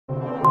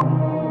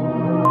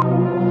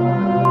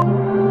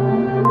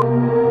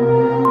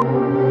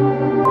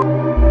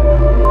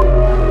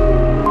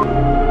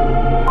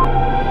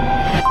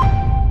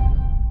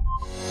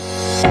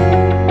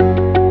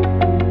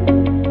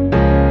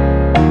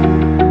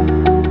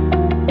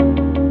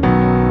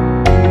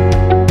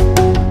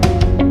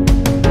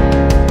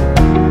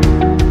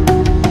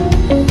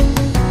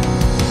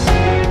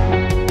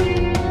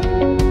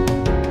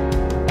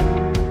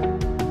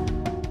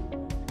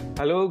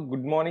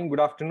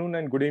afternoon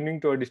and good evening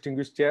to our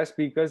distinguished chair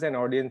speakers and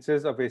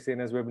audiences of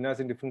ACNS webinars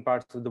in different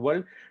parts of the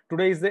world.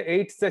 Today is the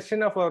 8th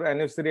session of our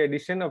anniversary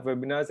edition of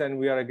webinars, and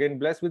we are again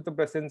blessed with the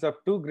presence of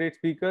two great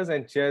speakers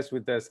and chairs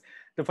with us.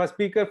 The first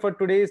speaker for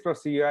today is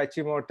Professor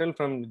Joachim Ortel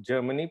from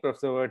Germany.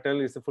 Professor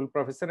Ortel is a full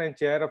professor and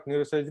chair of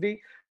neurosurgery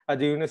at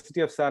the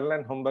University of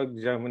Saarland, Hamburg,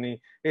 Germany.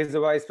 He is the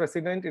Vice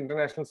President,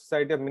 International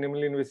Society of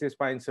Minimally Invasive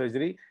Spine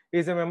Surgery. He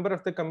is a member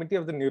of the Committee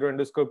of the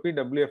Neuroendoscopy,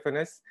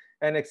 WFNS,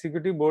 and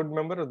Executive Board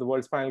Member of the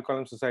World Spinal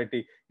Column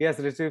Society. He has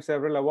received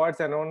several awards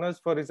and honors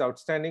for his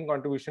outstanding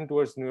contribution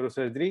towards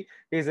neurosurgery.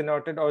 He is a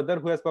noted author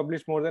who has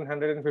published more than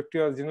 150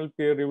 original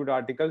peer-reviewed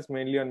articles,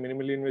 mainly on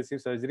minimally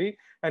invasive surgery,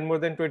 and more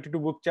than 22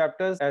 book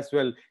chapters as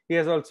well. He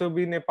has also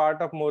been a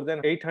part of more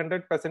than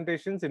 800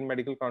 presentations in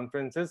medical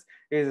conferences.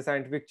 He is a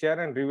scientific chair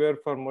and reviewer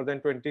for more than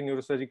 20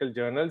 neurosurgical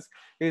journals.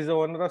 He is the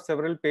owner of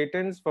several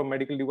patents for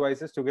medical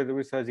devices together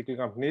with surgical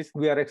companies.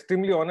 We are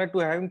extremely honored to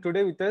have him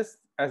today with us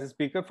as a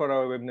speaker for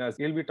our webinars.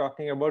 He'll be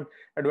talking about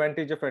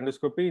advantage of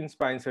endoscopy in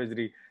spine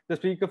surgery. The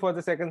speaker for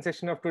the second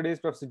session of today is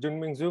Professor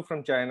Junming Zhu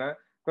from China.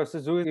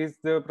 Professor Zhu is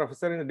the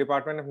professor in the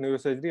Department of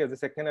Neurosurgery at the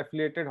second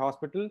affiliated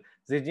hospital,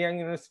 Zhejiang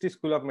University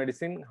School of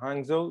Medicine,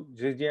 Hangzhou,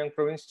 Zhejiang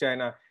Province,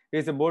 China. He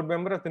is a board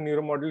member of the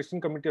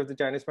Neuromodulation Committee of the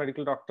Chinese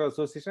Medical Doctor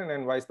Association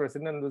and vice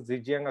president of the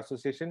Zhejiang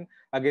Association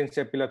Against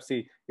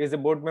Epilepsy. He is a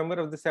board member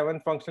of the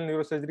 7th Functional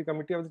Neurosurgery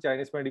Committee of the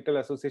Chinese Medical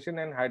Association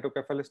and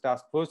Hydrocephalus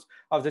Task Force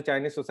of the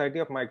Chinese Society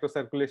of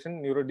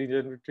Microcirculation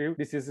Neurodegenerative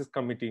Diseases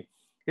Committee.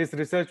 His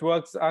research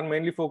works are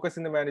mainly focused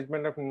in the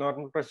management of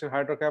normal pressure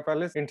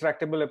hydrocephalus,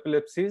 intractable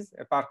epilepsies,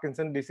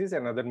 Parkinson's disease,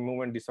 and other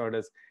movement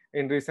disorders.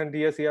 In recent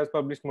years, he has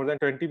published more than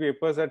 20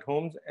 papers at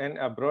home and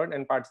abroad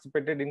and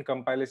participated in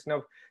compilation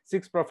of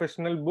 6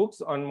 professional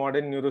books on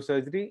modern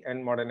neurosurgery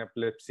and modern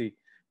epilepsy.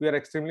 We are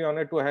extremely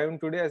honored to have him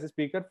today as a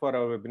speaker for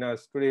our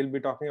webinars. Today, he'll be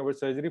talking about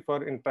surgery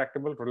for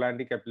intractable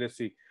Rolandic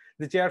epilepsy.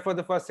 The chair for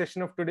the first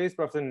session of today is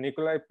Professor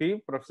Nikolai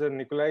P. Professor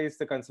Nikolai is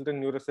the consultant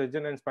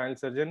neurosurgeon and spinal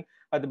surgeon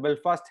at the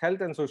Belfast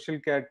Health and Social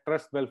Care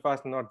Trust,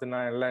 Belfast, Northern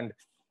Ireland.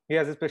 He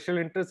has a special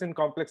interest in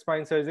complex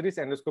spine surgeries,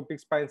 endoscopic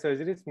spine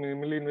surgeries,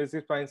 minimally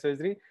invasive spine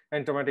surgery,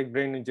 and traumatic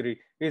brain injury.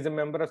 He is a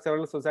member of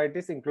several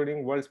societies,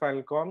 including World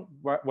Spinal Column,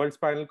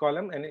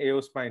 and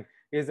AO Spine.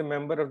 He is a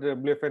member of the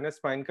WFNS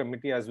Spine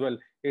Committee as well.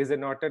 He is a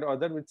noted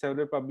author with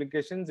several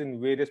publications in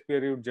various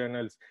peer-reviewed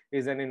journals. He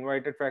is an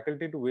invited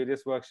faculty to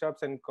various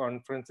workshops and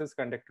conferences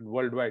conducted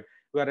worldwide.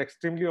 We are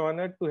extremely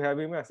honored to have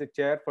him as a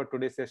chair for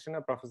today's session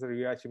of Professor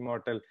Joachim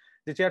Ortel.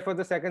 The chair for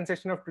the second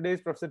session of today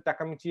is Professor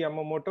Takamichi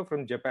Yamamoto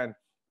from Japan.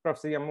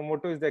 Professor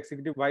Yamamoto is the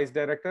Executive Vice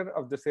Director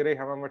of the Seirei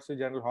Hamamatsu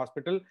General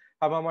Hospital,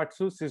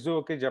 Hamamatsu,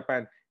 Shizuoka,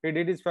 Japan. He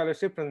did his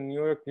fellowship from the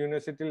New York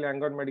University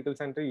Langone Medical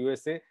Center,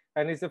 USA,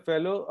 and is a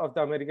fellow of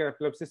the American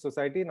Epilepsy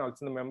Society and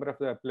also a member of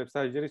the Epilepsy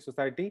Surgery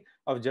Society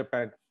of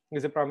Japan. He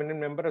is a prominent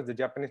member of the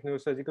Japanese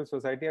Neurosurgical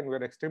Society, and we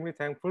are extremely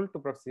thankful to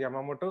Professor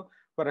Yamamoto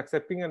for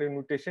accepting our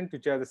invitation to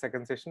chair the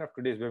second session of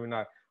today's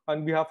webinar.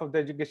 On behalf of the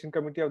Education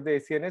Committee of the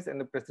ACNS and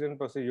the President,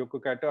 Professor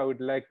Yoko Kato, I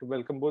would like to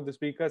welcome both the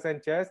speakers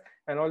and chairs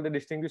and all the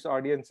distinguished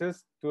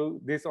audiences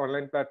to this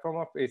online platform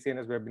of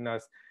ACNS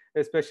webinars.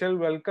 A special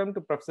welcome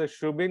to Professor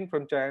Shubin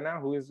from China,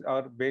 who is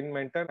our main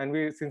mentor, and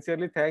we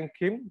sincerely thank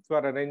him for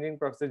arranging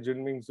Professor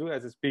Junming Zhu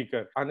as a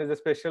speaker. And a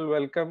special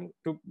welcome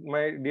to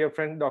my dear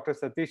friend, Dr.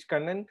 Satish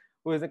Kannan,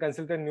 who is a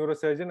consultant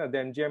neurosurgeon at the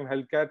MGM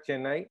Healthcare,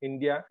 Chennai,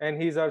 India,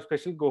 and he is our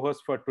special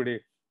co-host for today.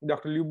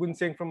 Dr. Liu Bun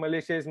Singh from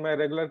Malaysia is my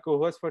regular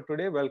co-host for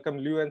today. Welcome,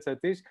 Liu and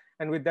Satish.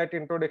 And with that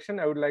introduction,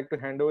 I would like to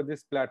hand over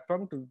this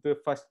platform to the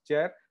first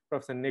chair,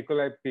 Professor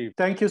Nikolai P.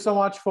 Thank you so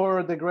much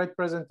for the great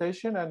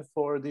presentation and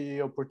for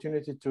the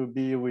opportunity to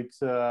be with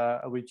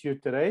you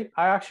today.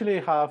 I actually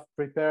have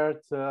prepared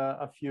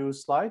a few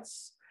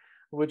slides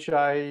which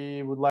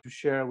I would like to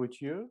share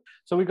with you.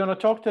 So we're going to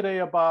talk today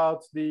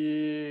about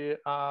the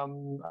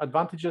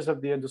advantages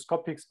of the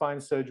endoscopic spine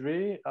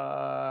surgery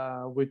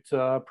with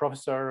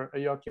Professor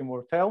Joachim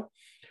Ortel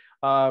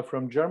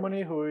from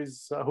Germany,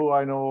 who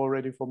I know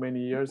already for many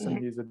years, and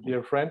he's a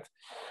dear friend.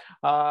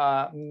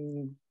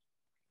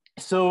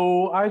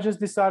 So I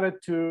just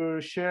decided to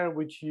share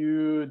with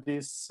you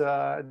this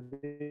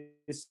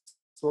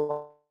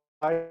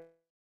slide.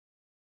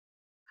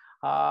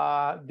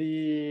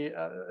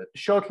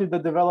 Shortly the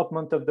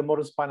development of the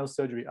modern spinal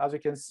surgery. As you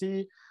can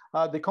see,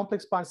 the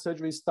complex spine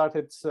surgery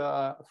started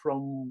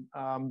from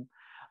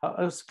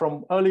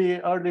early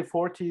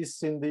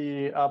 40s in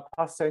the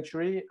past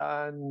century,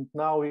 and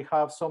now we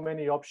have so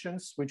many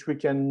options which we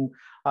can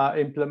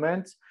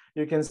implement.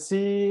 You can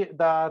see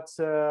that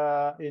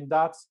in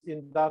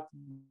that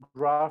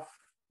graph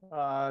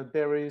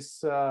there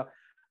is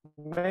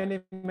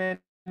many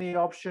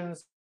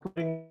options,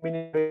 including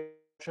many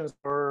options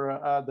for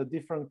the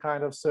different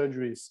kind of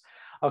surgeries.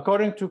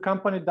 According to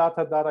company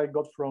data that I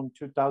got from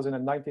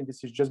 2019,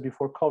 this is just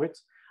before COVID,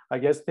 I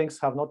guess things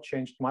have not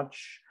changed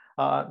much.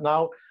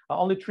 Now,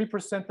 only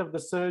 3% of the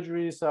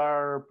surgeries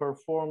are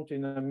performed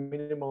in a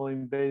minimal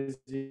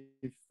invasive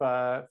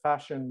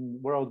fashion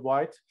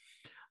worldwide.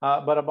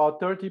 but about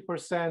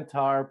 30%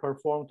 are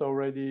performed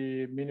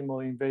already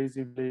minimally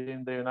invasively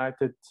in the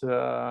United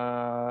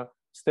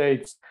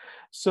States.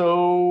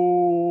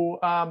 So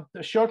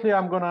shortly,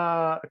 I'm going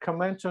to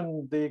comment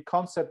on the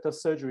concept of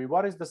surgery.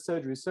 What is the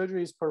surgery?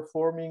 Surgery is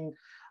performing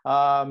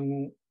a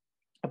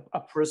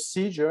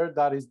procedure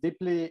that is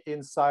deeply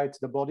inside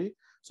the body.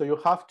 So you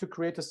have to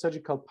create a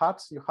surgical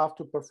path, you have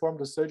to perform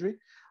the surgery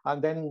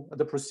and then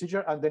the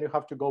procedure, and then you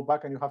have to go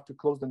back and you have to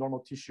close the normal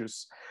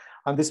tissues.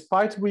 And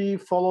despite we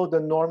follow the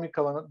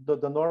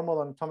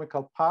normal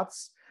anatomical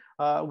paths,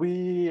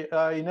 we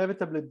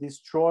inevitably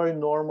destroy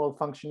normal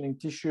functioning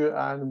tissue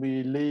and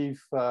we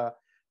leave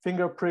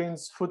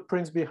fingerprints,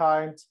 footprints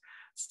behind.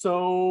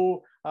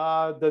 So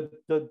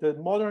the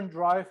modern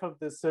drive of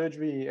the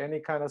surgery, any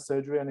kind of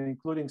surgery, and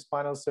including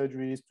spinal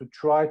surgery, is to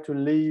try to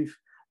leave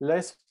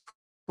less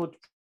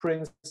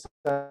footprints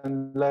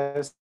and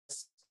less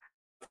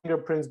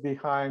fingerprints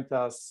behind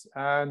us.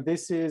 And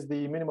this is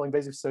the minimal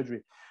invasive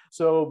surgery.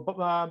 So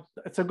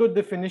it's a good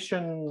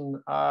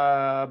definition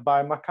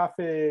by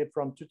McAfee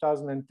from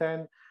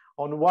 2010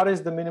 on what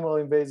is the minimal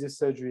invasive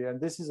surgery. And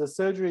this is a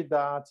surgery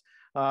that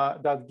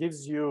that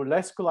gives you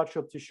less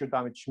collateral tissue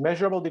damage,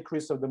 measurable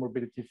decrease of the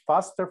morbidity,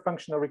 faster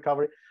functional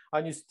recovery,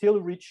 and you still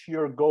reach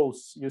your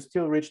goals. You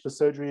still reach the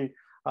surgery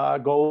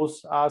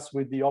goals as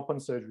with the open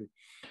surgery.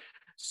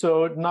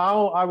 So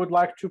now I would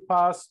like to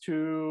pass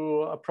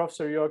to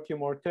Professor Joachim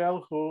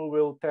Ortel, who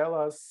will tell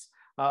us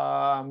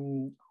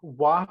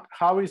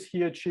how is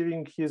he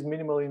achieving his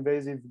minimal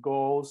invasive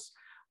goals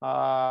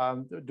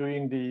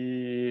doing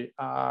the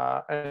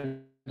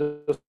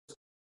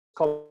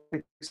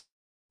endoscopic.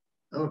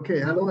 Okay,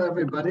 hello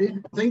everybody.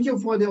 Thank you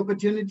for the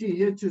opportunity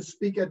here to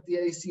speak at the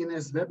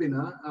ACNS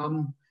webinar.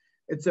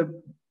 It's a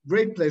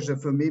great pleasure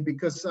for me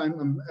because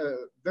I'm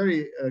a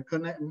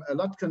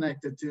lot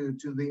connected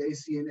to the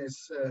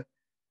ACNS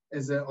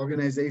as an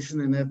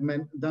organization, and have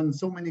done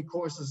so many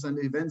courses and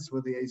events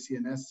with the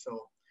ACNS.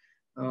 So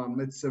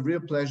it's a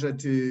real pleasure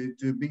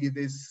to be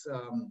this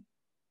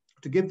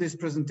to give this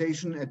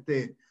presentation at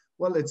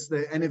it's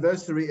the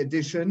anniversary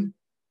edition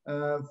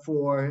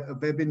for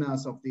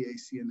webinars of the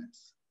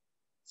ACNS.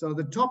 So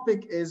the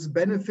topic is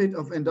benefit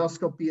of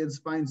endoscopy in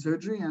spine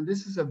surgery, and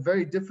this is a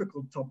very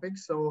difficult topic.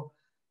 So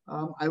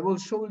I will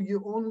show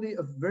you only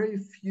a very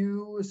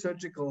few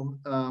surgical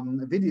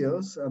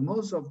videos.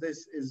 Most of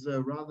this is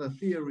rather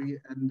theory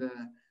and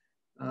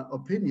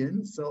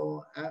opinion.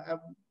 So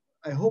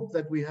I hope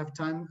that we have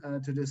time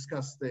to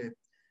discuss the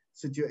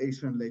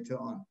situation later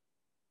on.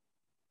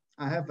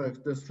 I have a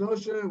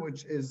disclosure,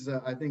 which is,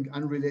 I think,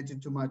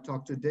 unrelated to my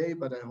talk today,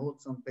 but I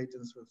hold some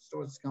patents with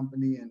Storz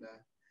Company and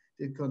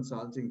did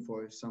consulting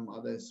for some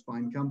other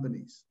spine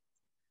companies.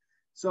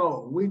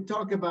 So we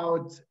talk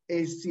about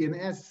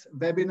ACNS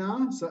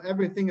webinar. So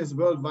everything is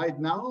worldwide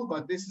now,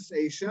 but this is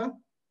Asia.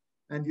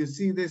 And you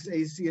see this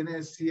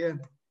ACNS here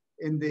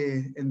in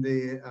the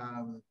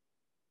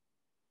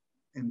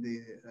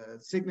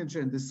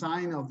signature and the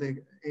sign of the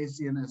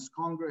ACNS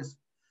Congress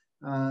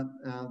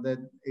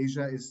that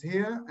Asia is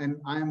here, and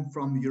I'm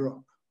from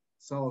Europe.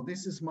 So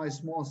this is my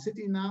small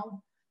city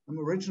now.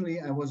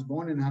 I was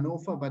born in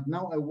Hanover, but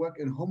now I work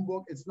in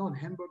Hamburg. It's not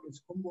Hamburg, it's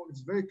Hamburg.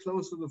 It's very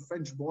close to the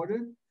French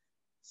border.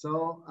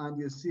 So, and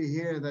you see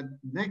here that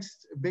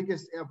next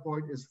biggest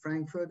airport is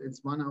Frankfurt.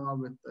 It's 1 hour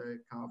with the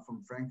car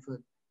from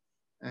Frankfurt,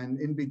 and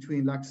in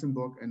between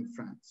Luxembourg and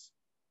France.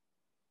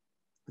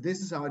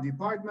 This is our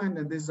department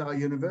and this is our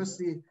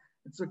university.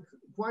 It's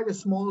quite a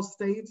small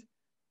state,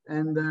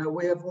 and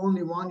we have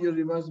only one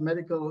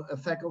medical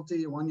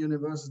faculty, one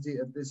university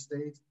at this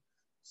state.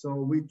 So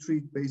we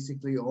treat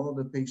basically all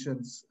the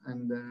patients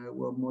and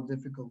more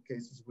difficult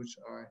cases, which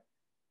are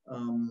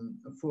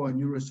for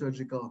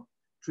neurosurgical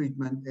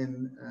treatment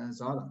in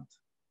Saarland.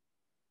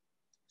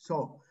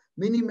 So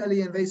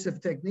minimally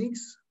invasive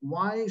techniques.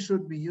 Why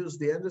should we use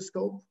the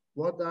endoscope?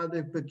 What are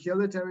the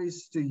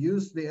peculiarities to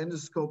use the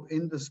endoscope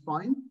in the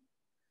spine?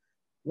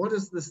 What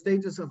is the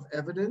status of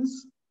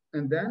evidence?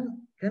 And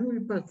then, can we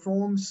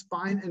perform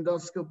spine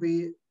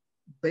endoscopy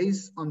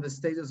based on the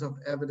status of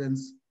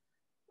evidence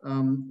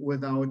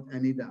without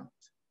any doubt?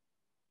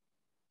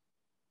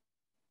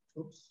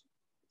 Oops.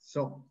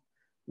 So,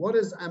 what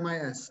is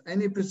MIS?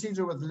 Any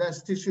procedure with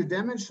less tissue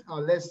damage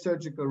or less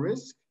surgical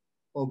risk,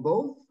 or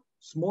both?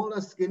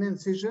 Smaller skin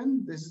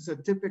incision. This is a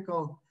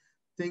typical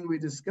thing we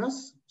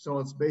discuss. So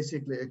it's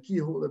basically a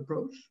keyhole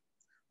approach.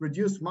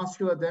 Reduced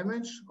muscular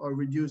damage or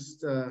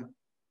reduced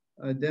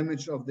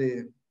damage of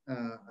the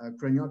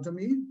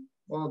craniotomy.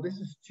 Well, this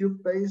is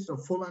tube-based or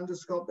full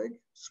endoscopic.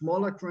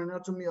 Smaller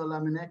craniotomy or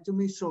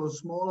laminectomy, so a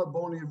smaller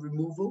bony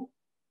removal.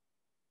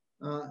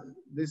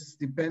 This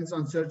depends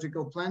on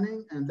surgical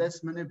planning and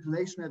less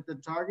manipulation at the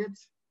target.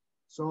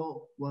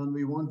 So when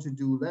we want to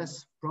do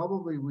less,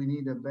 probably we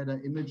need a better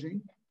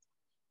imaging.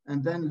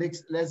 And then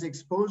less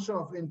exposure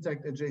of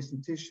intact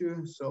adjacent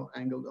tissue, so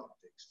angled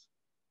optics.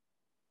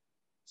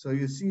 So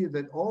you see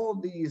that all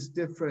these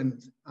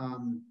different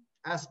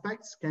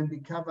aspects can be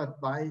covered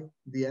by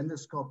the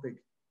endoscopic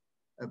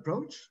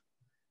approach.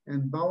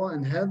 And Bauer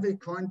and Helvig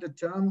coined the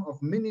term of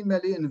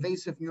minimally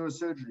invasive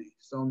neurosurgery.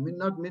 So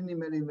not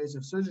minimally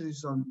invasive surgery,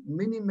 so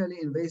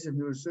minimally invasive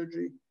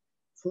neurosurgery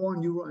for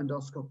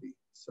neuroendoscopy.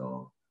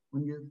 So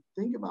when you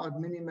think about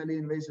minimally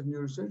invasive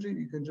neurosurgery,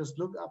 you can just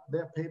look up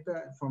their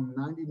paper from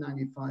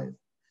 1995.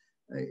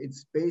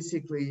 It's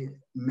basically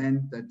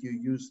meant that you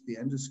use the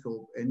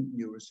endoscope in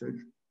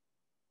neurosurgery.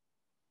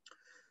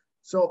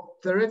 So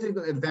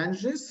theoretical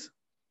advantages: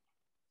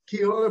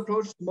 keyhole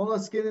approach, smaller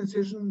skin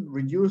incision,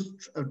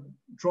 reduced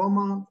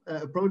trauma,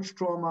 approach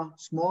trauma,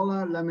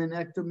 smaller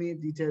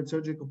laminectomy, detailed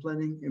surgical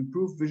planning,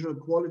 improved visual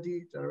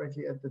quality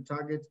directly at the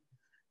target,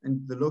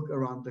 and the look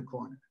around the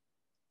corner.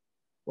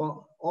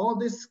 Well, all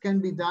this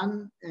can be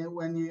done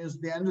when you use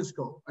the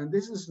endoscope, and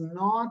this is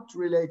not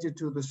related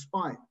to the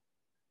spine.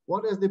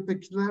 What are the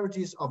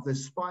peculiarities of the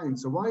spine?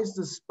 So why is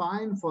the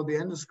spine for the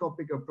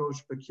endoscopic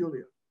approach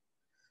peculiar?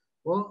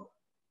 Well,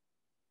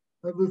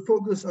 I will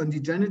focus on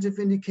degenerative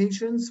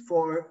indications.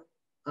 For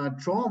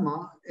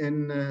trauma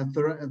in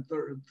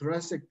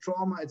thoracic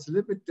trauma, it's a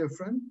little bit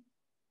different.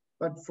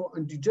 But for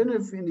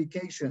degenerative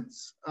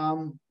indications,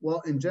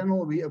 well, in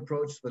general, we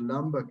approach the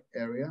lumbar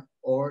area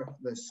or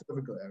the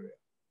cervical area.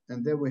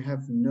 And there we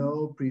have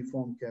no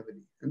preformed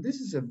cavity. And this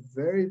is a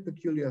very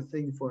peculiar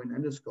thing for an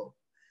endoscope.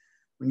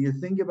 When you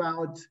think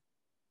about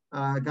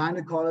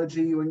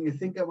gynecology, when you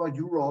think about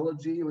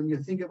urology, when you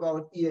think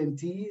about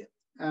ENT,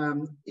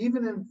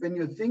 even when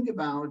you think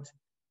about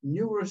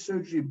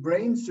neurosurgery,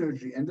 brain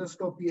surgery,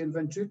 endoscopy and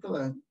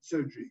ventricular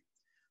surgery,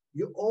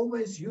 you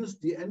always use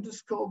the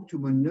endoscope to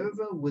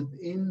maneuver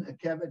within a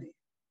cavity.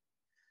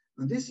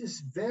 And this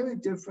is very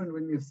different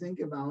when you think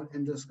about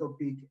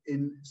endoscopy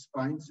in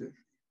spine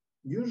surgery.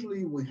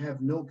 Usually we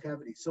have no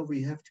cavity, so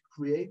we have to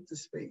create the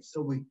space.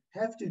 So we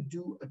have to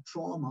do a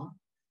trauma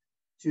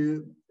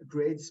to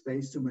create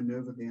space to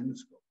maneuver the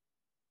endoscope.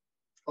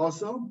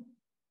 Also,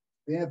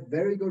 we have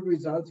very good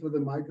results with the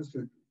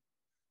microsurgery.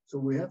 So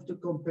we have to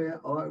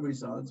compare our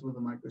results with the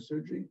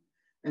microsurgery.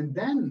 And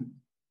then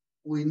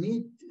we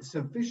need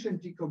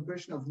sufficient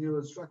decompression of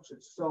neural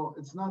structures. So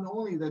it's not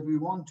only that we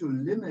want to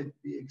limit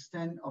the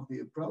extent of the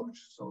approach,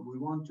 so we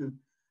want to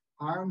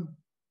harm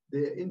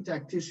the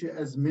intact tissue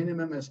as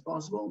minimum as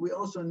possible. We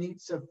also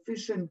need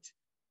sufficient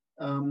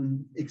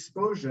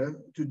exposure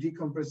to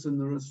decompress the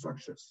neural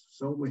structures.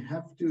 So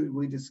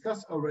we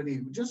discussed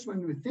already, just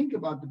when we think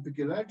about the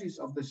peculiarities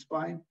of the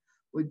spine,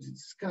 we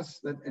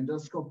discussed that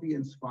endoscopy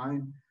and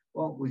spine,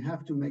 well, we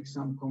have to make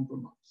some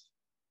compromise.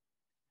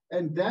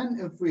 And then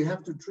if we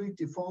have to treat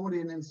deformity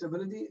and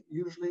instability,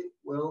 usually,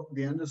 well,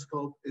 the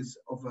endoscope is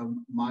of a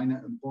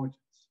minor importance.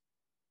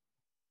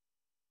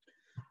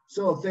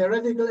 So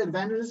theoretical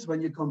advantages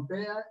when you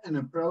compare an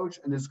approach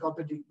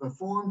endoscopically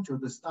performed to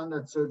the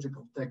standard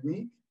surgical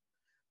technique,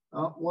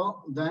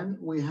 well, then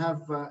we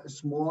have a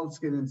small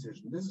skin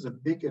incision. This is a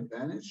big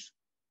advantage.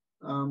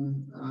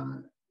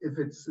 If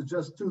it's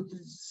just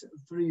 2-3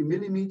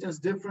 millimeters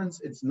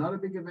difference, it's not a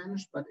big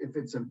advantage, but if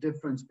it's a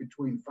difference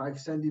between 5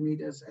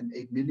 centimeters and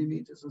 8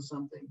 millimeters or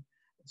something,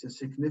 it's a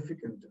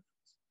significant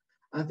difference.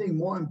 I think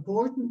more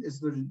important is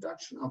the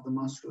reduction of the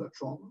muscular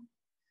trauma.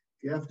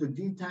 If you have to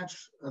detach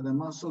the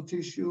muscle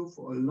tissue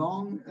for a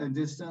long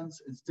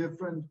distance, it's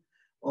different,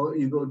 or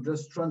you go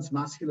just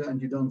transmuscular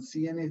and you don't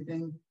see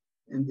anything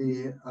in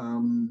the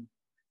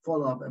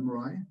follow-up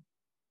MRI.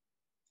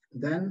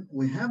 Then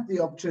we have the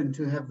option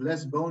to have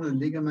less bone and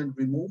ligament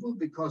removal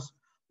because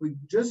we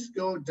just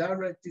go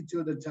directly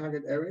to the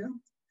target area.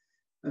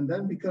 And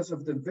then because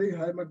of the very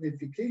high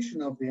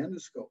magnification of the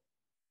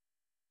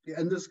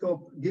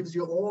endoscope gives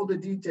you all the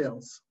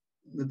details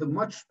with a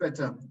much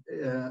better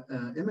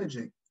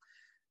imaging.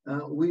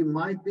 We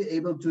might be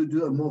able to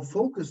do a more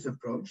focused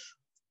approach.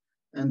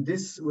 And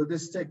with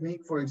this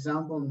technique, for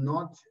example,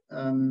 not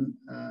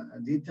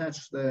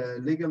detach the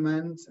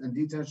ligament and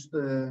detach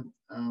the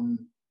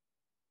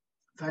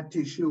fat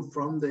tissue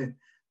from the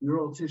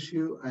neural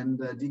tissue and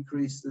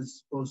decrease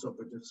this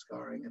postoperative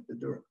scarring at the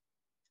dura.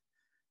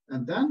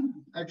 And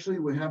then actually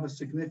we have a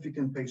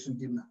significant patient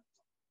demand.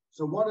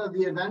 So what are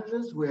the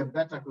advantages? We have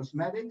better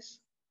cosmetics,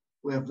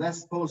 we have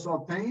less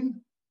post-op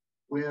pain,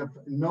 we have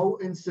no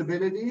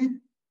instability,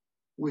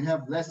 we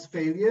have less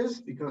failures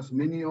because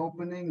mini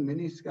opening,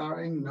 mini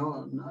scarring,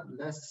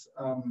 less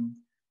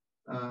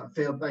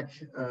failed back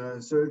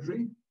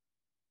surgery.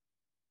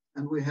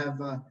 And we have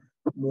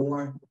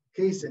more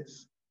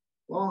cases.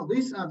 Well,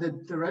 these are the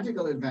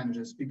theoretical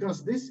advantages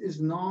because this is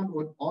not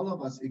what all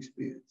of us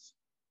experience.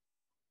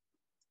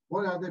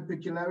 What are the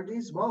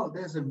peculiarities? Well,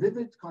 there's a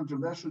vivid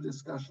controversial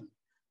discussion.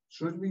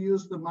 Should we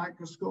use the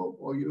microscope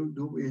or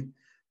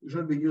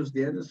should we use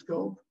the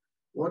endoscope?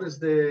 What is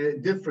the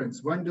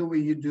difference? When do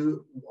we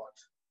do what?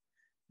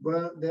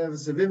 Well,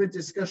 there's a vivid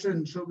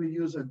discussion. Should we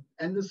use an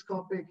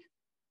endoscopic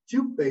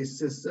tube-based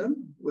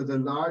system with a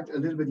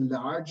little bit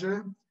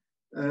larger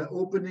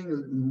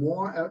opening,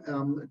 more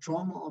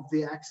trauma of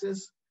the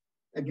axis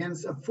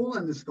against a full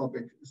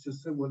endoscopic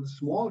system with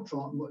smaller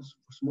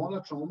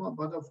trauma,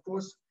 but of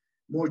course,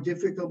 more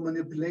difficult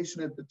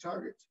manipulation at the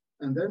target.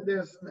 And then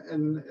there's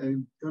a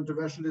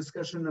controversial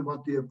discussion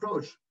about the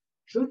approach.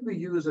 Should we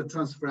use a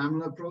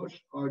transforaminal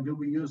approach or do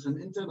we use an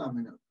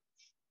interlaminar?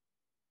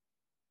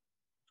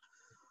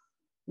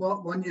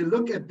 Well, when you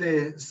look at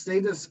the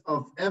status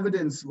of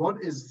evidence,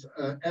 what is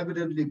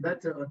evidently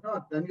better or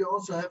not, then you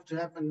also have to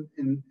have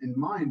in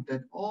mind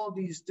that all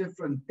these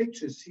different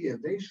pictures here,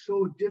 they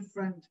show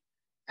different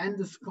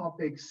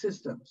endoscopic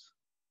systems.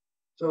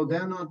 So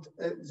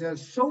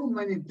there's so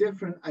many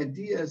different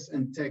ideas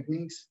and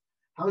techniques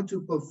how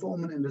to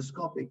perform an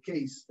endoscopic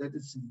case that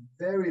it's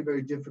very,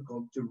 very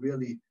difficult to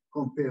really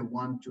compare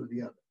one to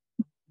the other.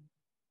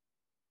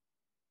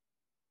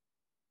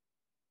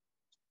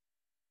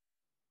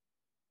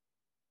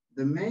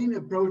 The main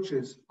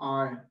approaches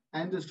are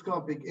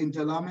endoscopic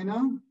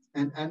interlaminar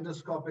and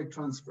endoscopic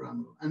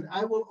transforaminal. And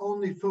I will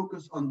only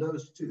focus on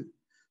those two.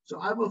 So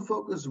I will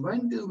focus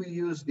when do we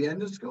use the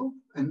endoscope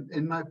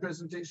in my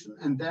presentation,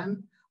 and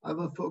then I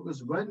will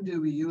focus when do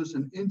we use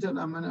an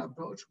interlaminar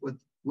approach with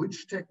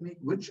which technique,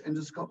 which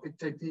endoscopic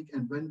technique,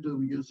 and when do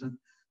we use a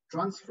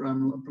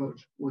transforaminal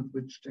approach with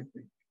which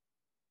technique.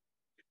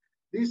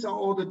 These are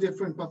all the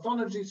different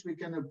pathologies we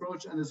can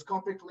approach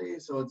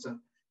endoscopically. So it's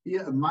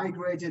here a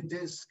migrated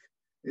disc.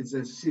 It's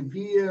a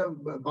severe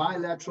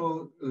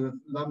bilateral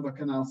lumbar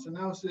canal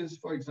stenosis,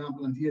 for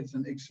example, and here it's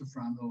an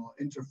extraforaminal or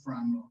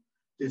interforaminal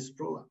disc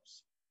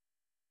prolapse.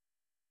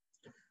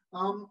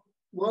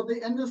 Well,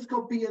 the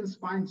endoscopy in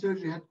spine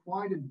surgery had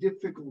quite a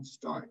difficult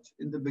start.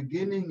 In the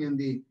beginning, in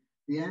the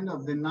end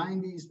of the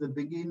 90s, the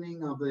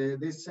beginning of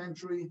this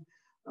century,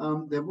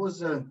 there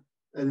was a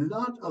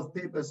lot of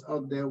papers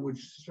out there which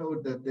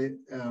showed that the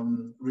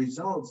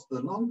results,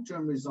 the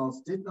long-term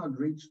results, did not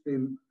reach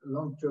the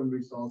long-term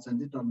results and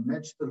did not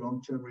match the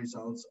long-term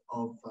results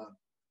of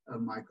a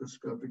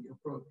microscopic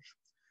approach.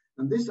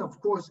 And this, of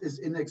course, is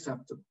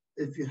unacceptable.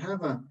 If you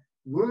have a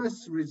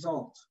worse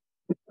result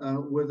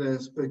with a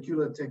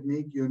specular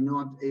technique, you're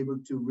not able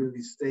to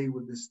really stay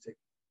with this technique.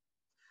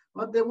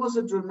 But there was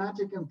a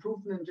dramatic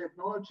improvement in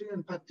technology,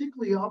 and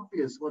particularly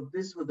obvious what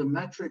this with the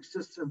metric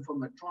system for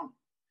Medtronic.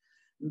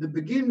 In the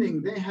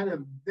beginning, they had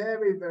a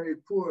very, very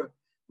poor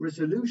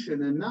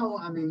resolution. And now,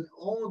 I mean,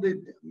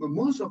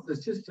 most of the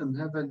systems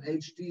have an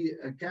HD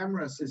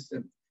camera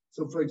system.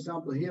 So for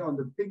example, here on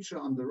the picture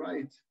on the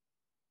right,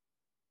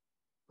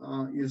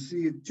 you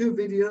see two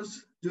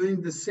videos doing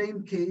the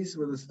same case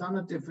with a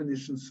standard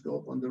definition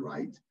scope on the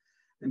right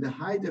and a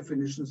high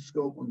definition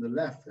scope on the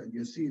left. And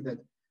you see that,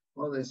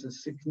 well, there's a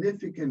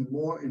significant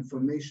more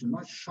information,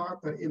 much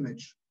sharper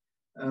image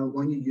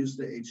when you use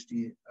the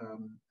HD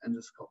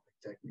endoscopic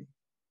technique.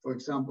 For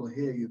example,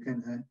 here you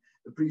can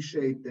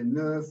appreciate the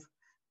nerve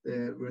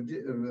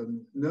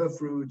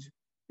root.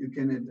 You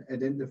can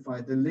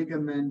identify the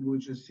ligament,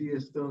 which is here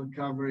still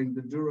covering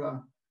the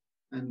dura,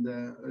 and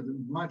a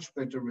much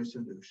better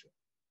resolution.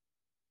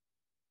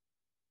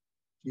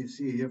 You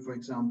see here, for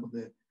example,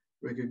 the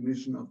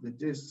recognition of the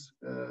disc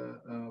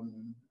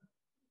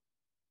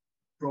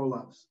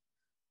prolapse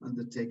and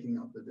the taking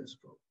of the disc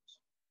prolapse.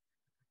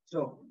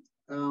 So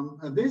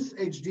these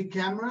HD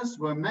cameras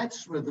were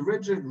matched with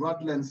rigid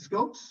rod lens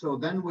scopes. So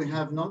then we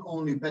have not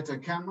only better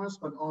cameras,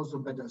 but also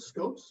better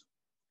scopes.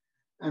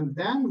 And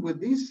then with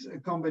this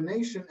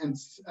combination and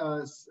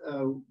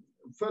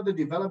further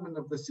development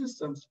of the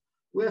systems,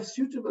 we have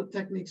suitable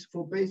techniques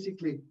for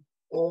basically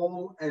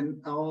all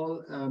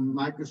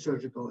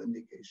microsurgical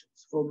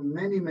indications, for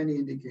many, many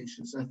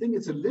indications. I think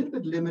it's a little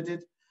bit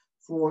limited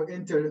for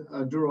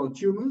interdural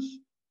tumors,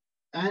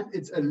 and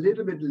it's a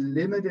little bit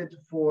limited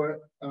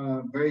for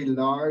very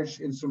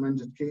large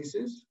instrumented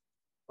cases,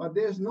 but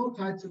there's no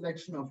tight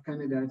selection of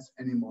candidates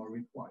anymore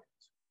required.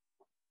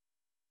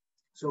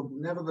 So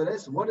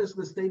nevertheless, what is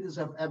the status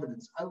of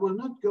evidence? I will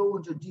not go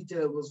into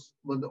detail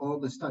with all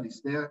the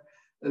studies. There are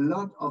a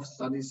lot of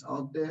studies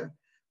out there,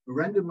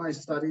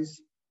 randomized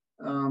studies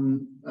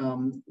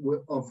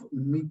of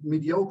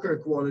mediocre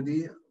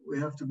quality. We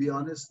have to be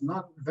honest,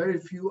 not very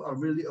few are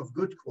really of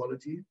good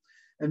quality.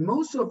 And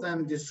most of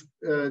them just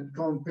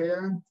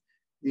compare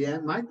the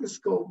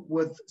microscope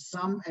with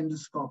some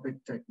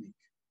endoscopic technique.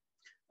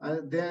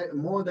 There are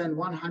more than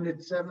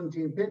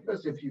 117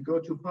 papers. If you go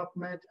to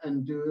PubMed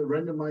and do a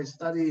randomized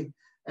study,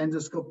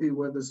 endoscopy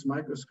versus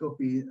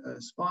microscopy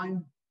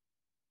spine.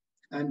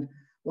 And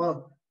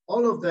well,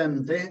 all of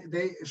them,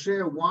 they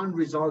share one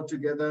result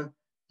together.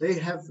 They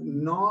have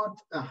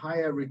not a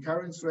higher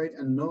recurrence rate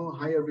and no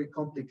higher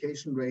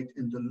recomplication rate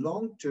in the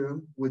long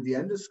term with the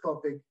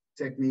endoscopic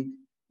technique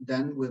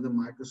than with the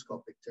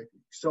microscopic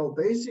technique. So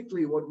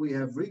basically what we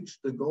have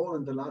reached the goal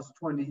in the last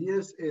 20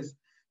 years is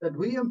that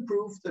we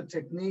improve the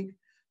technique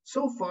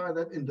so far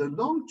that in the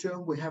long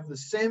term, we have the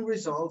same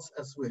results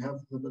as we have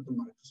with the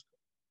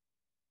microscope.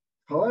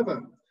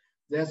 However,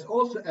 there's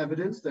also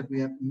evidence that we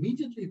have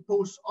immediately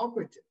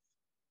post-operative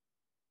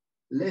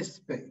less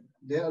pain.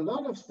 There are a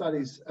lot of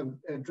studies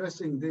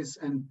addressing this,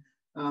 and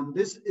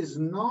this is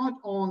not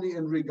only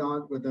in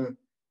regard with a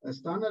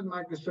standard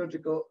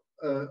microsurgical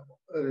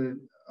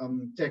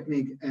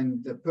technique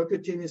and the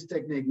percutaneous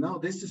technique. Now,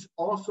 this is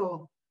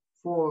also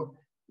for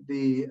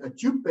the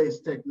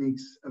tube-based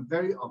techniques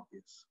very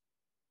obvious.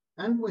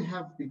 And we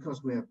have,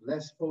 because we have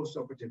less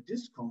postoperative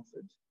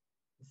discomfort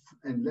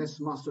and less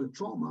muscle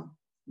trauma,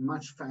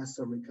 much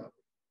faster recovery.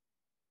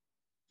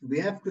 We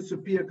have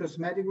superior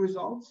cosmetic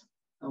results,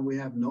 and we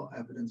have no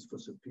evidence for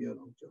superior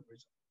long-term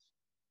results.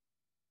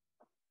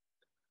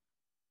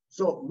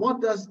 So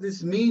what does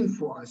this mean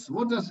for us?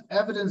 What does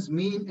evidence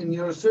mean in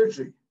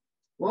neurosurgery?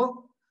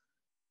 Well,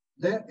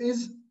 there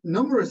is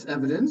numerous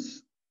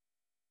evidence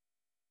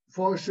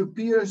for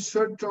superior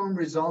short-term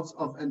results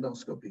of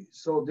endoscopy.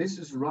 So this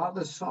is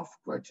rather soft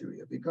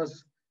criteria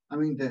because, I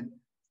mean, the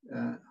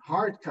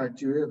hard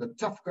criteria, the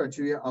tough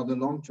criteria are the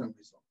long-term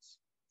results.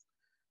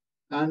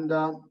 And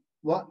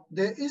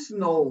there is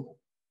no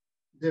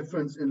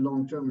difference in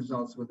long-term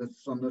results with the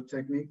standard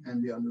technique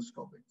and the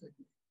endoscopic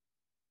technique.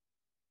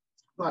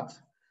 But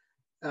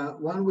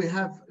when we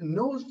have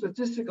no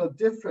statistical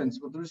difference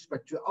with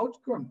respect to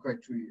outcome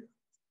criteria,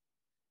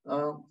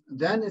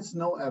 then it's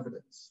no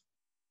evidence.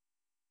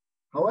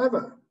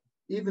 However,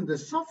 even the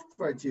soft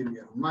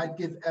criteria might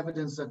give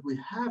evidence that we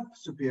have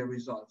superior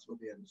results with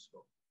the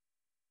endoscope,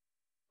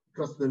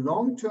 because the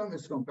long term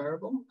is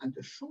comparable and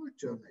the short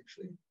term,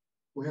 actually,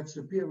 we have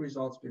superior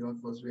results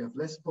because we have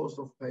less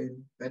post-op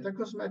pain, better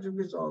cosmetic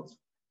results,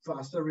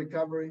 faster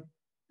recovery,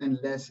 and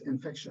less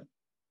infection.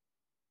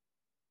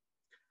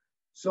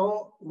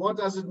 So what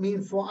does it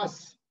mean for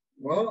us?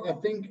 Well, I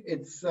think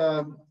it's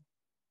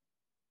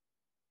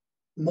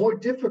more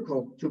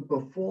difficult to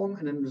perform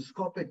an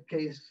endoscopic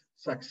case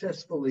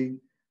successfully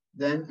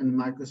than a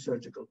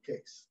microsurgical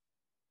case,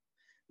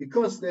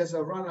 because there's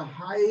a rather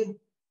high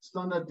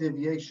standard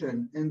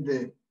deviation in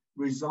the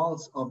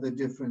results of the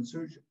different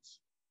surgeons.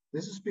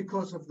 This is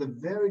because of the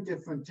very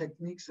different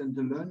techniques and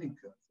the learning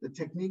curve. The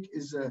technique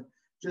is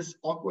just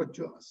awkward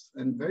to us,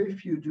 and very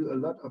few do a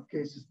lot of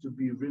cases to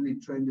be really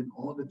trained in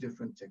all the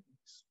different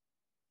techniques.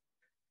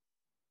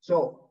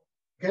 So,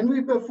 can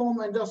we perform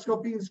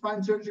endoscopy in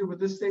spine surgery with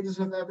this status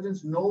of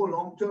evidence? No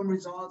long-term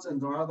results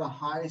and rather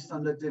high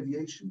standard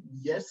deviation?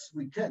 Yes,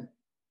 we can.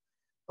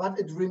 But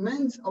it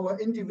remains our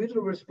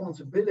individual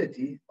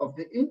responsibility of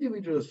the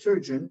individual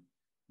surgeon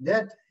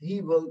that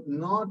he will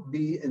not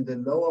be in the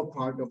lower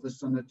part of the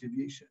standard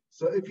deviation.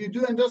 So if you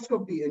do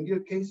endoscopy and your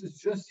case is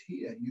just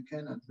here, you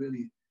cannot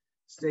really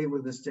stay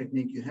with this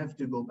technique. You have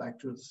to go back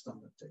to the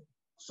standard technique.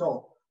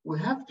 So we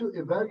have to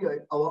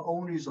evaluate our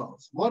own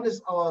results. What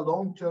is our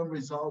long-term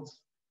results?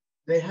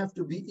 They have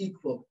to be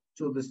equal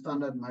to the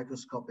standard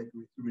microscopic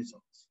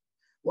results.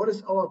 What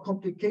is our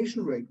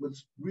complication rate with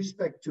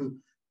respect to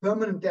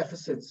permanent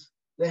deficits?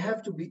 They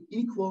have to be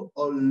equal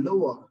or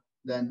lower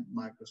than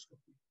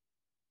microscopy.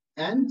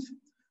 And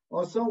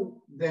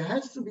also, there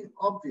has to be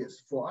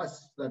obvious for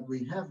us that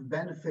we have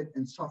benefit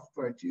in soft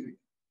criteria.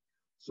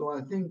 So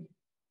I think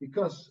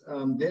because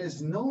there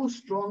is no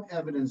strong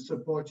evidence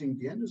supporting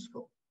the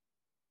endoscope,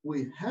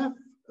 we have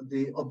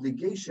the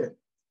obligation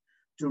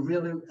to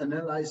really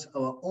analyze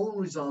our own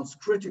results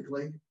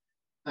critically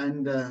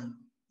and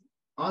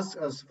ask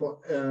us for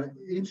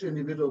each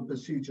individual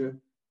procedure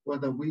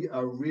whether we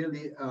are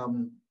really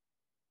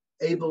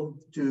able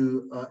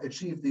to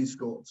achieve these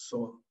goals.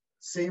 So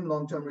same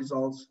long-term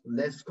results,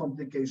 less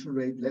complication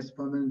rate, less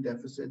permanent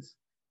deficits,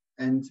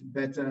 and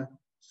better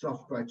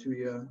soft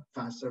criteria,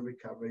 faster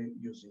recovery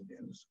using the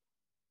endoscope.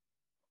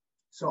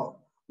 So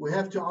we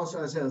have to ask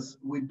ourselves,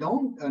 we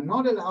are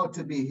not allowed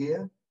to be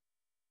here.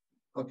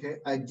 Okay,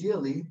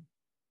 ideally,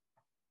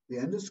 the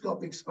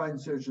endoscopic spine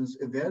surgeons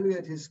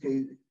evaluate his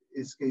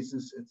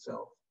cases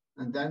itself.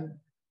 And then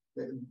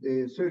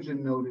the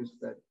surgeon noticed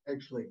that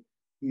actually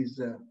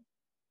his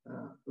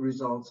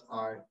results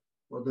are,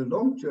 well, the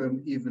long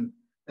term, even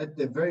at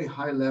the very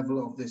high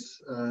level of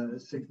this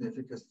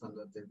significant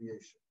standard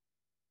deviation.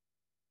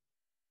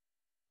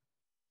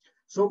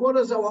 So what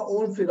is our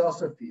own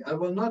philosophy? I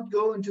will not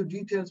go into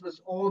details with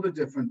all the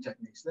different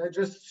techniques. There are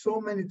just so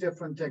many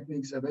different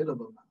techniques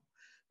available now.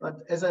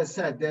 But as I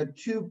said, there are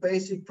two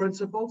basic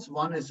principles.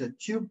 One is a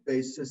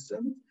tube-based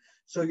system.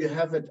 So you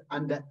have it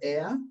under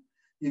air.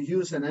 You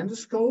use an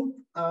endoscope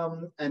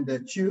and a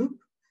tube,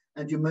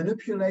 and you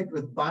manipulate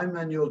with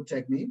bimanual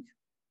technique.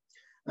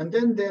 And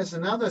then there's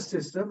another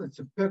system. It's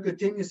a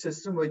percutaneous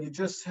system where you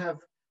just have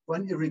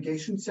one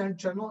irrigation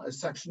channel, a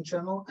suction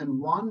channel, and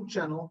one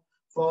channel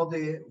for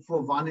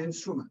one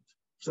instrument.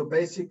 So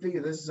basically,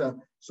 this is a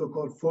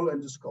so-called full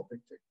endoscopic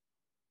technique.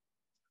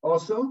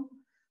 Also,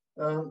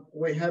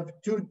 we have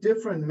two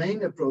different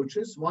main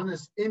approaches. One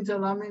is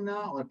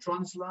interlaminar or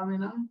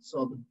translaminar,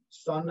 so the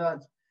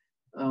standard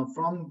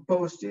from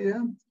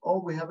posterior,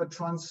 or we have a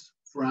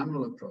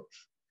transforaminal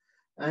approach.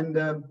 And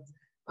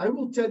I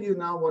will tell you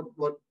now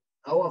what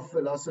our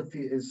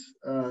philosophy is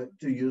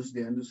to use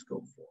the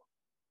endoscope for.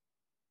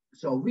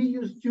 So we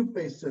use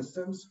tube-based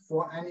systems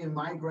for any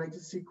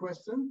migrated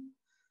sequestration,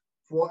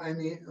 for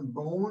any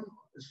bone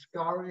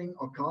scarring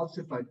or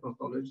calcified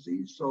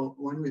pathology. So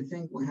when we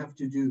think we have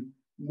to do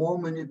more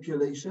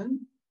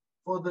manipulation,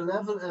 for the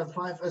level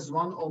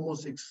F5S1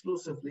 almost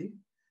exclusively.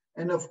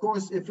 And of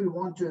course, if we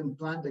want to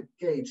implant a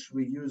cage,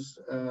 we use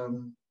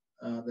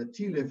the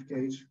T-lift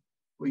cage,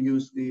 we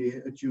use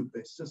the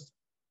tube-based system.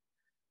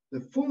 The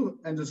full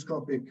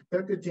endoscopic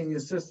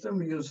percutaneous system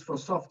we use for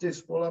soft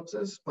disc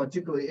prolapses,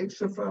 particularly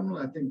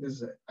extrafemoral. I think this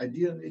is an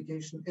ideal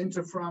indication.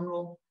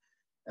 Interfemoral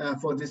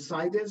for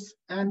discitis,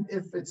 and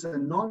if it's a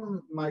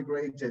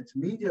non-migrated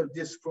medial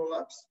disc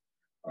prolapse,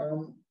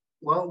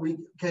 well, we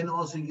can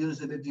also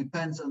use it. It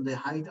depends on the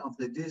height of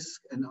the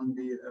disc and on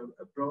the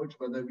approach,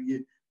 whether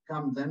we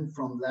come then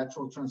from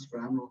lateral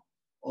transfemoral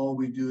or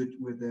we do it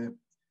with a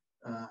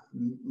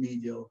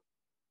medial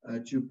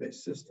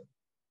tube-based system.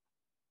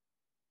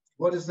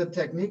 What is the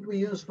technique we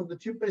use for the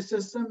tube-based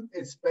system?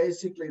 It's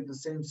basically the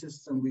same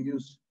system we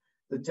use,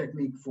 the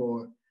technique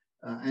for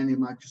any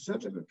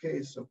microsurgical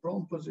case, so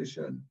prone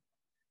position,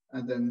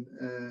 and then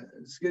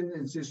skin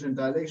incision,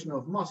 dilation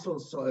of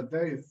muscles, so a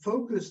very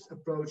focused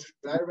approach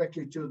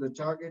directly to the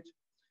target.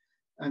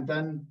 And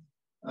then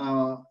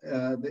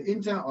the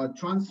inter or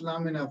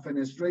translaminar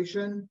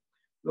fenestration,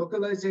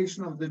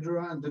 localization of the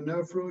dura and the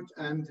nerve root,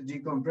 and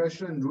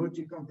decompression, root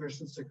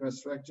decompression,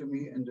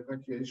 sequestrectomy, and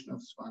evacuation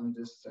of spinal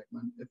disc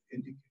segment if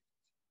indicated.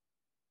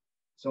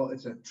 So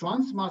it's a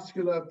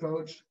transmuscular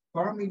approach,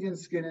 paramedian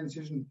skin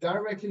incision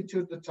directly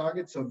to the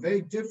target. So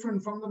very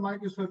different from the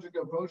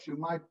microsurgical approach. You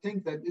might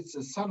think that it's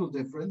a subtle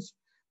difference,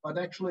 but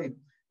actually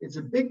it's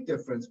a big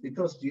difference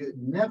because you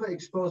never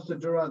expose the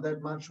dura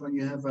that much when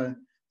you have a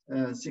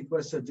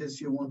sequestered disc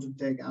you want to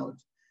take out.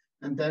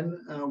 And then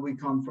we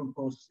come from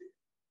posterior.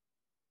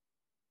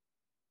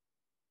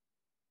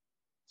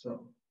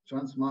 So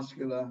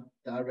transmuscular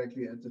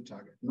directly at the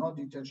target. No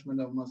detachment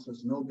of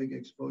muscles, no big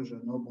exposure,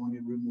 no bony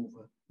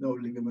removal, no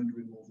ligament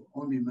removal,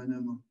 only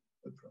minimum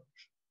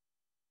approach.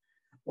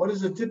 What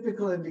is a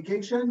typical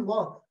indication?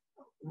 Well,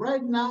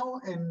 right now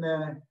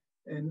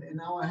in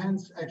our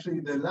hands,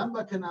 actually the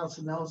lumbar canal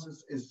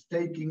stenosis is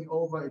taking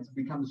over. It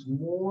becomes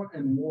more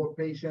and more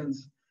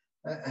patients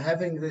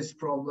having this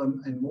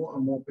problem, and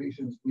more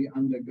patients we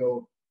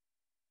undergo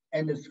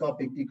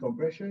endoscopic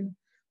decompression.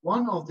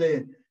 One of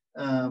the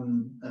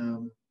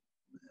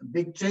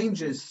big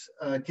changes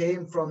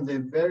came from the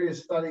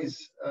various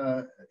studies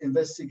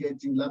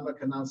investigating lumbar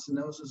canal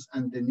stenosis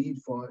and the need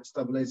for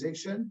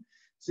stabilization.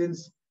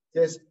 Since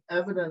there's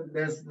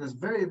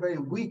very, very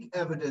weak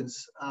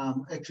evidence,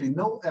 actually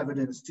no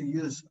evidence to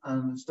use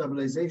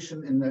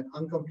stabilization in the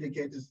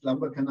uncomplicated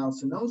lumbar canal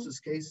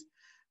stenosis case,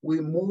 we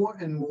more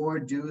and more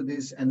do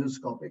this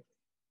endoscopically.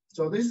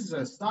 So this is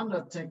a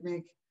standard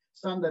technique.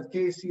 Standard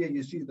case here,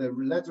 you see the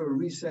lateral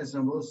recess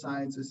on both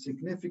sides is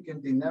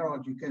significantly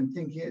narrowed. You can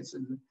think here it's a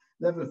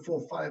level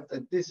 4-5,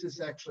 that this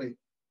is actually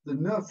the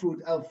nerve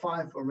root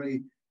L5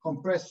 already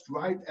compressed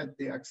right at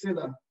the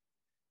axilla.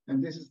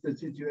 And this is the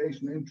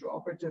situation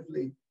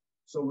intraoperatively.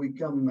 So we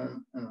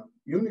come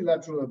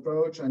unilateral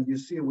approach, and you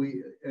see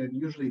we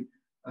usually,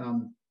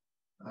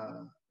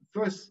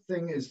 first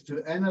thing is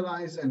to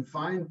analyze and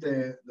find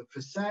the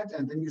facet,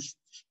 and then you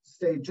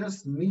stay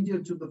just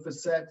medial to the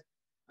facet.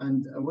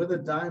 And with a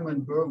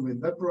diamond burr, we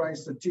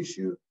vaporize the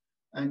tissue.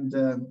 And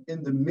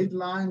in the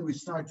midline, we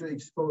start to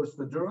expose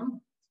the dura.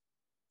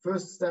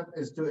 First step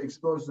is to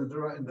expose the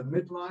dura in the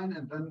midline,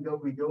 and then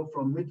we go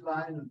from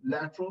midline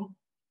lateral,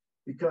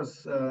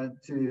 because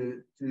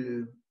to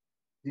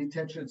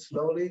detach it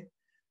slowly.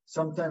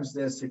 Sometimes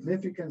there's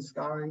significant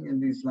scarring in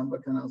these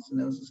lumbar canal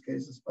stenosis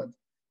cases, but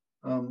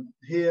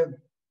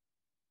here,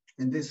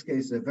 in this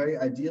case, a very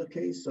ideal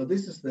case. So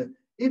this is the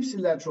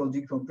ipsilateral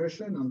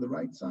decompression on the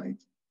right side.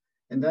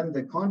 And then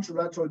the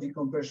contralateral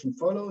decompression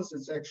follows.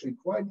 It's actually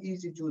quite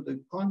easy to do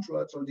the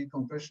contralateral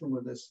decompression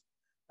with this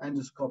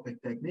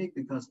endoscopic technique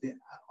because the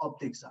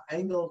optics are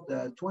angled,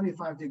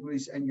 25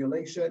 degrees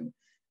angulation,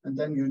 and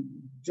then you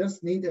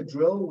just need a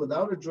drill.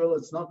 Without a drill,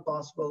 it's not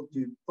possible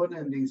to put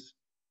in these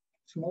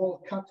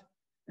small cut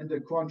in the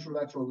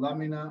contralateral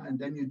lamina, and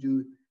then you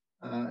do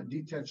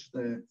detach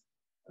the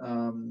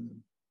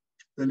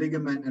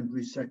ligament and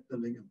resect the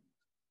ligament.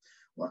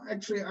 Well,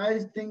 actually, I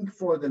think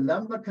for the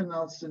lumbar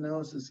canal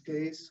stenosis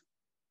case,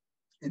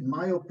 in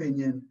my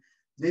opinion,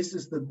 this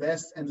is the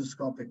best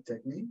endoscopic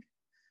technique.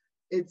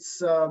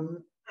 It's,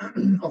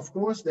 of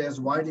course, there's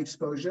wide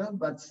exposure,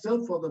 but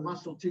still for the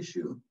muscle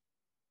tissue,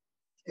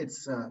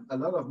 it's a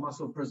lot of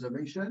muscle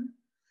preservation.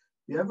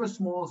 You have a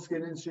small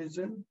skin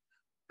incision.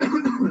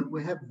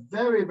 We have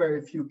very,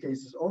 very few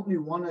cases, only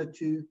 1 or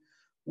 2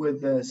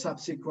 with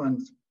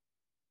subsequent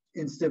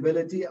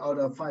instability out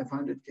of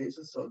 500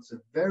 cases. So it's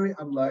very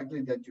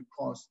unlikely that you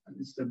cause an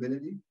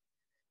instability.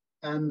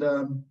 And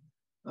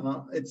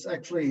it's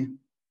actually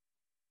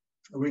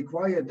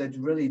required that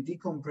you really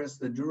decompress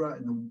the dura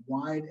in a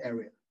wide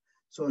area.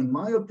 So in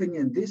my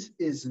opinion, this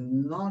is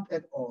not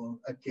at all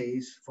a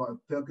case for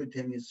a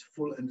percutaneous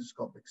full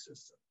endoscopic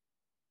system.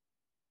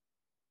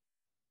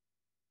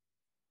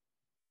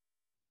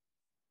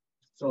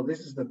 So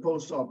this is the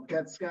post-op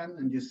CAT scan,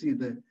 and you see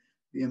the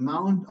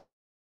amount.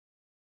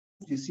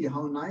 You see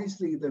how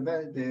nicely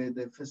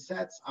the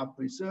facets are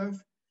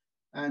preserved.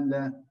 And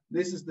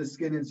this is the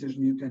skin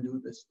incision you can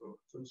do this for.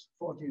 So it's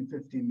 14,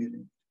 15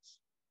 millimeters.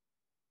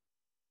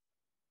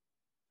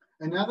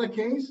 Another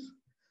case.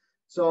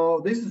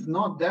 So this is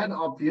not that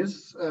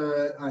obvious.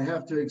 I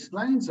have to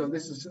explain. So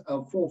this is a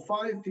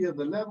 4-5 here,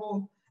 the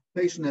level.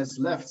 patient has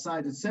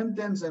left-sided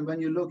symptoms, and when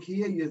you look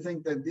here, you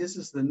think that this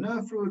is the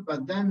nerve root,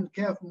 but then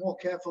more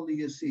carefully,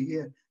 you see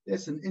here,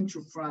 there's an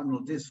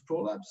intrafemoral disc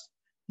prolapse.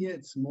 Here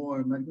it's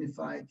more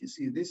magnified. You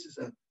see, this is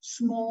a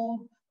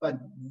small but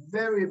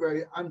very,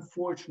 very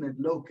unfortunate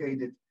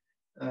located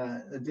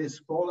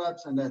disc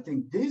prolapse, and I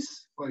think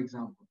this, for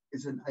example,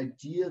 is an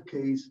ideal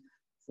case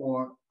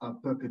for a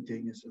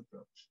percutaneous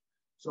approach.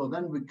 So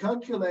then we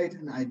calculate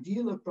an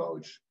ideal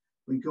approach.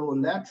 We go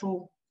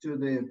lateral to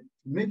the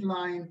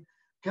midline,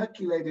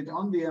 calculate it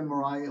on the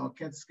MRI or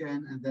CAT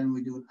scan, and then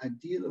we do an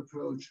ideal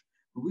approach.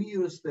 We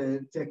use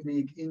the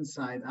technique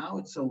inside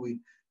out. So we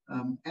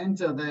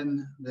enter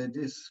then the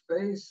disc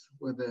space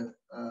with a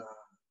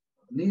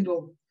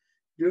needle,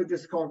 do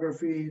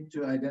discography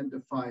to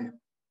identify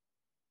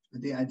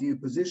the ideal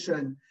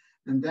position.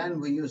 And then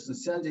we use the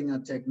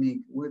Seldinger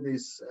technique with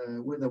this,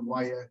 with a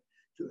wire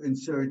to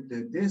insert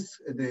the disc,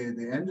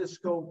 the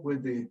endoscope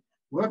with the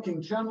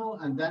working channel,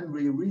 and then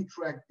we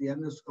retract the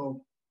endoscope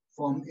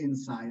from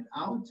inside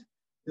out.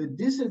 The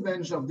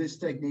disadvantage of this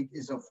technique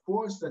is, of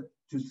course, that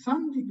to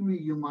some degree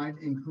you might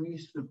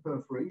increase the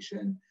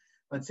perforation,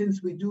 but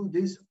since we do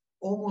this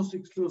almost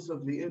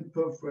exclusively in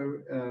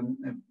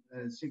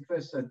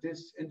sequestered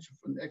discs,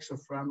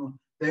 extrafemoral,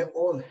 they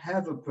all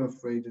have a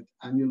perforated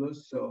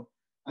annulus, so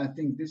I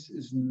think this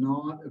is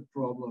not a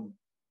problem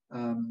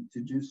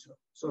to do so.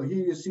 So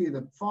here you see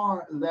the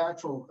far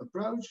lateral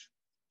approach,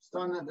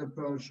 standard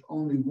approach,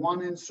 only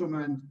one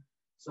instrument,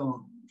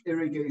 so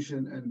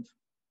irrigation and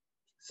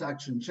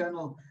suction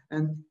channel.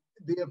 And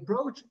the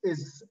approach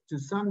is to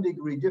some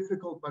degree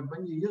difficult, but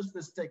when you use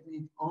this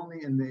technique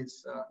only in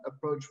this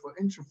approach for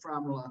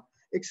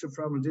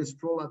extrafemoral disc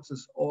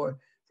prolapses or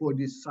for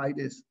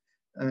discitis,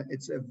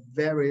 it's a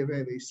very,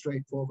 very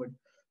straightforward,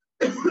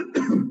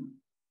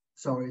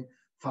 sorry,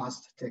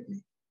 fast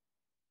technique.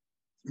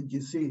 And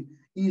you see,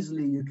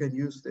 easily you can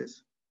use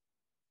this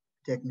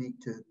technique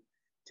to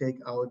take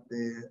out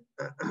the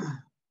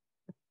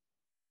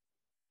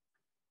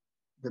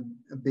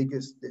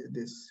biggest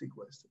disc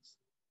sequesters.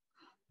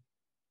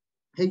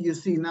 Here you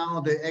see now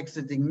the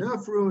exiting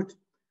nerve root.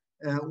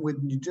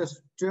 When you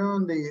just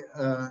turn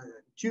the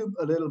tube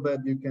a little bit,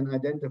 you can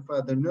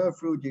identify the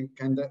nerve root, you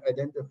can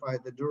identify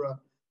the dura,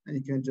 and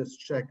you can just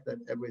check that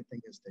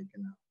everything is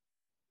taken out.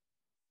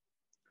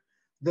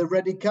 The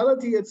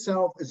radicality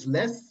itself is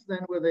less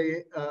than with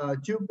a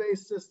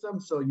tube-based system,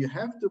 so you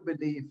have to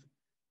believe,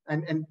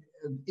 and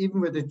even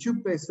with a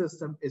tube-based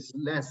system, is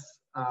less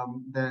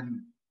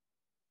than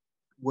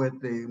with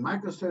the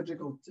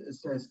microsurgical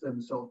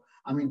system. So,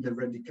 I mean, the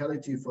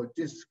radicality for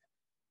disc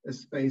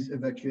space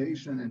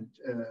evacuation and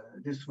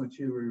disc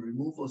material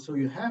removal. So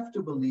you have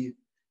to believe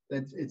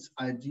that it's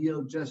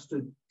ideal just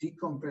to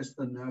decompress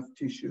the nerve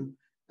tissue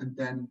and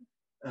then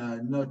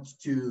not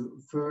to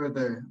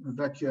further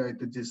evacuate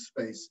the disc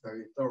space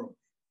very thoroughly.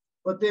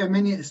 But there are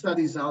many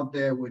studies out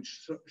there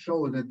which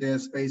show that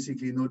there's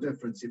basically no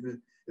difference if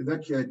you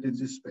evacuate the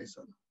disc space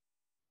or not.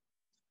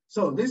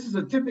 So this is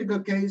a typical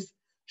case.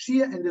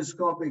 Shear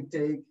endoscopic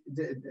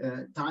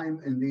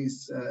time in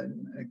these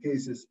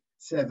cases,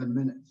 7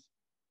 minutes.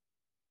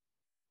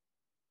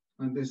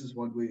 And this is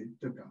what we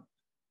took out.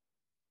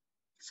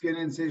 Skin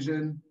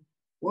incision,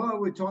 well,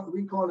 we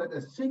call it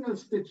a single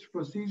stitch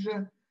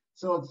procedure.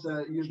 So it's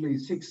usually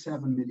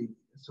 6-7 millimeters.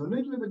 So a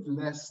little bit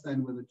less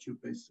than with a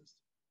tube-based system.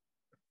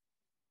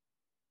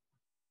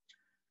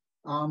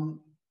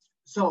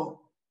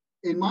 So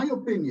in my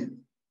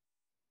opinion,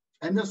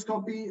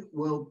 endoscopy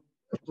will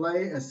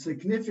play a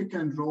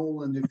significant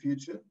role in the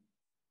future.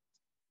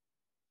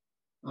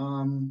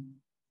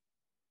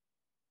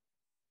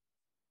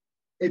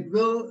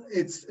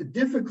 It's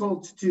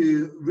difficult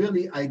to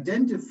really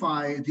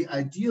identify the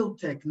ideal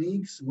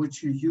techniques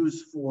which you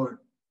use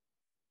for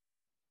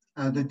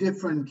the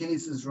different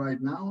cases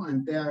right now,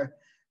 and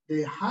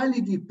they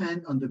highly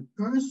depend on the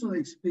personal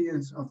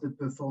experience of the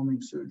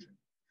performing surgeon.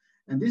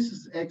 And this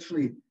is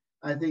actually,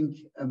 I think,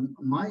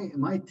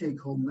 my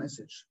take-home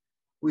message.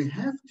 We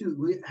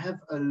have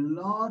a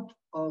lot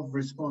of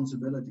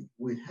responsibility.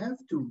 We have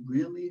to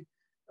really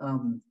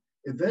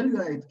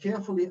evaluate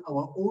carefully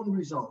our own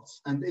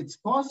results. And it's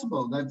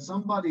possible that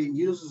somebody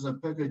uses a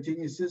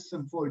percutaneous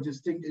system for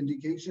distinct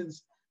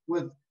indications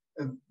with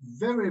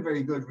very,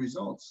 very good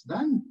results.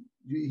 Then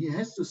he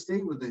has to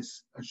stay with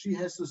this, or she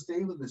has to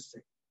stay with this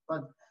thing.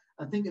 But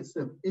I think it's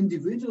the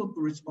individual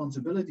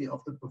responsibility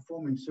of the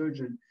performing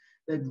surgeon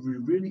that we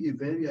really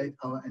evaluate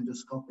our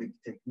endoscopic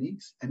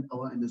techniques and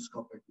our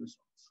endoscopic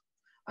results.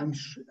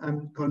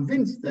 I'm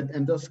convinced that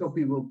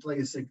endoscopy will play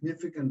a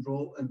significant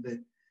role in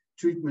the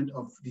treatment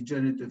of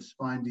degenerative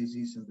spine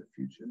disease in the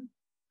future.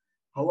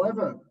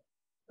 However,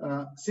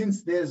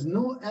 since there's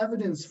no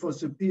evidence for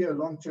superior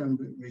long-term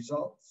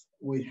results,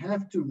 we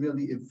have to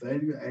really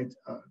evaluate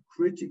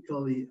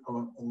critically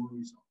our own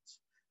results.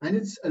 And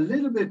it's a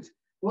little bit,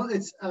 well,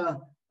 it's a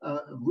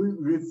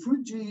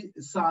refugee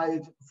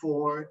side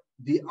for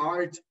the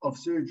art of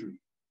surgery,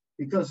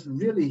 because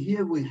really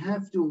here we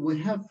have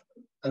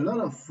a lot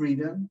of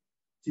freedom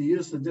to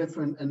use the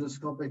different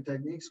endoscopic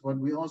techniques, but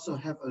we also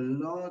have a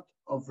lot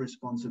of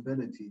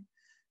responsibility,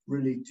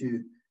 really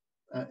to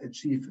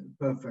achieve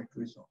perfect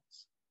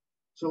results.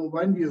 So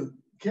when you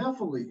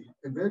carefully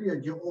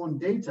evaluate your own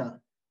data,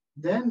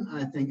 then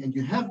I think, and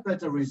you have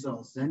better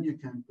results, then you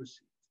can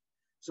proceed.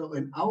 So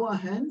in our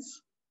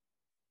hands,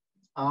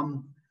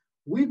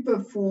 we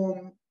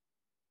perform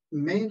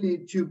mainly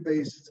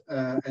tube-based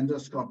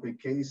endoscopic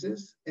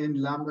cases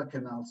in lumbar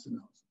canal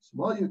stenosis.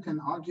 Well, you can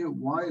argue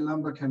why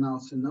lumbar canal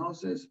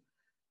stenosis.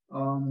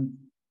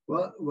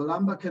 Well,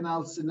 lumbar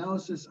canal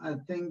stenosis, I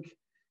think,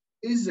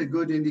 is a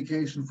good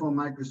indication for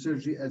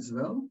microsurgery as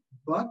well,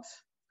 but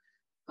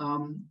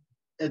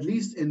at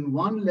least in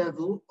one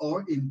level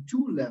or in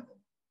two levels,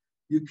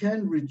 you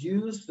can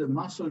reduce the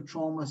muscle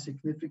trauma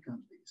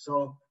significantly.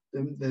 So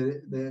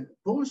the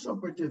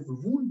post-operative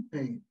wound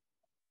pain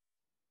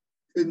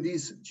in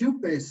these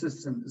tube-based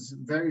systems is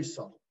very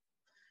subtle.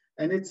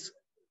 And it's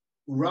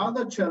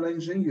rather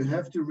challenging. You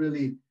have to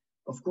really,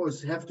 of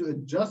course, have to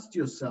adjust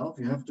yourself.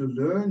 You have to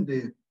learn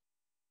the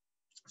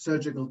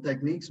surgical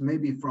techniques,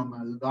 maybe from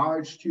a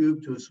large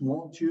tube to a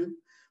small tube.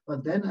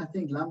 But then I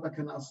think lumbar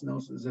canal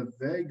stenosis is a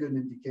very good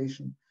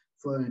indication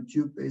for a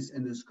tube-based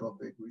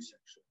endoscopic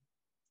resection.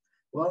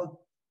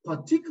 Well,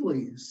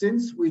 particularly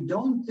since we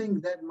don't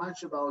think that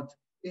much about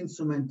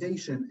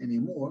instrumentation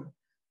anymore,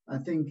 I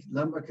think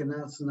lumbar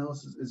canal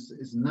stenosis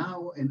is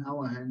now in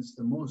our hands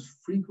the most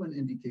frequent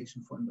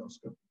indication for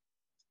endoscopy.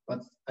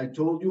 But I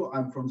told you,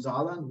 I'm from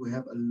Saarland. We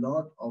have a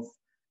lot of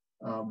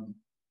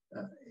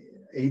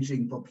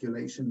aging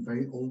population,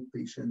 very old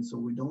patients, so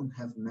we don't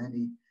have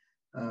many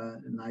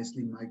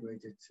nicely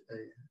migrated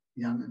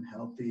young and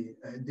healthy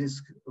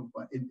disc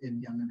in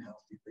young and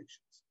healthy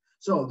patients.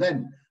 So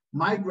then,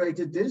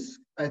 migrated disc,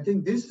 I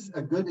think this is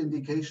a good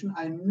indication.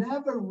 I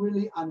never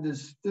really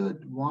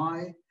understood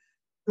why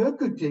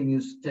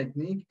percutaneous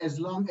technique, as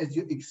long as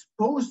you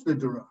expose the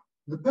dura.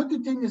 The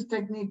percutaneous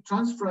technique,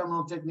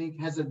 transfemoral technique,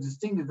 has a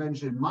distinct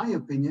advantage, in my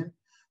opinion,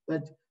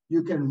 that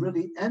you can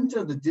really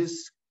enter the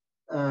disc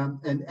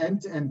and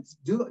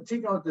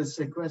take out the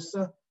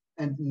sequester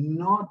and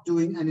not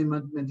doing any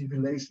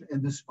manipulation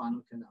in the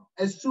spinal canal.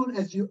 As soon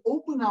as you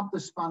open up the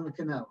spinal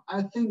canal,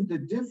 I think the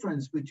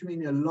difference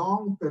between a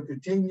long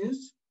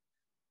percutaneous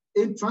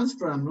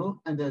transfemoral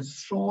and a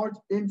short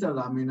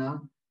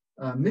interlaminar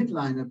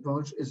midline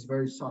approach is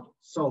very subtle.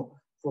 So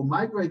for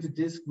migrated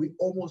disc, we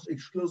almost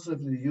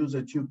exclusively use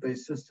a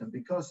tube-based system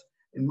because,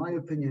 in my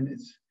opinion,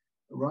 it's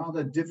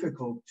rather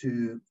difficult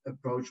to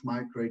approach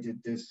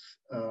migrated discs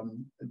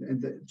in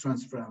the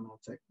transfemoral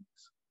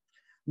techniques.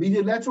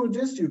 Medial lateral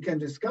discs, you can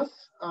discuss.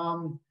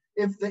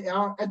 If they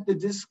are at the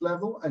disc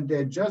level and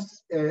they're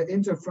just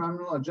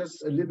interfemoral or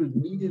just a little bit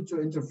medial to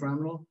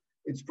interfemoral,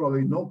 it's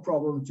probably no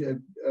problem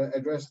to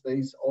address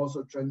these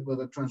also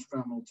with a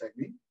transfemoral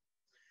technique.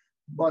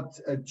 But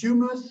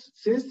tumors,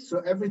 cysts, so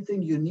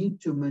everything you need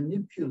to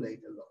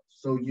manipulate a lot.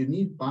 So you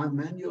need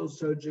bimanual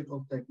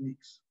surgical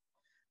techniques.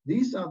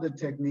 These are the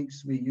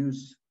techniques we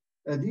use.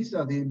 These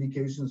are the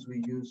indications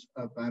we use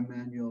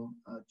bimanual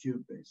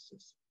tube-based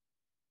systems.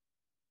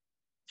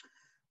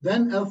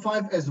 Then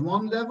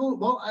L5S1 level.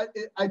 Well,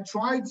 I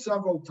tried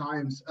several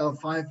times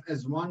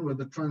L5S1 with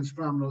the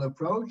transfemoral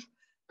approach,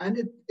 and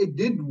it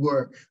did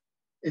work.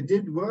 It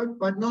did work,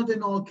 but not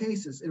in all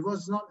cases. It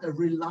was not a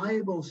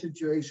reliable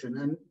situation.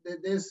 And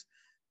there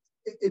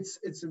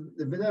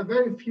are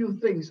very few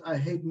things I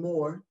hate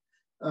more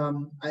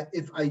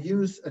if I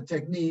use a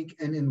technique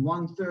and in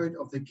 1/3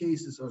 of the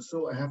cases or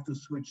so, I have to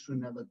switch to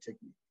another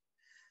technique.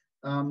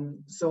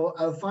 So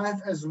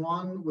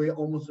L5S1, we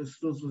almost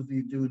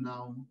exclusively do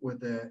now with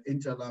the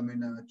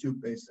interlaminar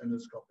tube-based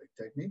endoscopic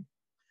technique.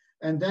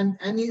 And then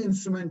any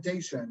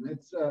instrumentation.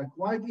 It's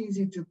quite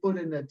easy to put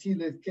in a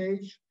TLIF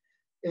cage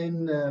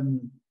in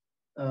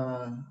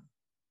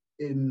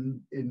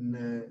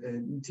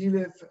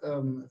TLIF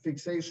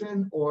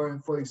fixation,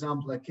 or for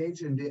example, a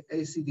cage in the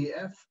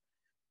ACDF.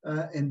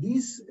 In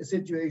these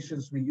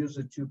situations, we use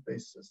a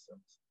tube-based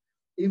systems.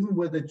 Even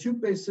with a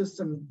tube-based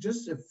system,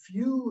 just a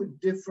few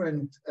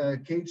different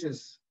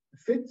cages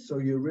fit, so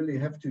you really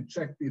have to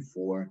check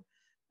before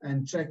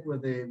and check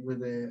with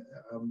a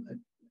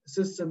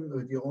system,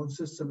 with your own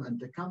system and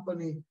the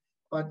company,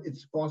 but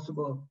it's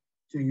possible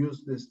to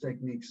use these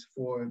techniques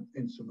for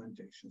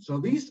instrumentation. So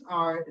these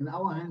are, in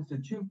our hands, the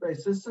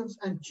tube-based systems,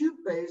 and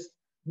tube-based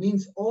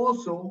means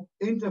also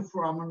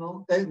interlaminar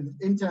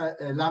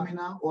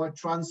or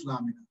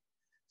translaminar.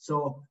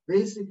 So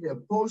basically a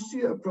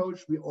posterior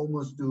approach, we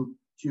almost do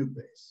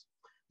tube-based.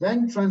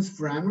 Then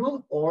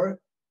transfemoral or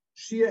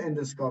shear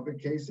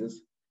endoscopic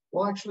cases.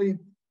 Well, actually,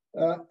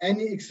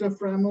 any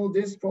extrafemoral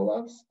disc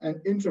prolapse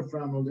and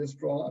intrafemoral disc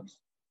prolapse.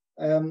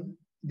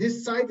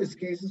 This situs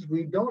cases,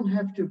 we don't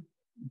have to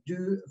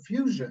do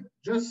fusion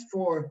just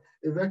for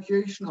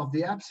evacuation of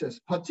the abscess,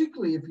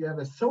 particularly if you have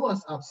a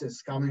psoas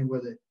abscess coming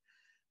with it.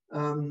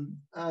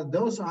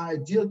 Those are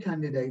ideal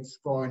candidates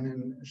for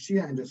a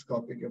shear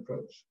endoscopic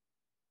approach.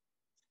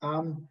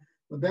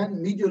 But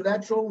then medial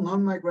lateral,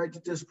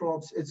 non-migrated disc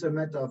prolapse, it's a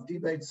matter of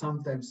debate,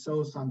 sometimes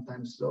so,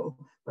 sometimes so.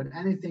 But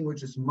anything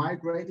which is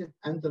migrated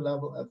and the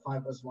level at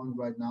 5S1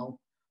 right now,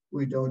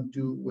 we don't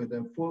do with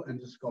a full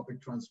endoscopic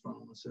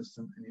transfemoral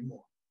system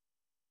anymore.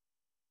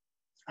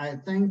 I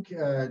thank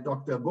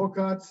Dr.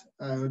 Burkhardt,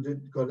 who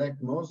did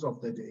collect most of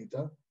the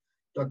data.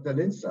 Dr.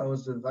 Linster, who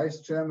is the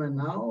vice chairman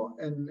now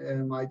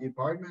in my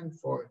department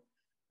for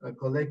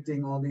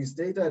collecting all these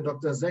data.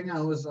 Dr. Zenger,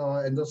 who is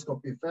our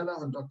endoscopy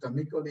fellow, and Dr.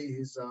 Mikoli,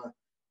 he's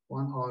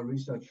one of our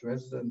research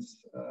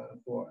residents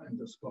for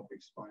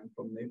endoscopic spine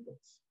from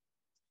Naples.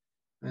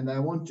 And I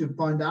want to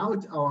point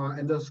out our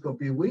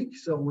endoscopy week.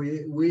 So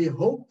we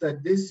hope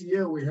that this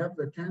year we have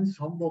the 10th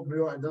Hamburg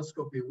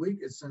Neuroendoscopy Week.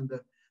 It's in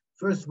the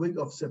first week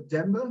of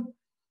September.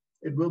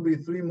 It will be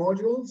 3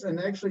 modules, and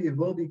actually it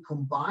will be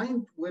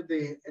combined with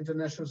the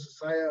International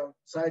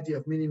Society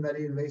of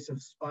Minimally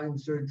Invasive Spine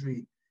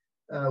Surgery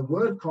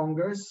World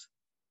Congress.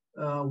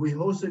 We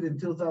hosted in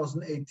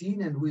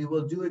 2018, and we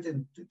will do it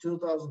in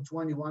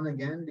 2021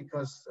 again,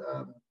 because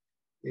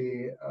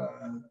the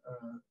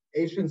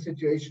Asian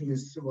situation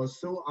was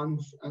so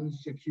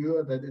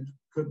unsecure that it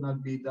could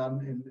not be done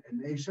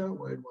in Asia,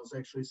 where it was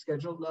actually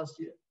scheduled last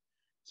year.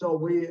 So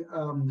we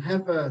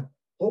have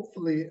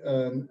hopefully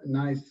a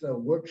nice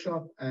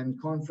workshop and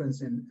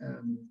conference in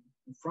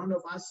front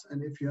of us.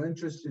 And if you're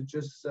interested,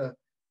 just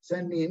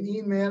send me an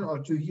email, or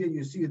to here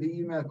you see the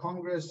email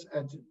congress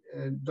at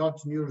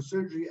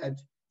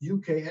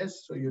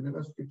 .neurosurgery@UKS, so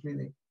University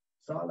Clinic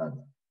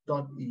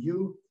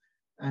Saarland.eu,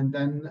 and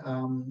then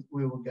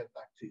we will get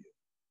back to you.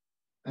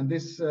 And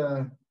this,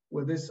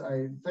 with this,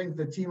 I thank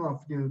the team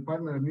of the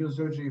Department of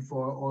Neurosurgery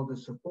for all the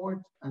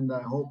support, and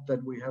I hope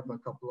that we have a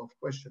couple of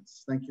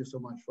questions. Thank you so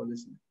much for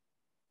listening.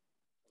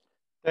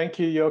 Thank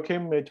you,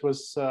 Joachim. It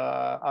was,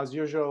 as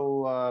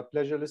usual, a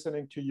pleasure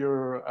listening to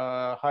your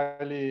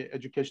highly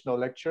educational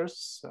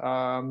lectures.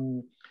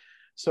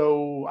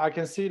 So I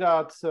can see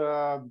that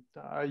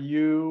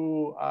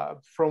you,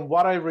 from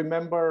what I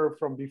remember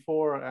from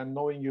before and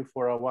knowing you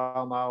for a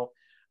while now,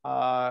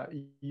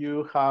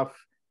 you have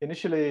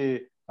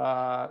initially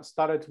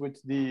started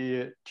with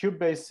the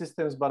tube-based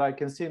systems, but I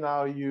can see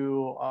now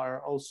you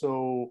are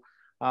also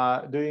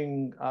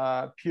doing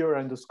pure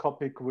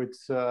endoscopic with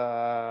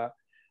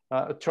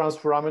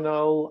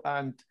transforaminal.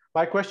 And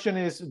my question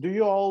is, do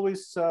you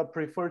always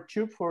prefer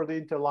tube for the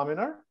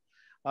interlaminar,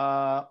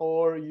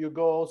 or you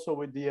go also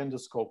with the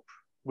endoscope,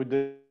 with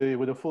the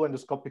full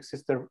endoscopic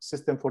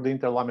system for the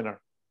interlaminar?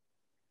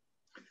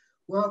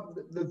 Well,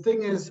 the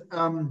thing is,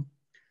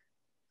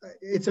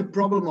 it's a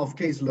problem of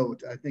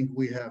caseload. I think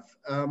we have.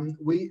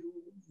 We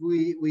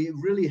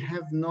really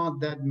have not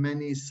that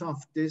many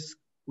soft discs.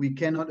 We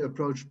cannot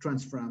approach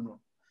transforaminal,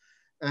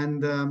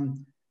 and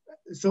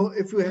so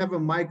if we have a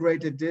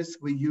migrated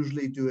disc, we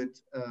usually do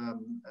it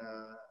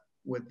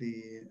with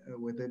the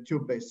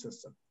tube-based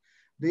system.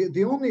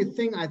 The only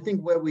thing I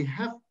think where we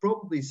have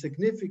probably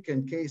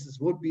significant cases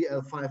would be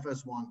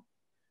L5S1.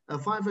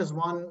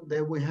 L5S1,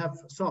 there we have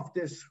soft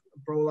disc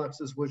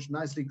prolapses, which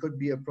nicely could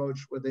be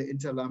approached with the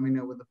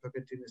interlaminar with the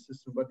percutaneous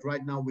system, but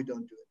right now we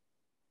don't do it.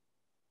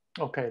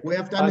 Okay. We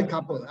have done a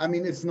couple. I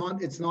mean, it's not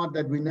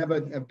that we never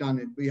have done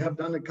it. We have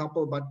done a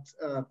couple, but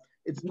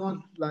it's not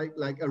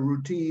like a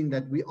routine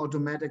that we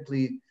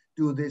automatically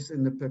do this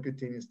in the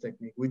percutaneous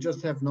technique. We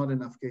just have not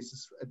enough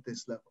cases at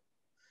this level.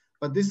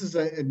 But this is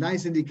a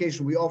nice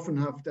indication. We often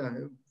have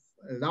a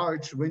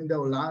large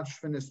window,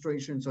 large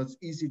fenestration, so it's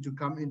easy to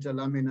come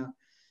interlaminar,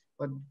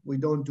 but we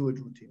don't do it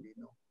routinely,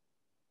 no.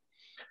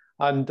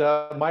 And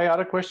my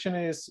other question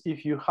is,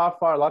 if you have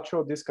a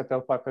lateral disc at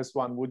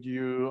L5S1, would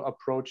you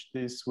approach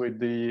this with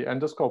the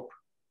endoscope,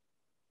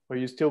 or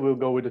you still will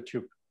go with the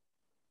tube?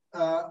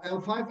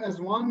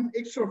 L5S1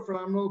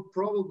 extraforaminal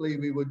probably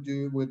we would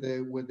do with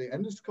the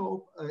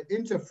endoscope.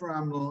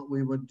 Interforaminal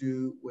we would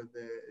do with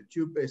the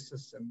tube-based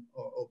system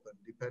or open,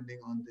 depending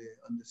on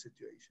the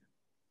situation.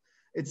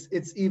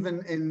 It's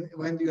even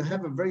when you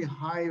have a very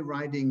high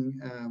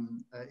riding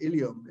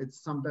ilium, it's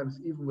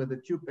sometimes even with the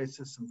tube-based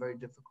system very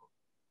difficult.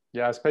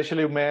 Yeah,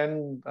 especially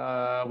men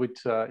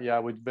with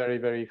very,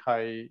 very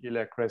high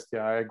iliac crest.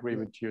 Yeah, I agree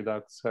with you.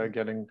 That's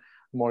getting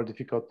more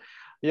difficult.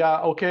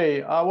 Yeah,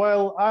 okay.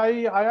 Well,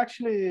 I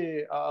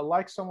actually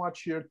like so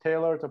much your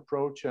tailored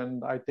approach,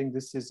 and I think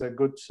this is a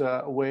good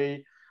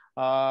way.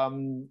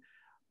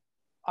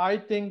 I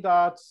think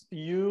that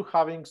you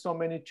having so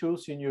many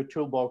tools in your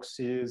toolbox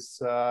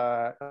is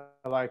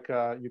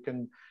you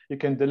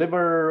can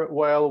deliver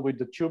well with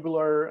the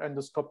tubular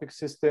endoscopic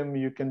system.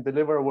 You can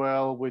deliver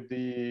well with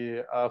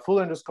the full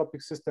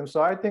endoscopic system.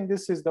 So I think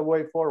this is the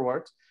way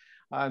forward,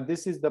 and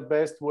this is the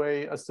best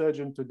way a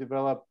surgeon to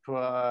develop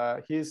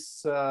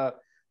his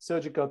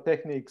surgical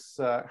techniques.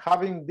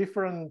 Having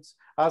different,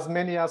 as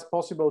many as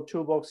possible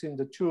toolbox in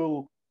the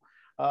tools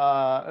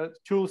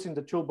in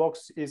the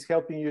toolbox is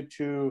helping you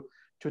to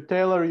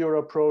tailor your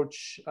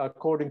approach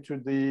according to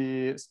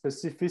the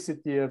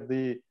specificity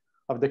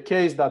of the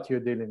case that you're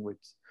dealing with.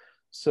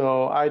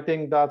 So I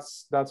think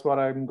that's what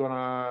I'm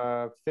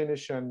gonna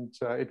finish, and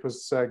it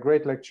was a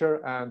great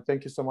lecture, and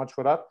thank you so much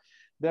for that.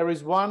 There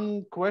is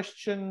one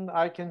question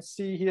I can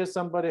see here.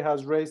 Somebody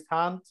has raised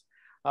hand.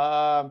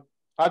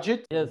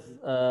 Ajit? Yes,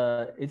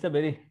 it's a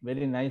very,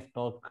 very nice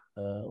talk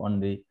on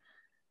the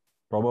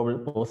probable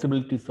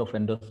possibilities of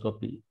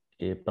endoscopy,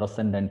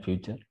 present and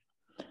future.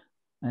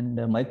 And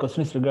my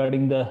question is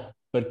regarding the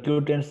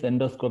percutaneous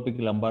endoscopic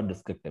lumbar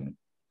discectomy.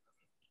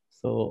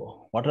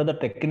 So what are the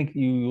techniques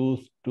you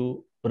use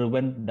to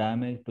prevent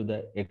damage to the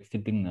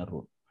exiting nerve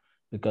root?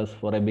 Because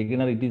for a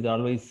beginner, it is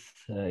always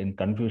in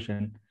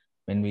confusion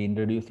when we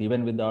introduce,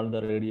 even with all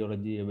the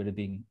radiology,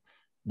 everything,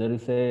 there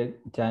is a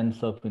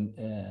chance of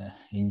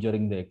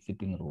injuring the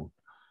exiting root.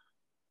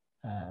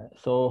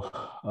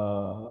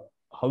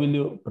 How will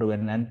you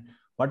prevent, and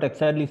what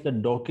exactly is the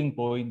docking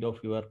point of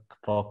your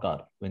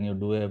trocar when you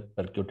do a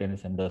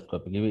percutaneous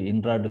endoscopy,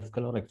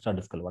 intradiscal or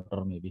extradiscal,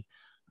 whatever maybe?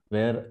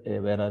 Where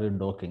are you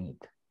docking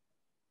it?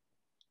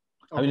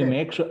 Okay. I will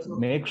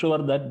make sure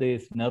that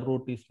this nerve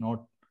root is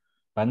not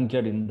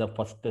punctured in the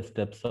first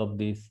steps of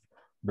this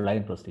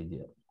blind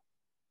procedure.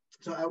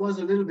 So I was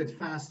a little bit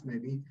fast,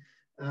 maybe.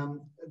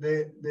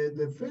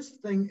 The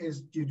first thing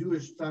is you do a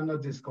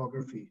standard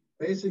discography,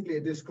 basically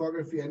a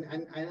discography, and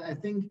I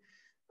think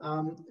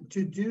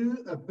to do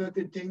a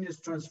percutaneous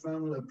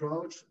transfemoral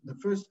approach, the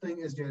first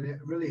thing is you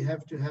really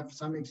have to have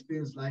some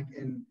experience, like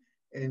in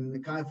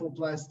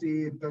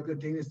kyphoplasty,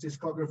 percutaneous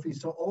discography.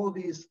 So all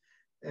these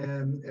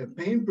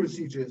pain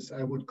procedures,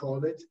 I would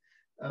call it,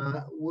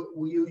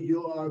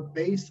 you are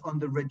based on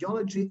the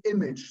radiology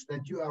image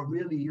that you are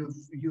really,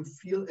 you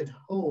feel at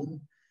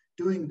home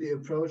doing the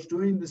approach,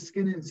 doing the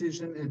skin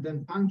incision, and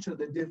then puncture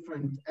the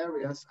different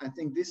areas. I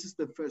think this is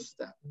the first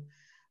step.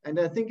 And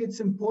I think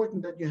it's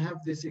important that you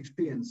have this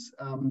experience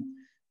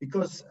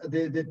because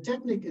the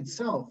technique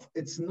itself,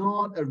 it's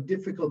not a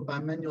difficult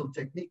bimanual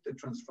technique, the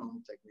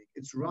transfemoral technique.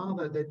 It's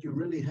rather that you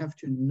really have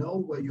to know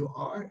where you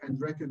are and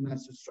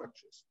recognize the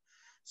structures.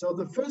 So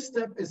the first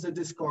step is a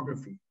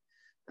discography.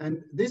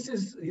 And this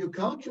is, you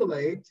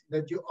calculate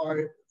that you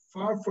are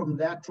far from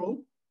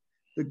lateral.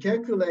 You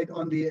calculate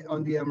on the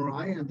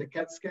MRI and the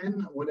CAT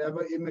scan,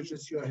 whatever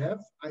images you have.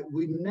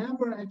 We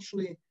never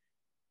actually,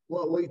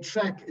 well, we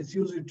track, it's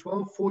usually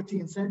 12,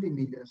 14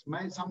 centimeters,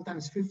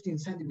 sometimes 15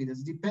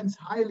 centimeters. Depends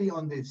highly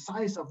on the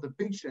size of the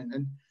patient.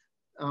 And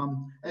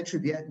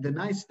actually, the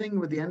nice thing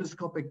with the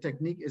endoscopic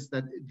technique is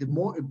that the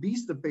more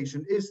obese the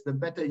patient is, the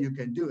better you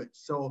can do it.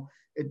 So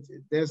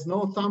there's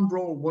no thumb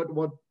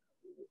rule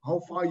how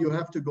far you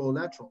have to go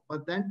lateral.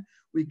 But then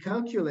we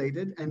calculate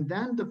it. And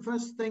then the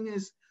first thing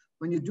is,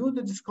 when you do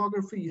the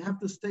discography, you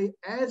have to stay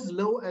as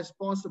low as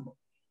possible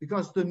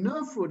because the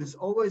nerve root is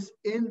always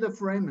in the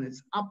foramen.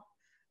 It's up,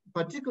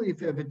 particularly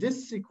if you have a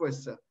disc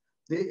sequester.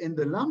 In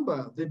the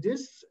lumbar, the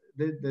disc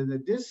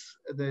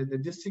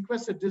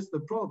sequester disc, the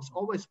probes,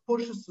 always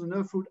pushes the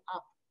nerve root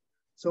up.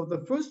 So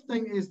the first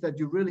thing is that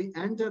you really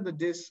enter the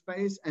disc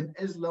space and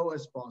as low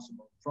as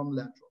possible from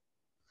lateral.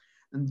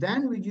 And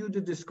then we do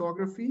the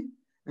discography.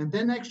 And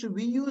then actually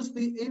we use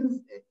the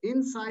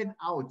inside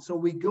out. So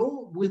we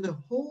go with the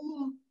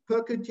whole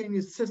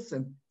percutaneous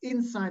system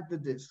inside the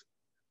disc.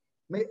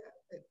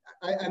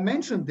 I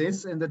mentioned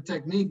this in the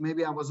technique,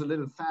 maybe I was a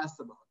little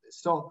fast about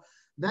this. So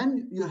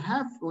then you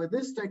have, with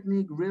this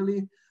technique,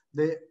 really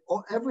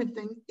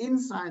everything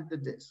inside the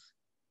disc.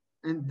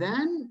 And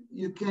then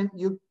you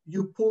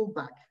pull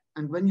back.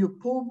 And when you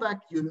pull back,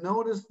 you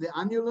notice the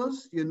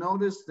annulus, you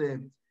notice the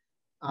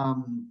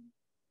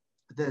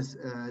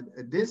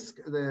disc,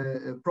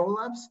 the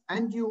prolapse,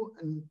 and you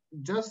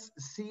just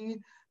see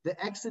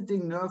the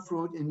exiting nerve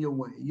root in your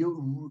way.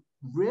 You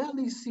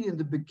rarely see in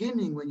the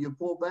beginning when you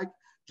pull back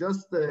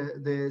just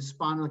the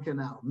spinal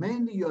canal.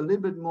 Mainly you're a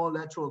little bit more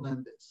lateral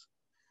than this.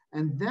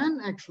 And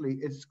then actually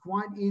it's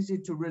quite easy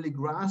to really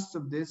grasp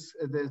this,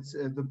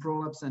 the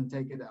prolapse and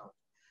take it out.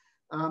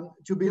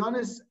 To be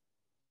honest,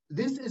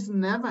 this has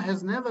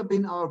never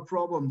been our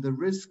problem, the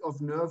risk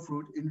of nerve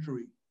root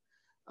injury.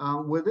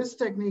 With this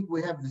technique,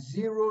 we have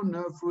 0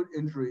 nerve root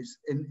injuries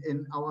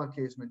in our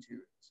case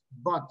materials.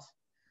 But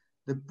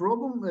the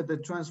problem with the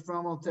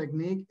transfemoral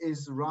technique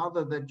is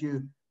rather that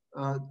you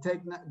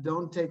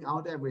don't take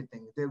out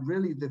everything.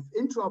 The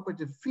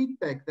intraoperative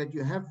feedback that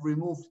you have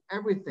removed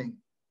everything,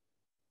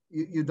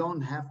 you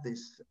don't have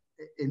this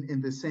in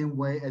the same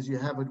way as you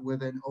have it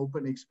with an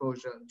open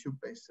exposure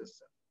tube-based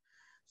system.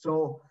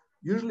 So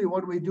usually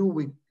what we do,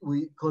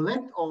 we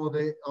collect all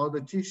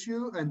the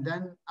tissue, and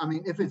then, I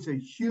mean, if it's a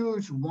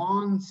huge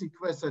one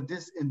sequester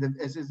disc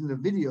as is in the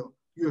video,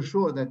 you're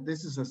sure that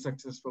this is a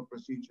successful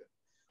procedure.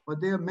 But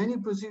there are many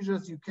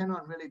procedures you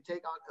cannot really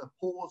take out a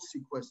whole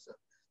sequester.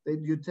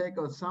 You take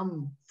out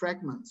some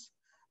fragments,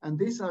 and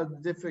these are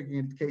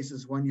difficult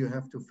cases when you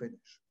have to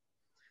finish.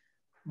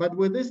 But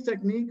with this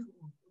technique,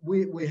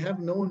 we have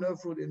no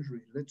nerve root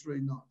injury,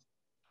 literally not.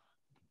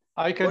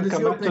 I can comment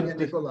your opinion,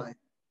 Nikolai?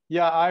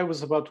 Yeah, I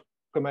was about to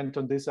comment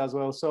on this as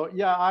well. So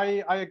yeah,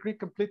 I agree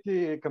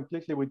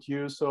completely with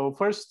you. So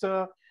first,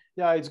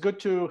 yeah, it's good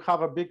to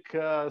have a big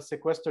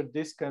sequestered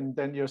disc, and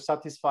then you're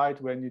satisfied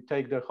when you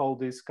take the whole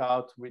disc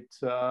out with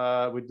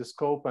the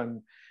scope,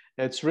 and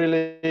it's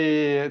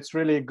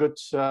really good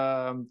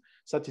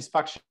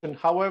satisfaction.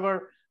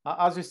 However,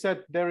 as you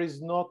said, there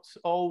is not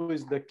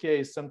always the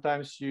case.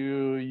 Sometimes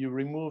you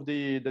remove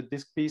the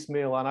disc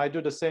piecemeal, and I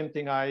do the same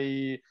thing.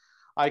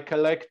 I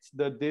collect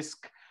the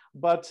disc.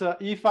 But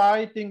if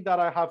I think that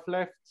I have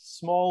left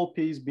small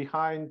piece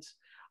behind,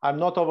 I'm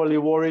not overly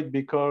worried,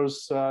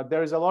 because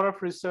there is a lot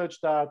of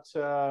research that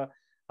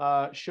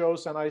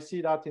shows, and I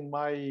see that in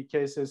my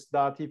cases,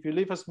 that if you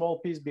leave a small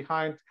piece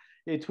behind,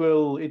 it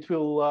will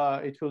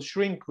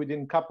shrink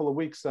within a couple of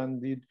weeks.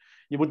 And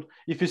you would,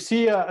 if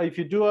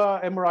you do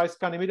a MRI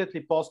scan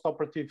immediately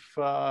post-operative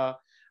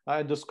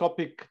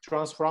endoscopic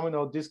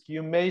transforaminal disc,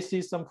 you may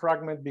see some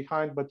fragment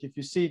behind, but if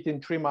you see it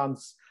in 3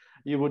 months,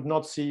 you would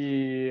not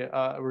see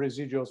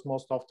residuals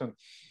most often.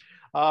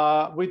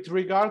 With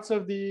regards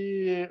of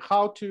the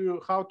how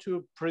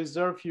to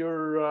preserve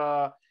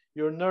your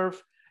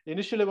nerve,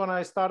 initially when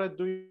I started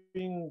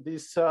doing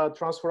these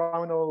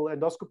transforaminal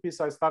endoscopies,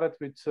 I started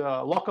with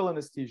local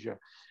anesthesia,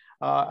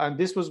 and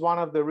this was one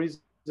of the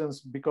reasons,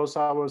 because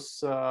I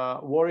was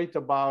worried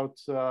about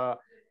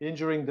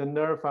injuring the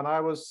nerve, and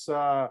I was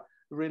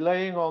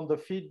relying on the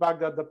feedback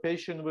that the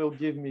patient will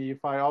give me.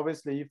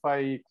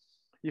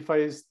 If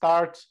I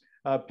start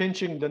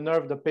pinching the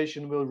nerve, the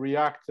patient will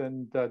react,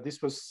 and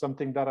this was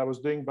something that I was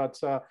doing. But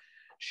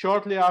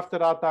shortly after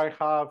that, I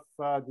have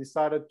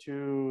decided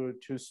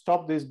to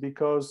stop this,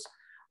 because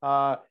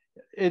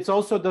it's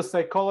also the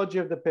psychology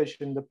of the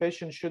patient. The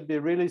patient should be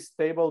really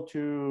stable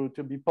to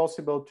be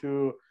possible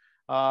to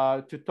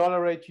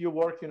tolerate you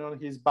working on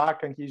his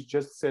back, and he's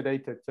just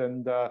sedated,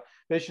 and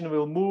patient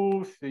will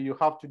move. You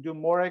have to do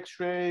more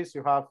x-rays,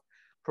 you have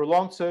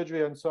prolonged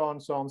surgery, and so on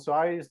and so on. So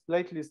I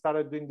lately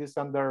started doing this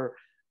under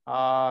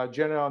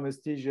general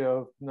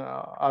anesthesia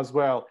as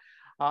well.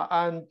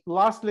 And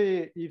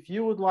lastly, if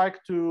you would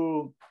like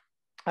to,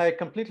 I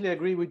completely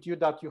agree with you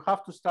that you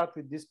have to start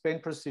with this pain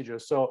procedure.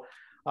 So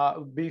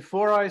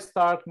before I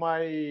start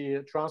my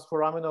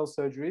transforaminal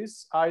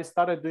surgeries, I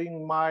started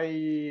doing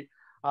my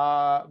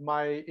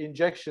my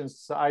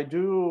injections. I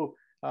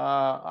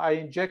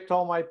inject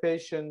all my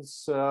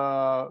patients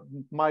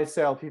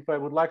myself. If I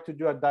would like to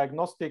do a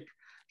diagnostic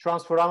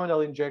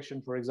transforaminal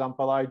injection, for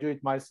example, I do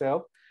it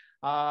myself.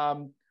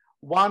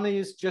 One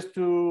is just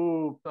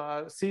to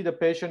see the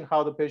patient,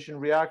 how the patient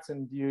reacts,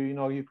 and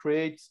you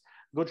create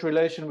good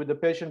relation with the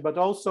patient. But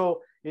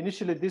also,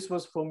 initially, this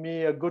was for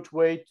me a good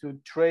way to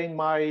train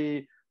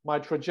my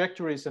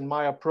trajectories and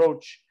my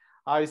approach.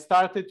 I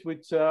started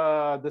with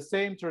the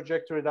same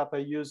trajectory that I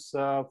use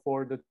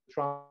for the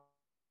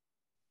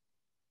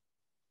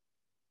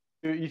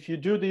if you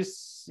do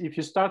this, if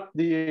you start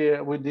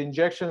with the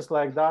injections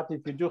like that,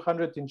 if you do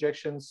 100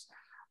 injections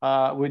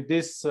with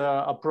this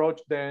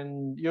approach,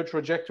 then your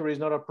trajectory is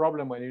not a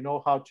problem when you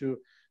know how to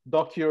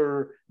dock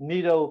your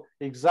needle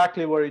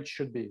exactly where it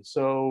should be.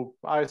 So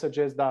I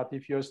suggest that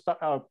if you're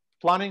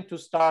planning to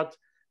start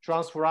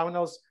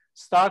transforaminals,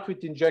 start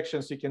with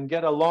injections. You can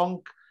get a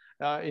long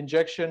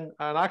injection,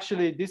 and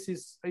actually this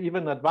is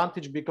even an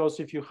advantage, because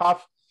if you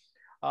have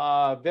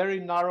very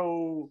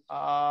narrow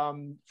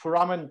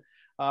foramen,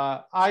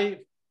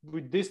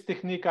 with this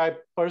technique, I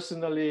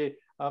personally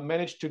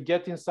managed to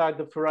get inside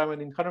the foramen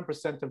in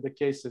 100% of the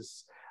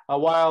cases.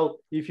 While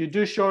if you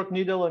do short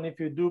needle and if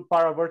you do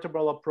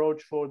paravertebral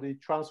approach for the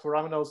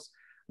transforaminals,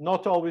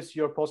 not always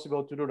you're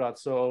possible to do that.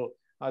 So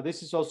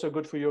this is also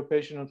good for your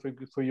patient and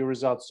for your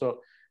results.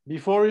 So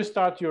before you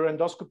start your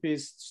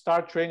endoscopies,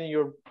 start training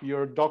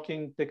your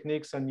docking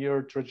techniques and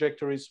your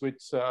trajectories with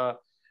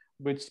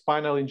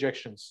spinal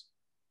injections.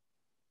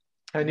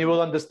 And you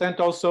will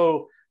understand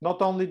also not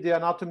only the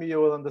anatomy, you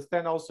will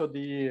understand also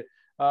the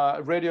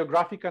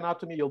radiographic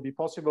anatomy. You'll be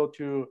possible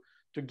to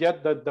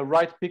get the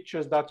right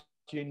pictures that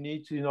you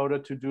need in order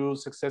to do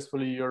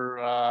successfully your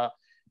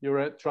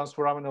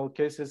transforaminal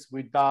cases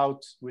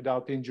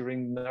without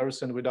injuring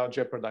nerves and without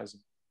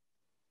jeopardizing.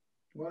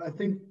 Well, I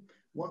think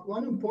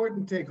one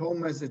important take-home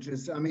message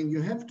is, I mean,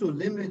 you have to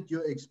limit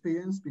your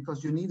experience,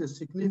 because you need a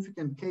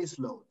significant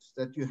caseload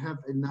that you have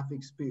enough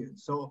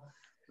experience. So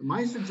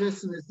my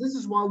suggestion is, this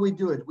is why we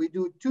do it. We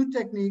do 2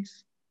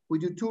 techniques, we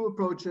do 2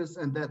 approaches,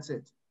 and that's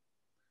it.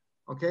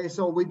 Okay,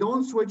 so we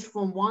don't switch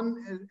from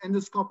one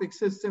endoscopic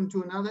system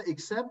to another,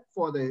 except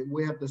for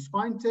we have the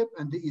spine tip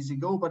and the easy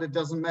go, but it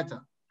doesn't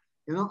matter,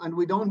 and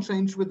we don't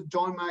change with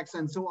joint max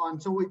and so on.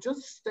 So we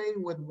just stay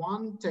with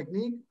one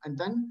technique, and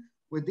then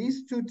with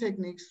these 2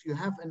 techniques, you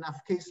have enough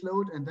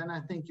caseload, and then I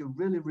think you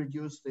really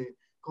reduce the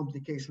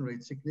complication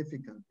rate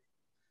significantly.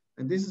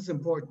 And this is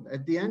important.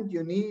 At the end,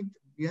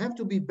 you have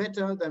to be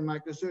better than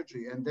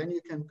microsurgery, and then you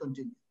can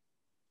continue.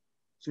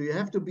 So you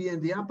have to be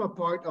in the upper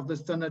part of the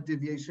standard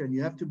deviation.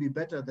 You have to be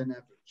better than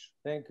average.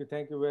 Thank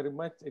you very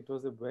much. It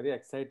was a very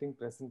exciting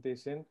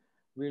presentation.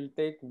 We'll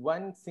take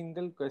one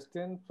single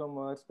question from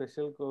our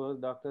special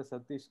co-host, Dr.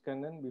 Satish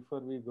Kannan,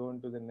 before we go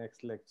into the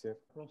next lecture.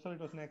 Professor,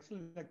 it was an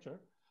excellent lecture.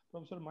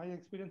 Professor, my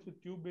experience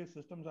with tube-based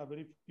systems are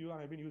very few, and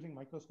I've been using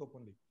microscope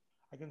only.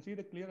 I can see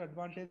the clear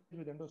advantage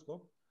with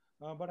endoscope,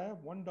 but I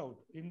have one doubt.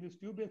 In these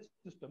tube-based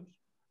systems,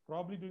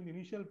 probably during the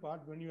initial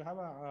part, when you have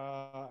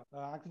a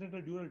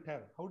accidental dural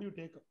tear, how do you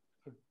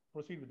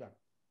proceed with that?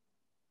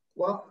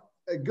 Well,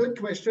 a good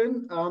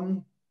question.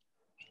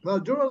 Well,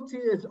 dural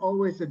tear is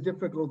always a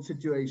difficult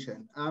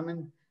situation. I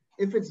mean,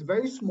 if it's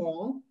very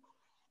small,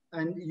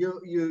 and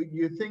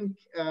you think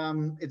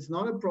it's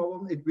not a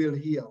problem, it will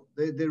heal.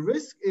 The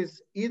risk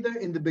is either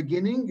in the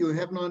beginning you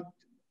have not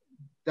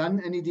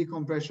done any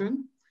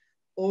decompression,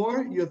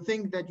 or you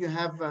think that you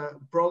have a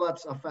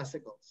prolapse of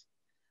fascicles.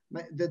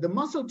 The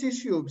muscle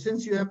tissue,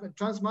 since you have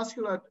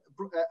transmuscular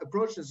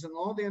approaches and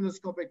all the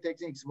endoscopic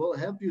techniques, will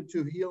help you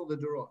to heal the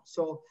dura.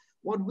 So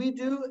what we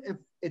do, if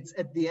it's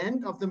at the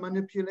end of the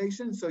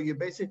manipulation, so you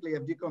basically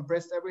have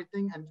decompressed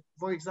everything. And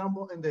for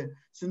example, in the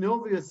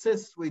synovial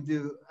cysts,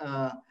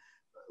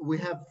 we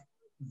have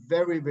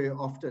very, very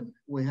often,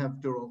 we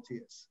have dural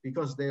tears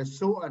because they're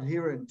so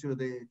adherent to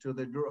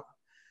the dura.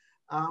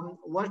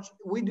 What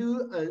we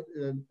do,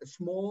 a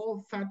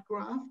small fat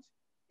graft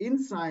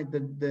inside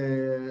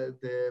the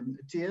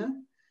tear.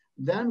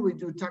 Then we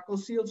do taco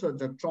seal, so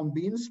it's a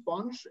thrombin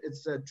sponge.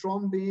 It's a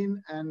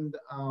thrombin and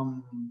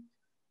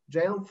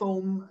gel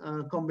foam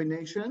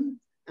combination,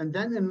 and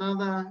then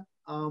another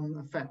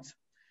fat.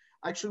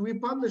 Actually, we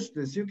published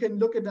this. You can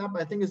look it up.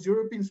 I think it's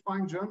European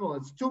Spine Journal.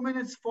 It's 2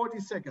 minutes, 40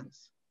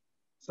 seconds.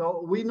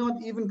 So we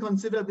not even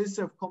consider this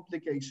a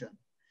complication.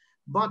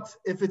 But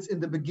if it's in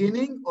the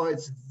beginning or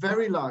it's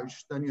very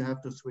large, then you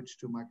have to switch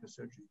to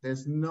microsurgery.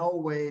 There's no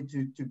way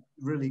to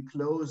really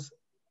close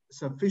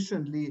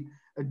sufficiently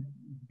a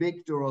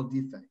big dural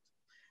defect.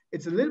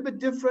 It's a little bit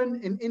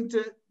different in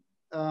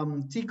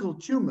interthecal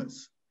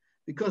tumors,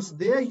 because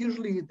there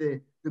usually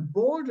the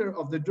border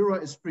of the dura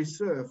is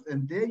preserved,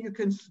 and there you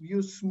can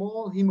use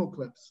small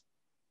hemoclips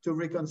to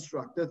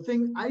reconstruct. The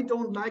thing I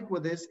don't like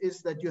with this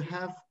is that you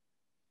have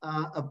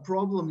a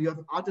problem, you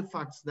have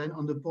artifacts then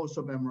on the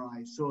post-op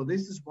MRI. So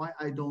this is why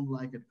I don't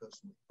like it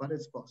personally, but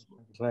it's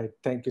possible. Right,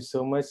 thank you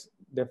so much.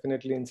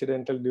 Definitely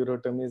incidental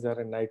durotomies are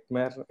a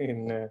nightmare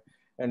in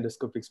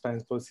endoscopic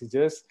spine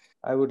procedures.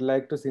 I would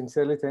like to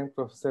sincerely thank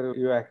Professor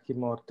Joachim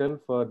Ortel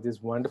for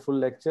this wonderful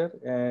lecture,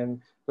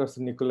 and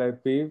Professor Nikolai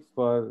Piv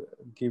for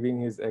giving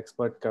his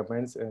expert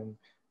comments, and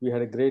we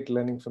had a great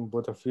learning from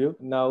both of you.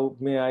 Now,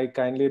 may I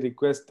kindly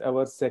request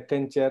our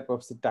second chair,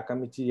 Professor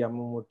Takamichi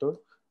Yamamoto,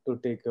 to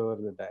take over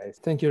the dais.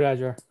 Thank you,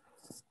 Raja.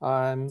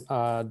 I'm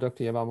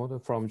Dr. Yamamoto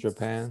from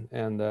Japan,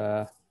 and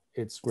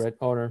it's a great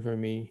honor for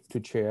me to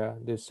chair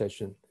this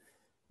session.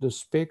 The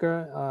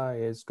speaker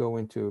is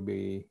going to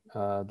be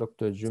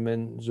Dr.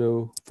 Jumen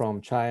Zhou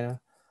from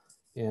China,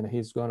 and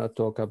he's going to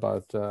talk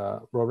about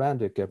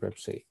Rolandic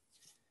epilepsy.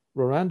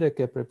 Rolandic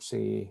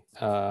epilepsy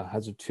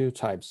has two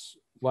types.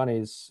 One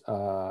is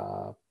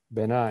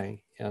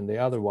benign, and the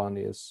other one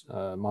is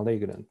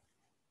malignant.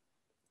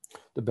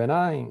 The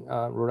benign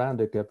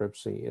Rolandic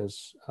epilepsy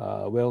is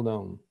well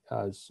known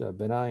as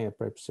benign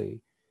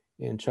epilepsy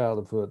in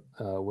childhood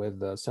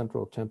with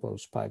central temporal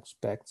spike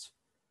spects.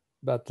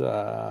 But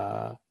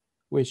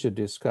we should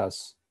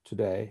discuss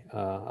today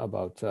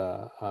about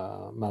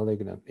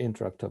malignant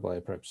intractable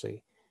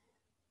epilepsy.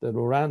 The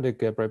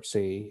Rolandic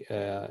epilepsy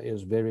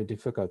is very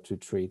difficult to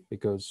treat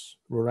because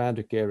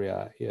Rolandic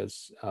area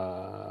is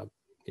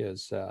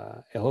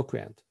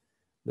eloquent.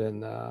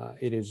 Then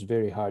it is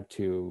very hard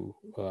to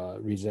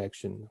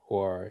resection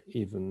or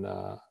even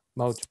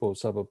multiple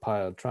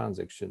subopillar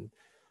transection,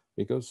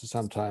 because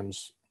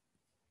sometimes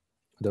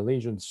the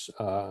lesions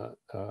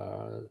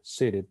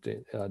seated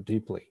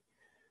deeply.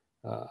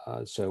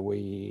 So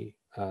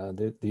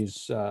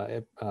this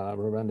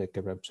Rolandic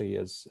epilepsy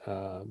is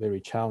a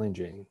very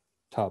challenging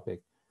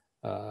topic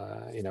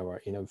in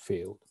our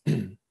field.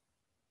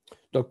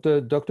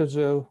 Dr.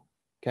 Zhou,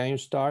 can you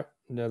start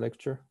the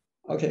lecture?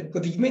 Okay,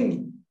 good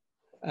evening.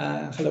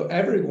 Hello,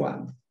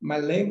 everyone. My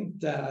name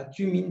is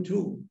Jumin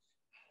Zhu.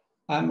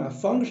 I'm a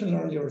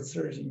functional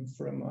neurosurgeon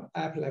from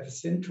Epilepsy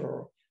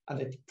Center at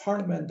the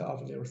Department of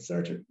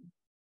Neurosurgery,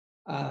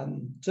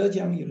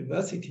 Zhejiang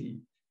University,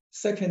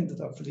 second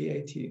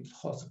affiliated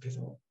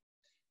hospital.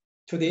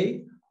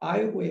 Today,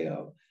 I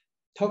will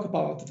talk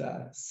about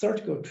the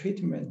surgical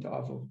treatment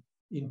of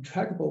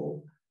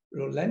intractable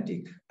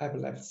Rolandic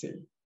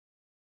epilepsy.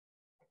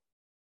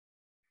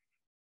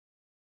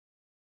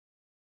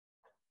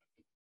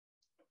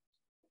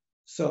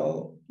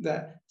 So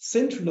the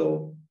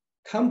central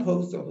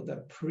composed of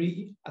the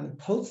pre and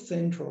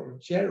post-central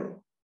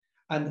gyro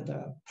and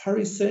the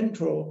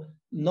pericentral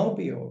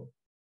lobule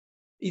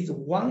is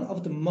one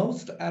of the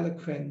most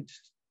eloquent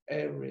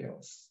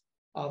areas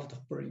of the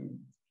brain,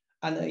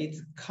 and it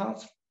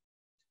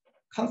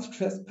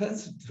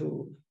concentrates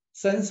to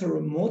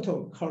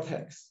sensory-motor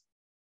cortex.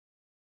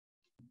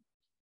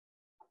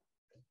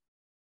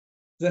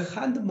 The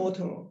hand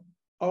motor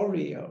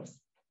areas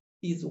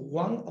is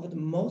one of the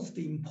most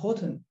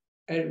important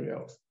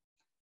areas,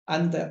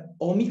 and the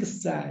omic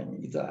sign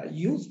is a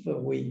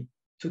useful way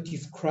to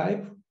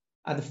describe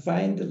and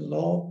find the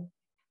lobe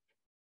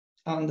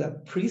on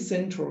the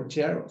precentral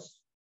gyrus,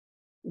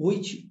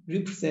 which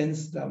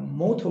represents the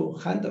motor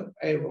hand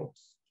arrows.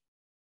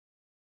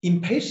 In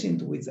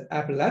patients with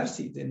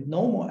epilepsy, the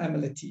normal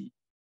MLT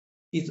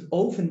is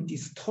often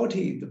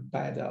distorted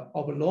by the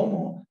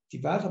abnormal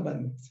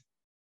development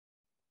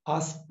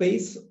of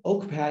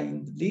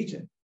space-occupying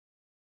lesion.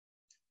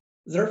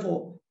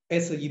 Therefore,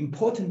 it's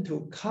important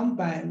to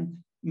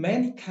combine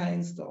many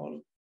kinds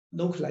of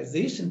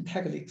localization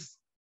techniques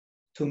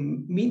to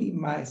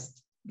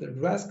minimize the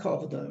risk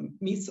of the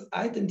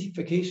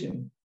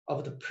misidentification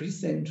of the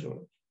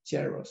precentral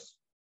gyrus.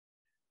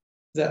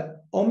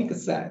 The omic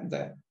sign,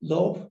 the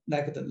lobe,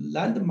 like the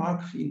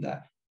landmark in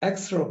the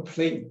axial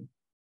plane,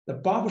 the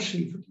bubble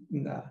shape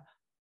in the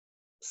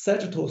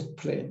sagittal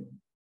plane.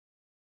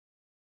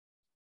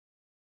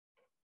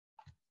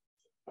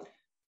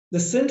 The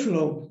central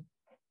lobe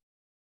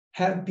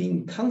have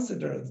been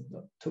considered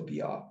to be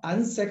an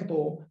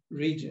unsackable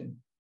region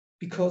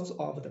because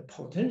of the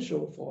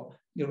potential for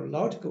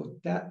neurological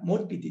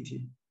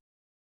morbidity.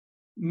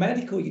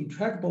 Medical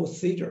intractable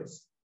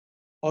seizures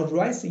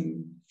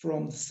arising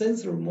from the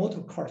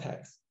sensory-motor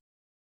cortex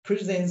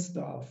presents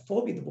the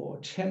formidable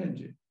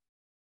challenge,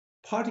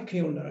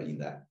 particularly in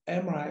the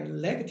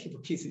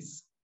MRI-negative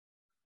cases.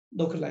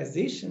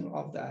 Localization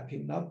of the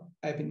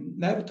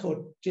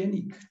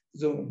epineptogenic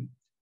zone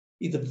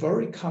is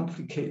very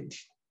complicated,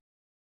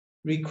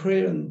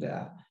 requiring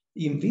the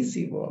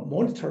invisible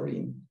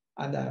monitoring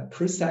and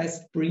precise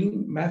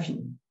brain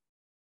mapping.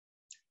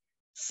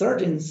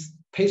 Surgeons,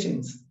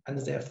 patients, and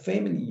their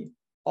family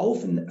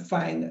often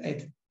find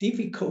it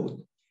difficult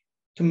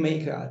to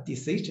make a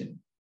decision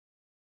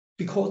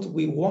because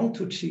we want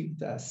to achieve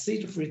the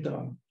seizure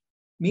freedom.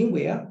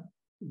 Meanwhile,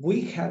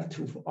 we have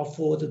to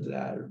afford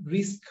the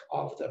risk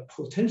of the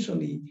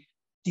potentially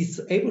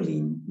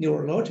disabling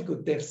neurological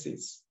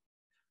deficits.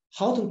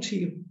 How to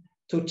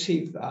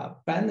achieve a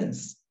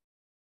balance?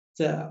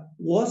 The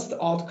worst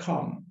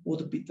outcome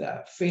would be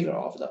the failure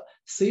of the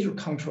seizure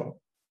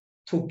control,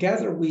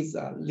 together with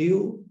a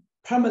new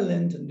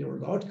permanent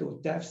neurological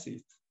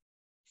deficit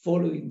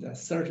following the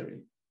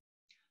surgery.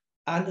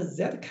 And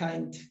that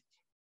kind of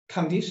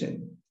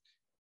condition,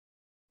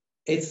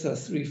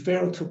 it's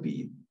referred to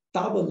be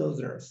double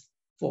losers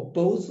for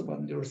both the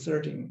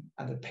neurosurgeon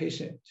and the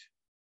patient.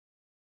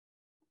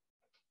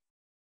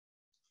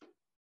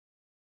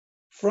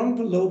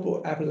 Frontal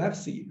lobe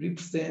epilepsy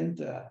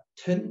represents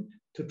 10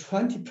 to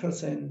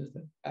 20%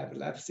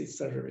 epilepsy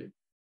surgery.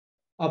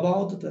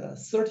 About the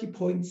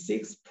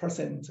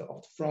 30.6%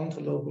 of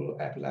frontal lobe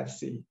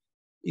epilepsy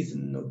is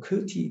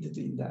located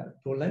in the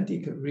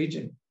Rolandic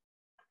region.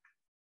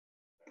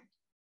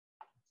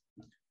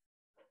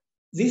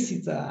 This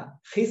is the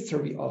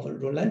history of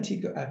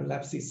Rolandic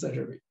epilepsy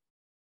surgery.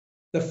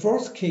 The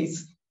first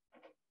case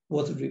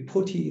was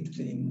reported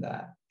in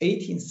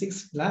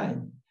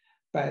 1869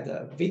 by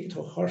the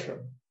Victor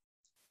Herschel,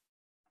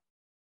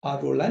 a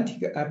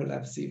Rolandic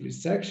epilepsy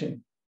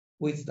resection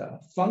with the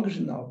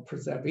functional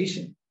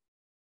preservation.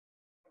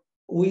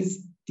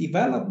 With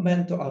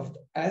development of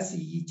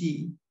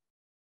SEEG,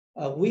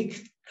 a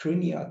weak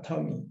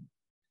craniotomy,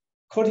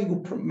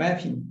 cortical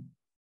mapping,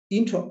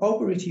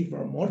 intraoperative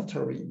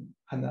monitoring,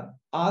 and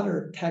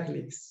other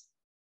techniques,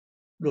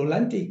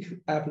 Rolandic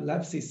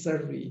epilepsy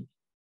surgery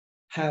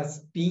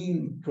has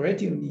been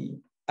gradually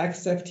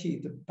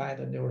accepted by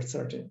the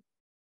neurosurgeon.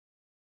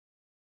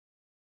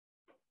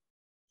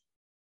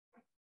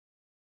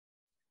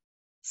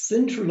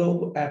 Central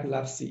lobe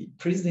epilepsy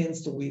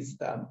presents with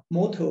the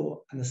motor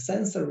and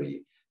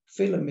sensory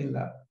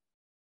phenomena.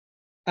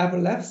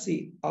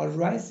 Epilepsy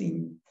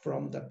arising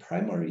from the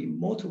primary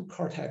motor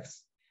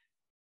cortex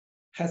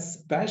has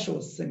special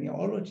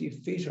semiology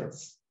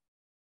features,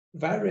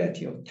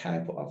 variety of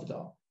type of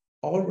the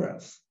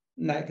auras,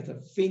 like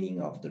the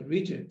feeling of the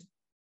rigid,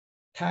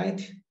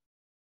 tight,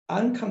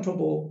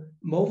 uncontrollable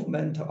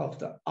movement of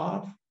the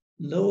upper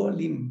lower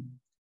limb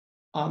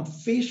and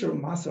facial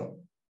muscle.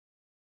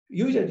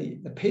 Usually,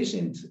 the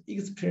patient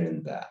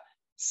experiences the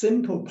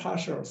simple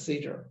partial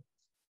seizure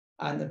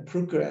and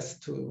progress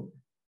to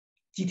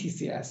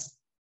GTCS.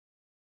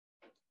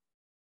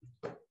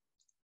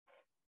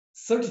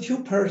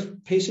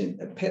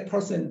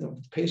 32%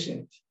 of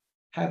patients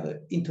have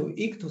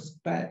intractable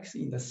spikes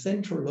in the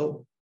central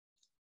lobe.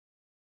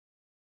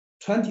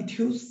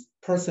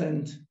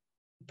 22%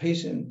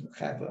 patients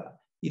have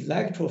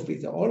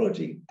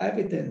electrophysiologic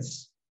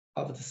evidence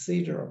of the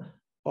seizure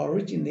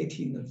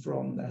originating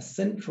from the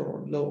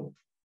central lobe.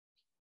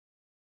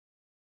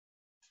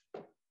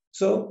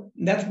 So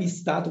let me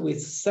start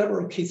with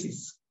several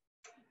cases.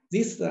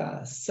 This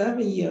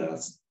 7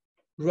 years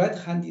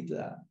right-handed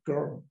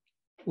girl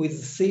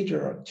with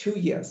seizure 2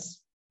 years.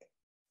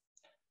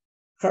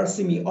 Her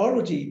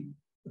semiology: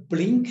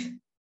 blink,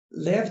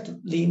 left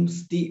limb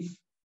stiff,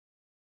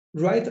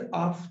 right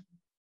up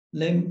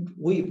limb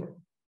waver,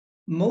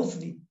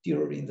 mostly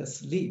during the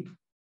sleep,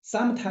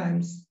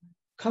 sometimes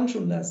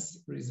consciousness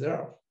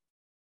reserve,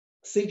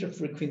 seizure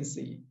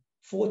frequency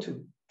 4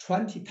 to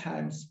 20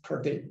 times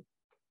per day.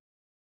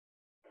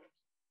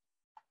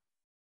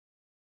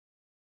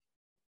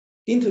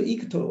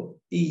 Intractable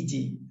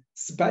EEG,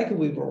 spike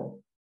waver,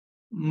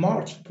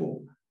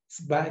 multiple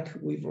spike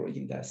waver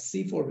in the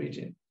C4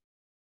 region.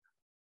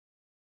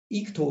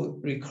 Ecto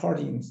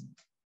recordings,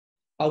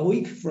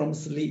 awake from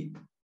sleep,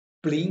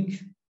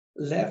 blink,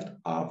 left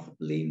up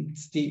limb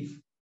stiff,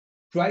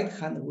 right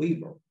hand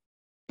waver,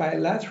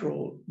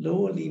 bilateral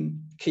lower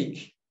limb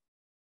kick.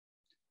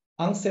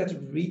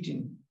 Onset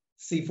region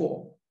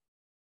C4,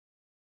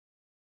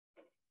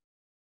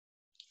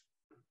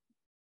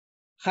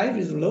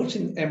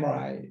 high-resolution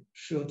MRI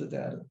showed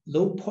the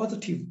low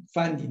positive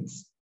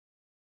findings.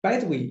 By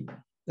the way,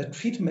 the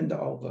treatment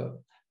of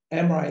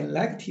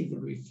MRI-negative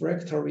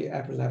refractory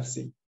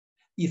epilepsy,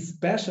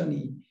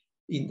 especially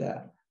in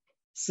the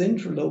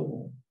central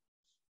lobe,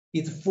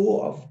 is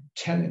full of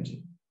challenges.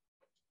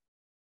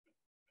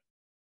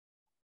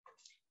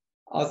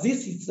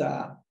 This is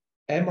the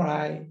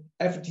MRI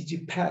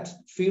FDG PET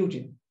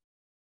fusion.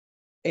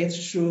 It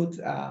showed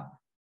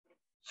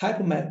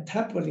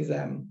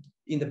hypometabolism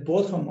in the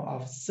bottom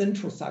of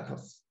central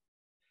sulcus.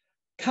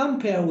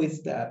 Compared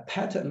with the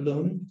PET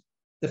alone,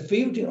 the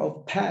fusion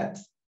of PET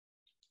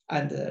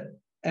and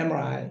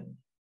MRI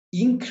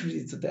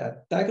increased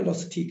the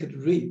diagnostic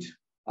rate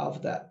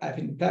of the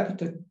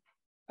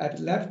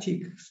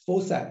epileptic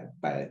foci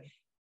by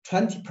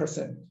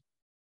 20%.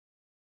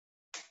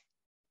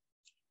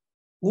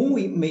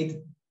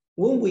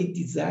 When we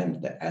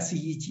designed the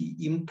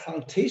SEEG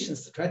implantation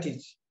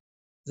strategy,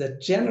 the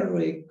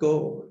general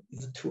goal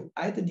is to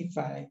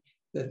identify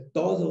the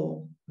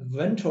dorsal,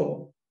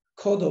 ventral,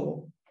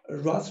 caudal,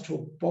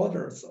 rostral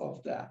borders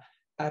of the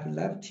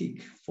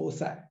epileptic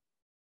foci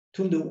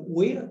to know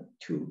where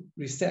to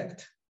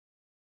resect.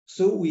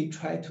 So we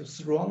try to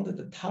surround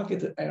the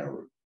target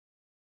area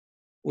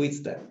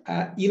with the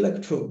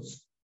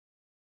electrodes.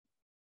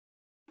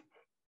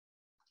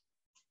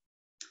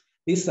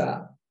 These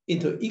are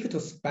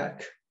interictal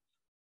spike,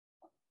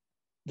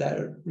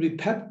 the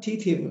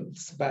repetitive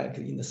spike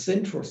in the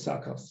central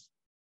sulcus.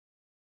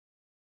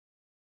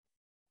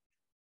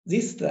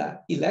 These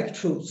are the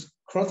electrodes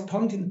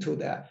corresponding to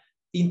the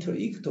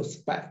interictal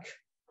spike.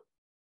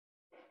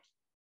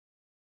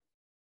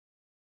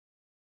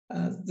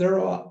 There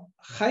are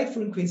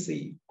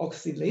high-frequency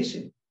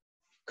oscillation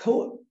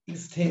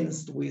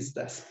coexistence with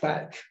the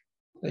spike,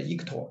 the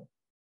ictal.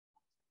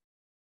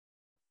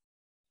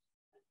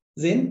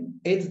 Then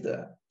it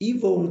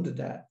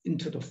evolved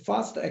into the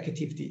fast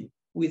activity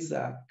with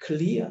a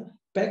clear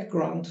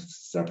background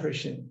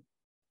separation.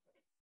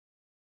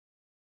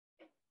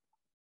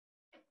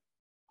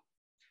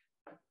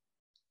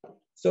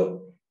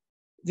 So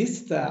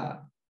this is the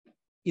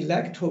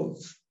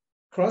electrodes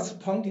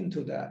corresponding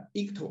to the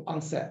ictal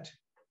onset.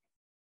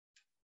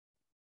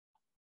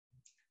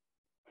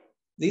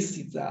 This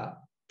is the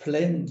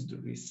planned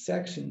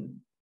resection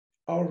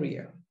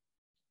area.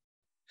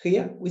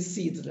 Here we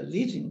see that the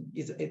lesion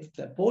is at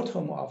the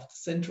bottom of the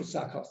central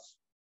sulcus.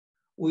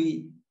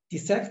 We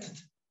dissected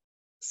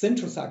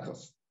central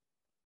sulcus.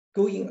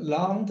 Going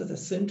along the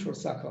central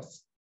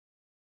sulcus,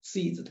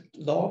 see the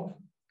lobe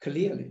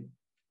clearly.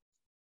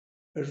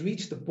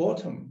 Reach the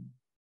bottom.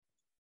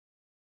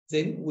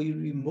 Then we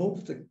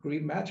remove the gray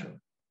matter,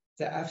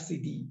 the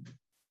FCD,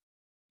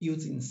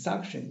 using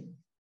suction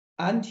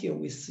until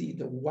we see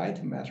the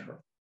white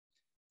matter.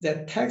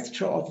 The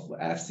texture of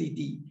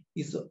FCD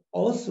is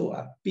also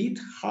a bit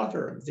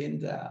harder than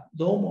the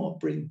normal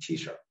brain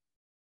tissue.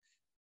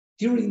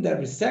 During the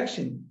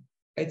resection,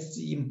 it's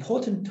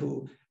important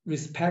to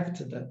respect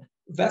the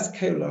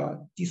vascular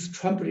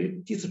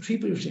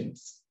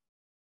distributions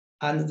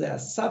and the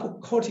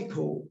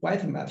subcortical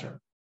white matter.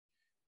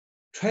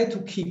 Try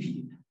to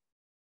keep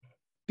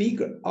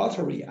big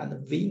artery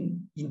and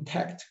vein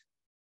intact.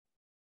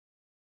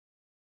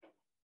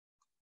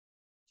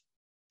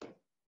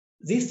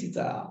 This is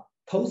a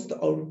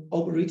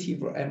post-operative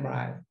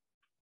MRI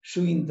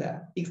showing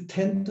the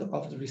extent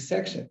of the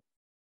resection.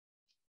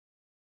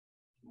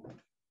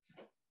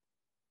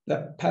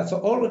 The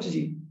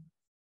pathology,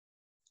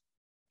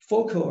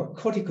 focal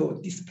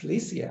cortical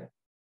dysplasia,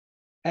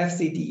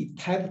 FCD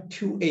type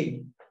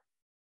 2A.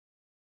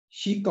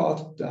 He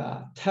got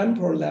the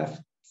temporal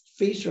left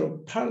facial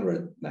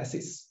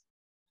paralysis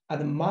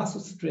and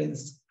muscle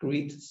strength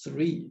grade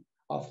 3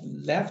 of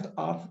left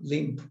arm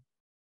limb.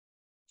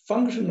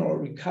 Functional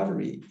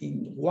recovery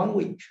in 1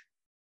 week.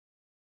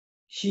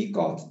 He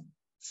got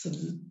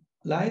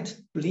slight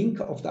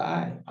blink of the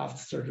eye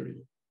after surgery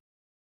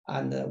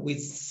and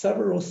with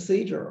several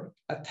seizure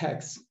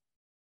attacks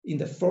in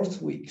the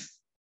first weeks.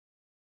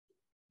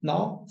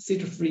 Now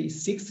seizure-free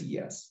 6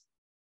 years.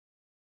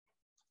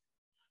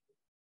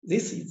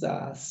 This is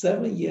a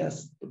 7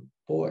 years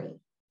boy,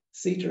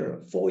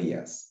 seizure 4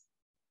 years.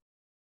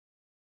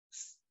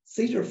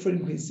 Seizure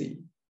frequency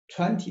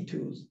 20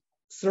 to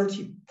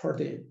 30 per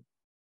day.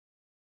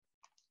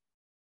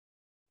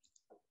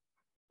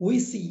 We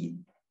see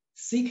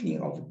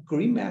thickening of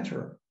gray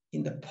matter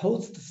in the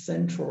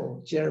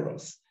post-central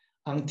gyrus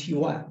on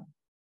T1.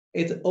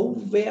 It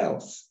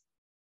overwhelms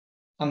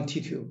on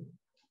T2.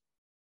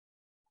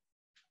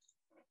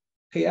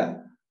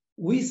 Here,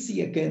 we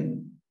see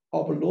again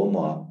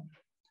abnormal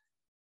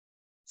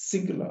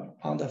singular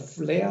on the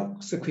flare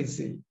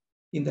frequency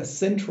in the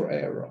central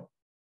area.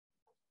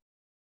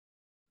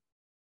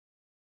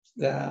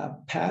 The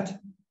PET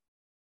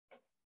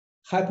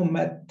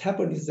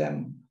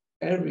hypometabolism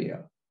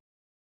area.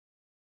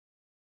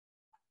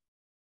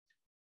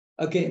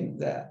 Again,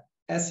 the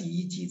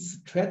SEEG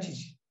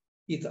strategy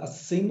is the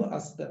same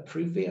as the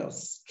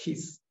previous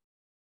case.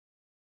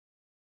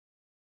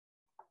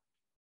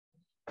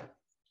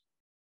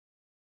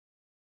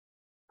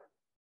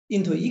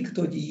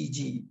 Intractable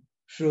EEG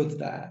showed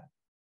that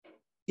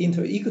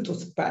intractable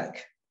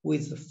spike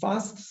with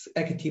fast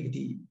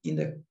activity in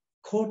the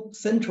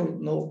central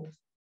lobe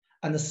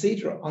and the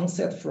seizure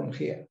onset from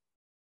here.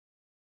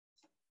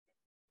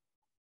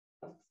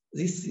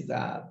 This is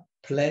a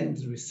planned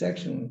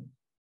resection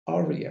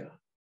area.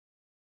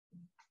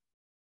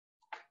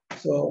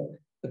 So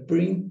the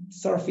brain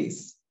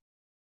surface,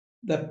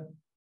 the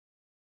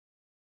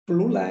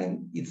blue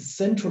line is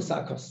central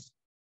sulcus.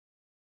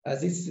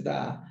 This is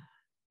the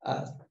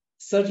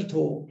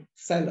sagittal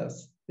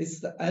cellus. This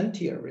is the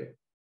anterior.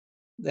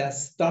 The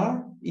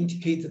star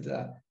indicates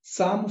the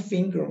thumb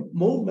finger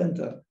movement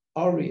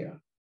area.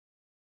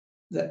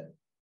 The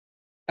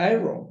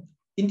arrow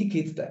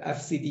indicates the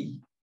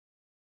FCD.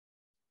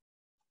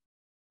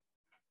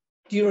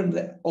 During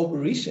the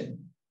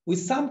operation, we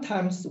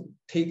sometimes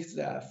take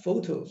the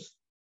photos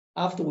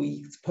after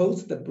we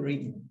expose the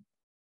brain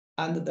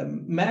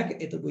and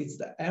mag it with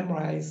the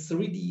MRI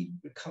 3D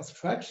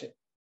reconstruction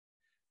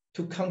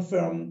to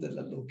confirm the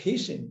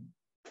location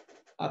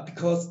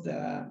because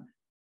there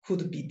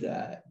could be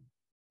the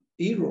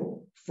error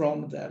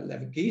from the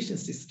navigation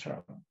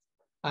system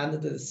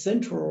and the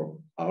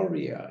central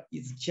area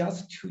is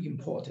just too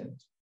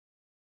important.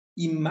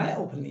 In my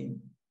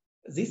opinion,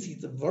 this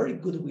is a very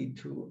good way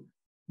to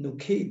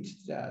locate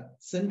the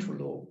central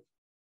lobe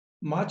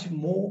much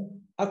more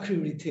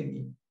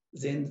accurately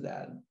than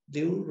the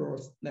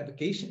neural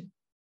navigation.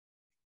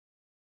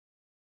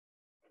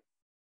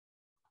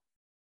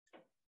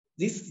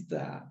 This is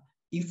the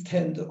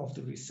extent of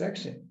the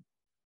resection,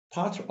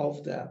 part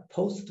of the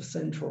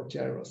post-central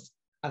gyrus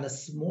and a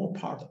small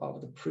part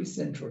of the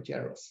pre-central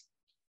gyrus.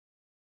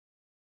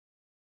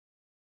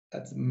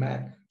 That's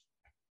MAC.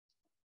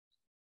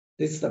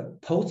 This is the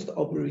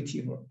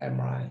post-operative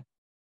MRI.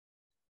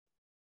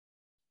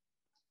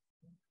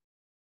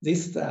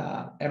 This is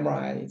the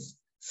MRI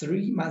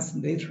 3 months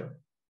later.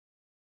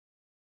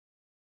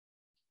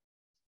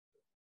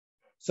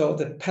 So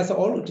the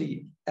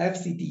pathology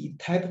FCD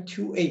type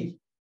 2A,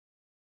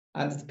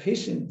 and the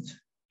patient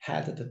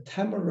had the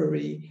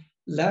temporary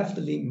left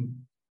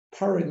limb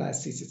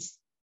paralysis,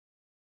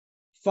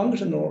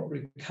 functional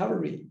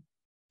recovery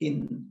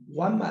in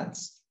 1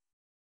 month,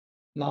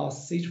 now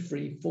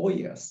seizure-free 4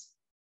 years.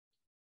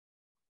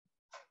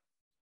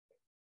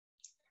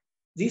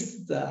 This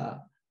is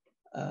the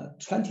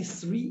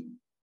 23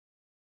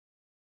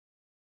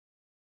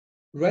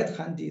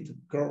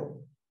 right-handed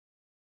girl.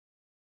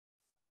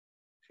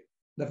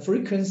 The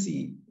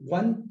frequency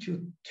 1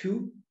 to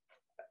 2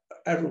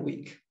 every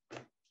week.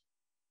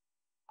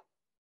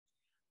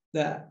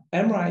 The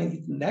MRI is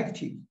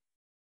negative.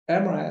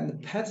 MRI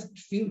and PET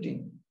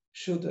fusion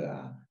showed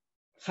a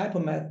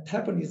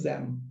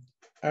hypometabolism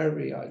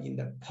area in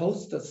the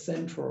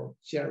post-central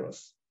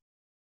gyrus.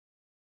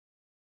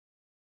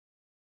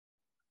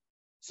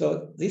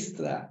 So this is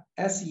the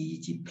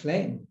SEEG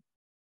plane.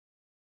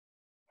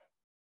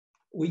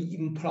 We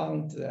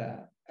implant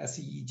the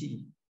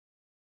SEEG.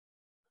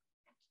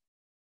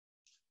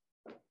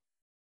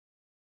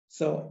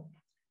 So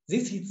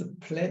this is the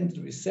planned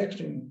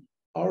resection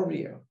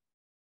area.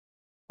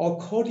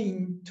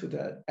 According to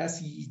the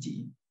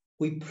SEEG,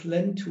 we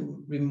plan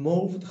to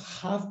remove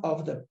half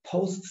of the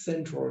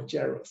post-central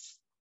gyrus.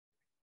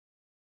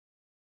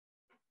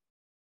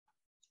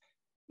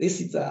 This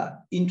is an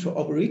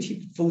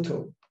intraoperative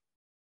photo.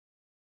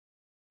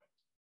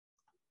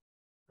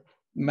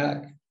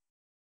 MAG.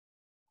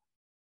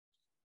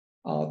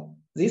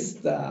 This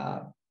is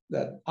the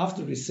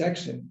after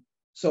resection.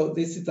 So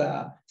this is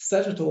the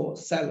sagittal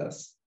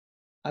cellus,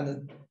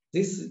 and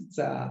this is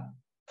the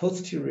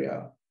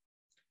posterior,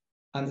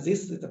 and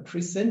this is the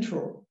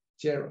precentral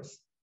gyrus.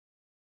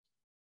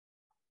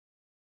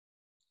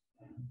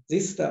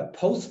 This is the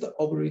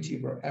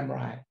post-operative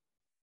MRI.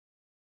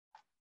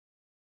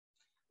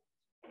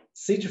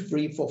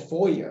 Seizure-free for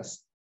 4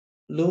 years,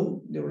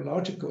 low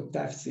neurological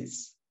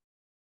deficits.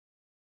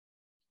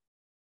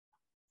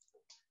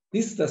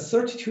 This is the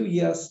 32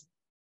 years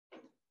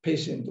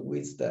patient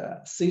with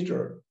the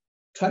seizure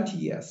 20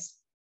 years.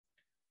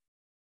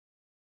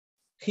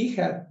 He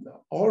had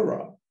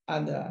aura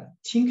and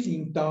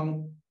tinkling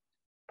down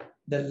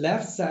the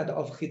left side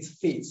of his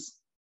face,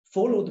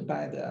 followed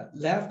by the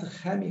left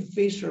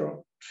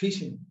hemifacial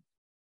twitching,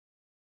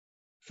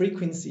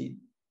 frequency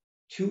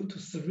 2 to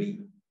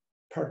 3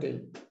 per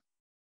day.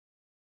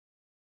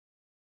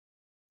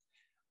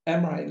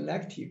 MRI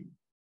elective.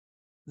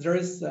 There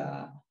is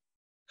a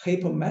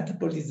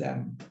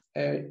hypometabolism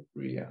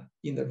area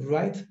in the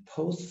right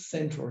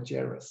post-central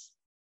gyrus.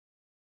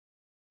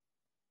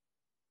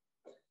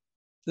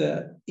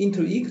 The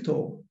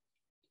intractable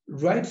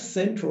right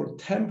central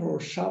temporal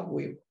sharp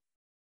wave,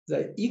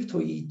 the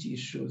ictal EEG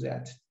shows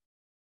that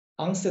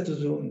onset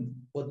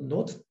zone was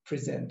not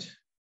present.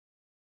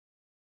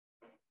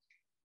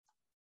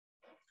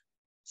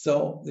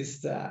 So this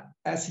is the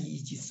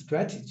SEEG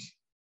strategy.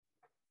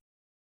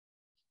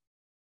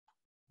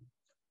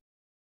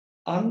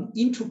 On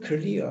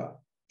intracranial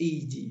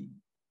EEG,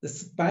 the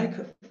spike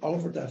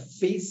over the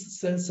face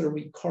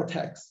sensory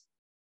cortex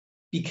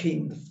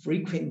became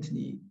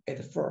frequently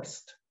at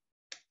first.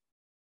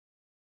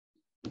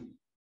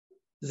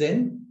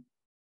 Then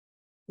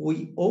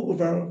we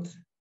observed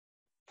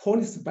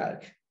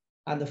polyspike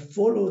and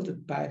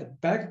followed by the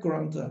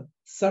background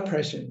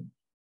suppression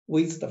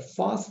with the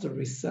fast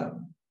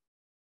resume.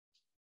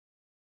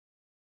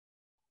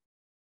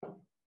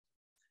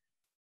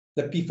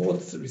 The before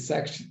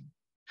resection.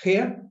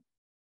 Here,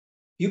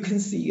 you can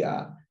see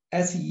a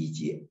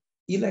SEEG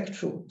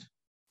electrode.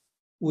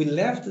 We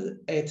left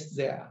it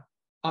there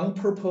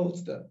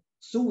unpurposed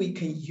so we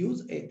can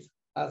use it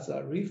as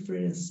a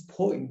reference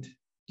point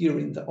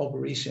during the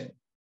operation.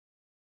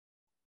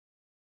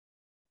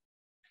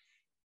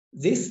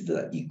 This is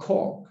the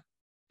echo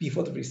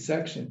before the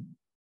resection.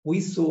 We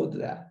saw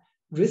the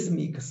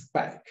rhythmic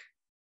spike.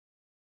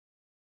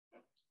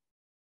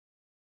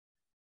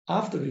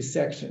 After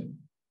resection,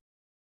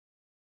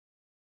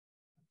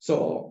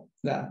 so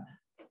the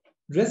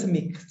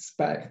rhythmic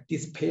spike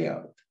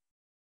disappeared.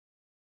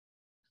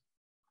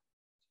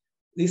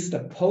 This is the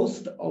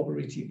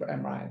post-operative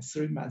MRI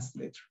 3 months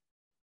later.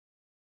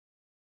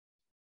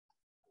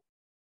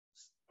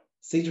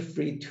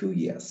 Seizure-free 2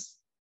 years.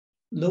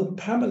 No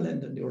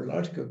permanent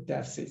neurological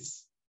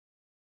deficits.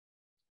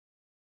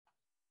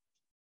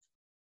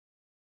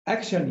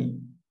 Actually,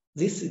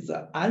 this is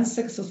an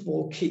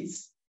unsuccessful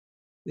case.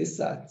 This is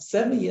a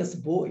 7-year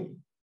boy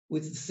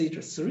with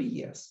seizure 3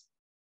 years.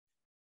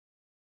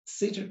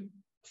 Seizure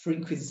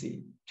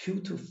frequency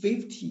 2 to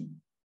 50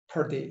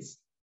 per day.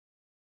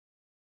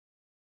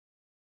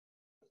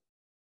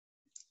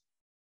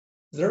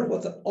 There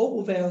was an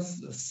obvious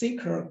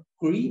thicker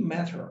green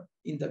matter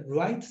in the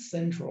right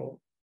central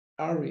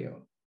area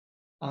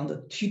on the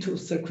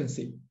T2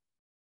 frequency.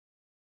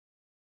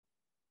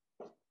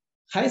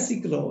 High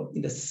signal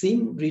in the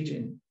same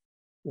region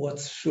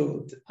was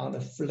showed on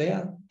the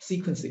flare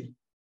sequencing.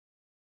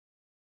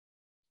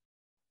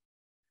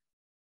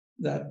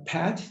 The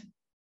PET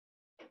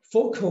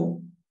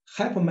focal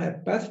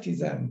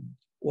hypomagnetism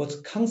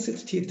was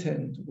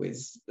consistent with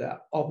the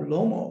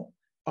abnormal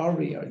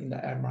area in the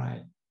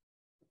MRI.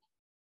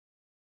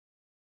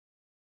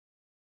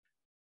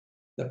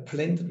 The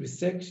planned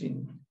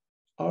resection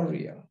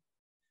area.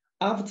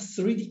 After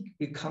 3D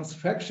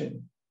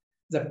reconstruction,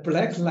 the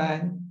black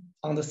line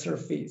on the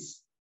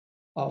surface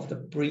of the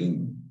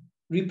brain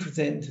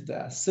represents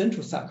the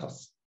central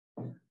sulcus,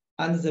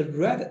 and the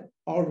red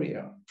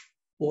area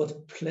was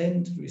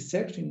planned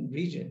resection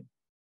region,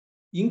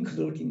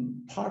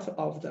 including part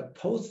of the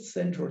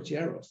post-central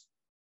gyrus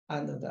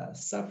and the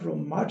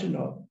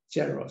supramarginal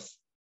gyrus.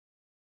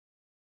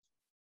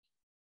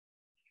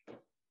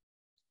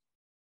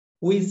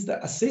 With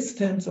the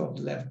assistance of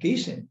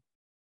navigation,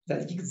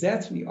 the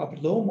exactly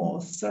abnormal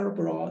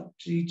cerebral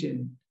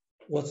region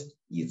was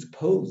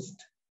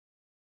exposed.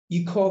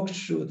 ECOG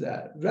showed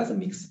a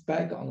rhythmic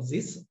spike on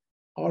this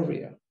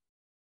area.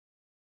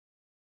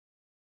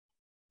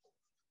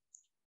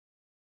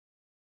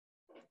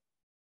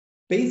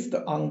 Based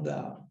on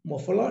the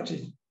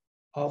morphology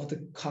of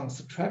the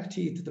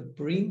constructed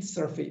brain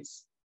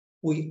surface,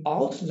 we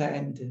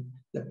outlined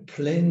the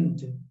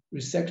planned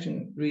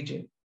resection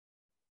region.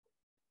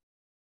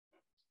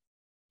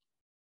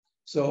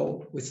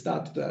 So we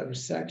start the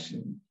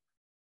resection.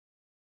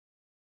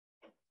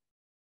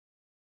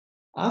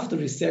 After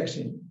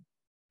resection,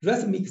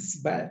 rhythmic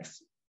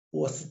spikes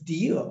were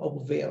still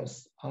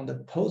obvious on the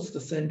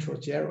post-central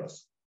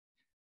gyrus,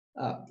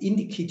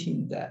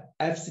 indicating the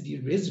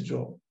FCD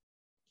residual.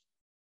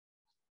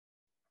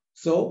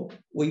 So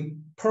we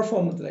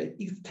performed the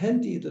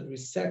extended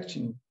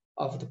resection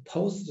of the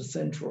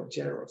post-central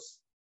gyrus.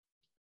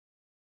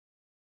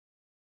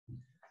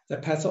 The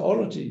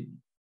pathology,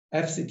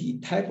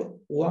 FCD type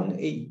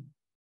 1A,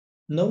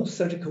 no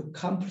surgical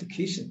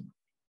complication,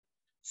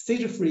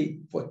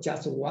 seizure-free for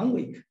just 1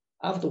 week.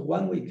 After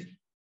 1 week,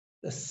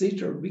 the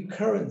seizure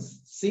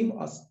recurrence same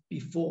as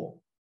before.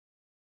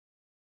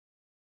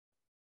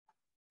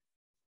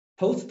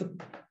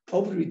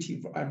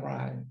 Post-operative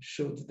MRI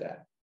showed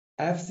that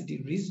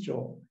FCD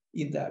residual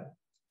in the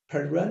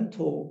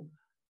parental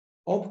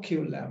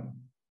operculum.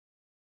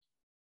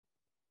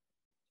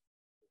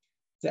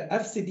 The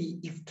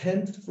FCD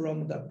extends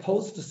from the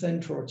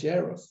post-central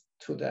gyrus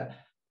to the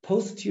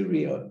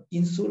posterior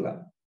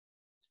insula.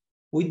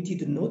 We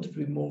did not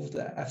remove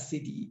the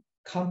FCD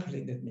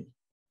completely.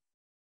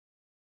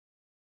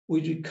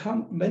 We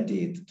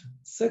recommended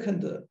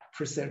second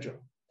procedure,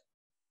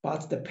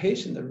 but the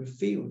patient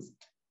refused.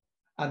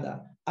 And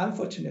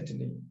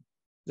unfortunately,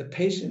 the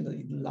patient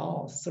is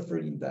now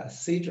suffering the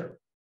seizure,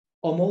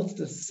 almost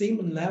the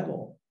same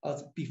level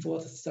as before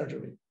the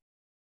surgery.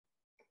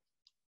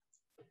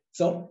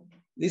 So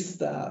this is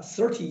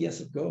 30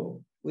 years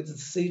ago with the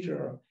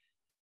seizure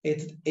at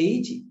the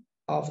age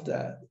of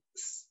the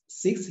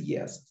 6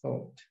 years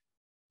old.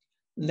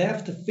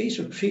 Left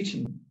facial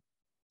twitching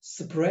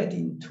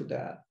spreading to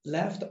the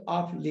left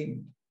upper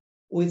limb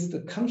with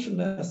the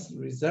consciousness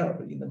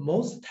reserve in the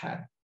most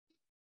time,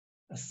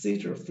 a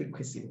seizure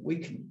frequency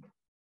weakening.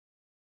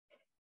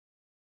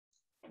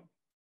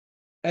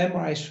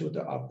 MRI showed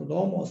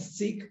abnormal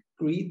thick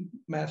gray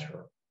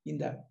matter in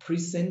the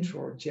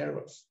precentral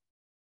gyrus.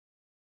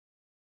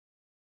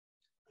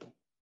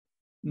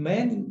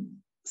 Many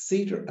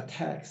seizure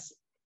attacks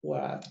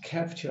were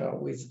captured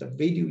with the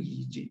video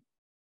EEG.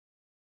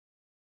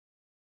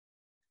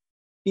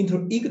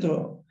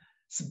 Inter-ictal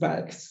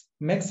spikes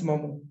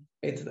maximum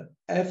at the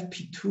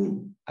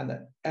FP2 and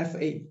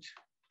F8.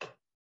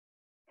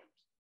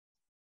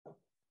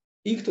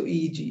 Ictal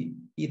EEG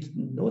is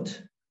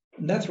not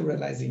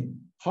naturalizing.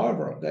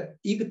 However, the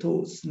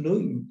ictal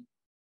slowing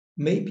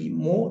may be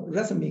more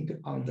rhythmic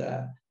on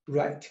the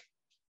right.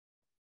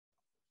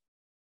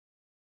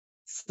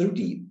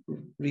 3D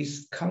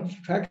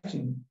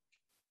reconstruction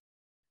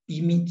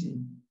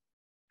imaging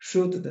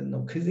showed the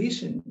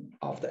localization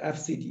of the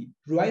FCD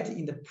right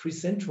in the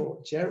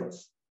precentral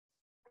gyrus.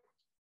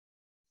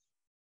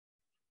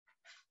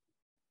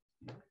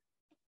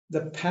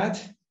 The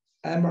PET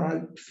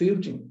MRI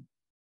fusion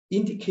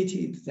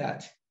indicated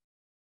that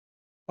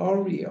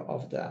area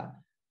of the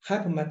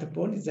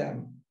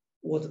hypometabolism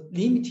was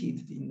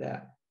limited in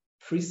the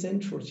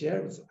precentral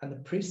gyrus and the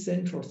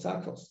precentral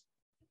sulcus.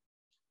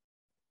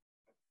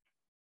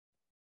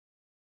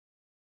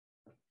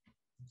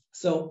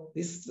 So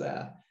this is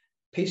the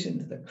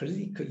patient, the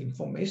clinical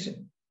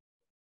information.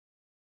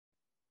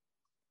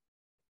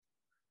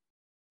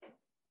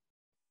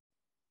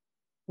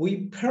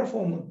 We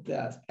performed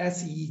the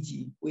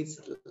SEEG with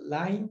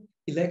line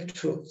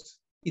electrodes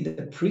in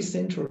the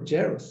precentral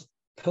gyrus,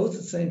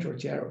 post-central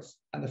gyrus,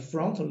 and the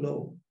frontal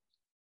lobe.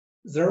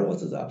 There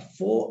was the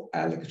 4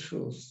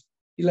 electrodes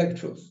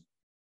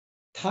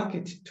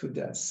targeted to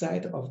the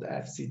site of the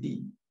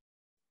FCD.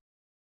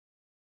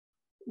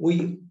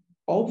 We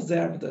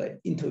observed the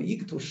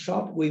inter-ictal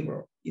sharp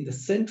waiver in the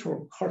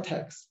central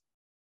cortex.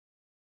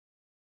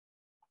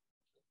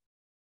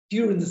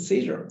 During the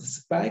seizure, the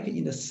spike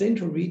in the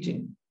central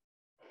region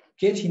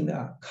getting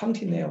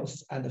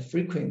continuous and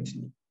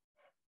frequently.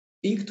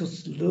 Ictal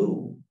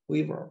slow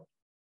waiver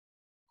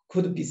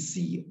could be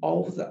seen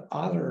over the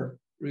other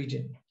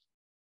region.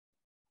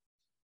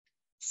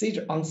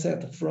 Seizure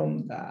onset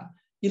from the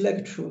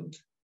electrode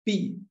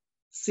B,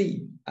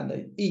 C,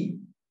 and E.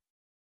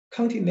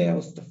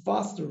 Continuous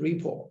fast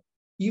ripple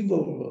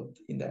evolved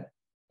in the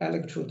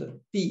electrode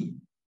D,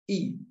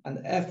 E,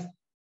 and F.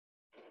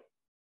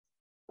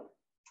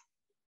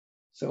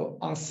 So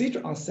on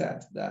seizure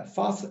onset, the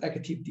fast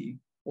activity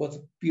was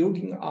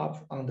building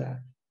up on the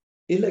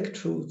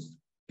electrodes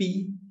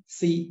B,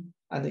 C,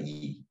 and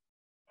E.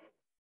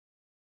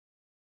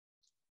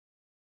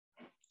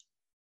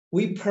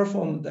 We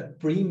performed the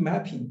brain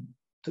mapping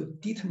to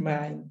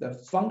determine the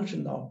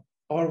functional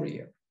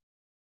area.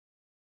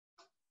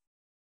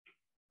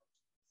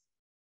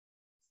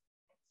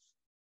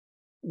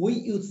 We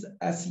use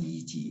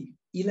SEEG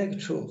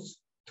electrodes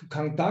to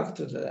conduct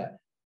the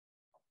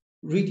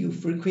radio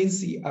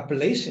frequency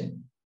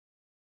ablation.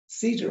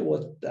 Seizure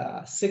was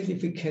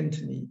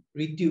significantly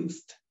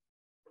reduced.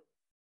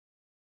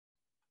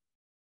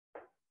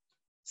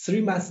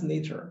 3 months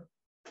later,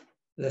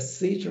 the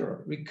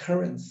seizure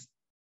recurrence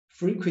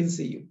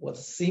frequency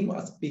was same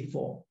as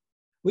before.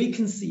 We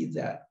can see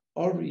that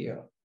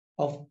area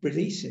of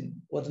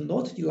ablation was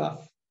not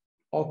enough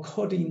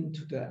according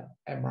to the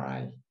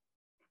MRI.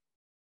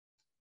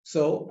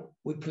 So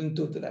we plan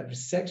to do the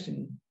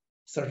resection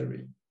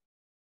surgery.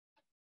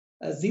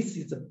 This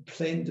is the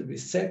planned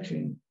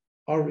resection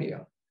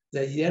area,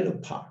 the yellow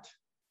part.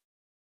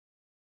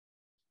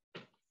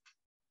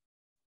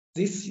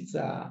 This is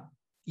the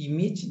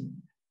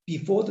imaging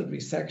before the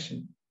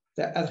resection.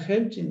 The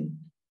adhesion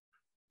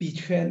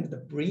between the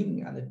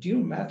brain and the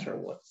due matter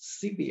was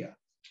severe.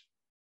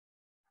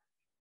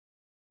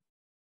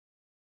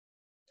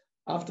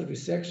 After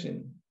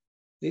resection,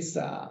 this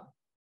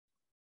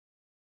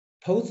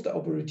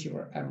post-operative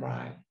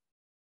MRI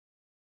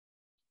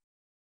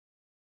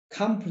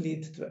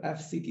complete the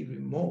FCD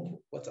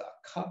removal was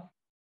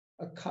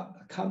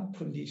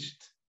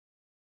accomplished.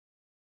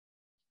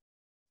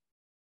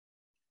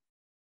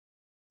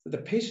 The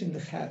patient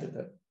had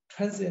the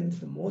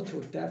transient motor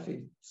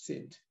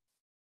deficit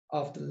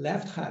of the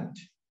left hand,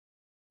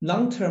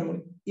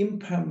 long-term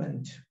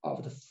impairment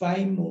of the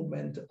fine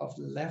movement of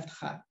the left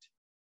hand,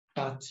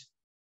 but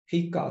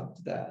he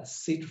got the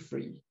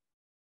seizure-free.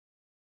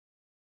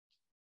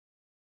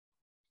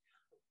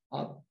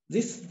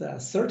 This is the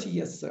 30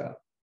 years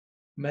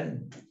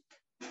man,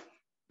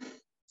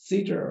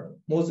 seizure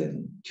more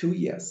than 2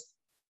 years,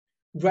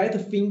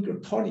 right finger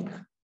tonic,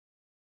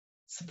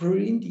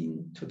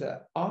 spreading to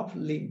the upper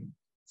limb,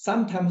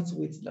 sometimes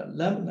with the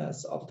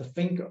numbness of the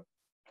finger,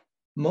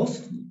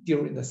 mostly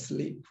during the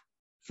sleep,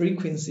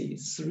 frequency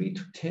 3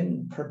 to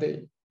 10 per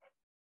day.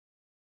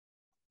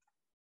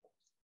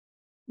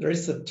 There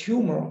is a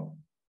tumor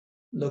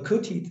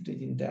located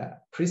in the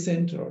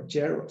precentral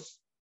gyrus,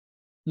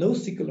 low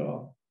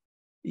signal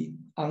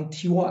on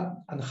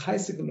T1 and high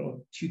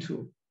signal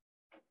T2.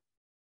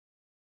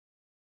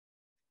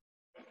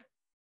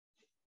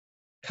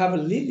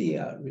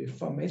 Cavalier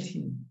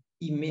reformatting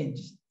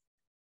image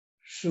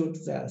showed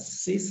that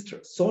cyst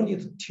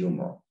solid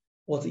tumor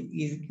was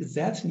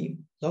exactly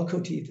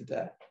located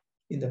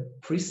in the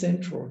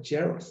precentral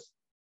gyrus.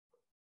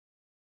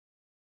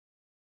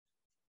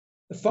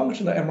 The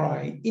functional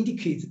MRI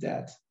indicates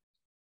that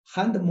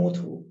hand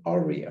motor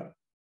area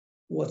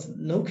was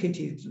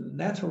located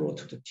lateral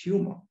to the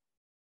tumor.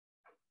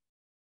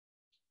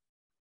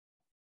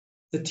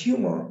 The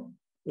tumor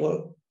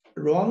was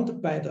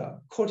surrounded by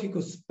the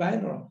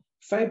corticospinal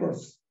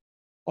fibers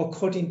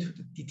according to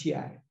the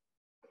DTI.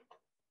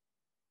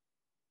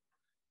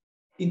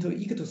 Into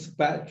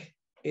ectospike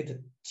at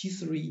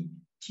T3,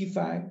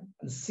 T5,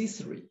 and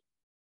C3.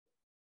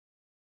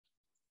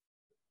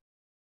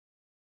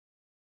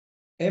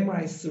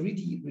 MRI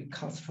 3D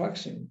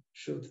reconstruction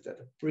showed that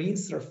the brain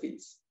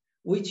surface,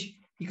 which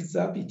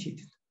exhibited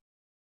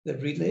the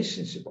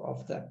relationship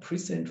of the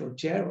precentral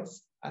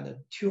gyrus and the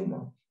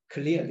tumor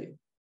clearly.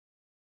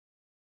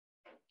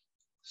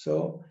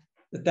 So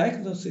the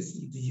diagnosis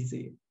is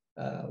easy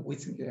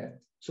with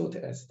thought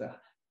as the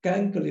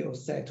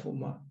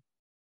gangliocytoma.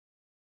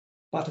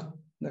 But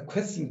the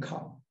question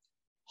comes,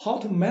 how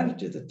to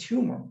manage the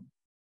tumor,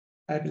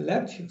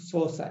 epileptic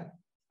foci,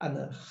 and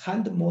the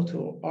hand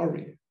motor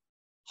area?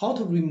 How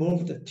to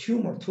remove the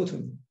tumor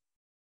totally?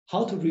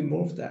 How to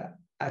remove the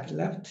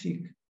epileptic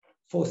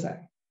foci?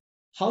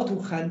 How to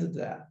handle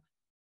the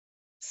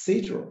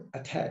seizure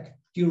attack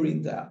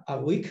during the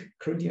awake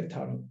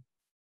craniotomy?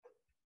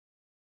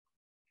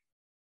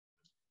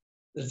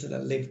 There's the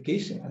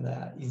ligation and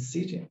the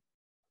incision.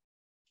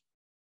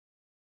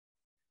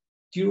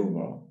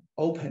 Tumor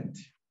opened.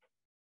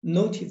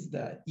 Notice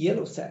the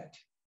yellow site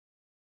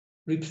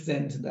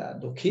represents the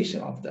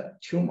location of the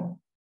tumor.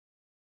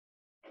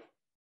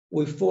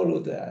 We follow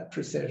the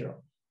procedure,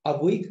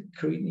 awake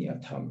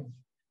craniotomy,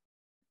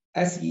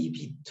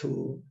 SEP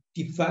to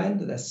define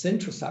the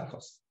central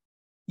sulcus,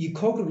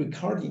 ECOG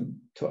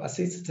recording to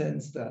assist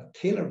the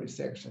talar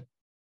resection,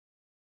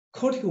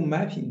 cortical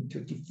mapping to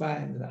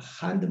define the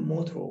hand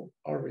motor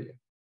area.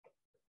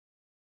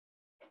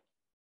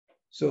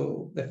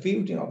 So the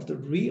fusion of the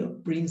real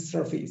brain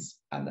surface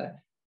and the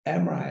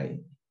MRI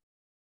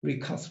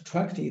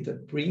reconstructed the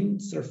brain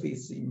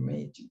surface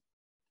image.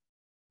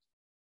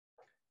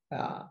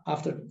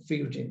 After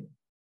fusion,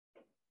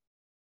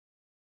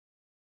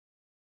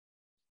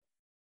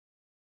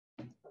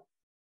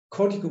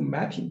 cortical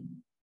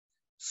mapping,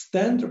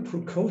 standard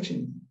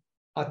precautions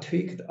are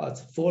taken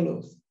as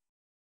follows.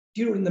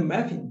 During the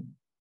mapping,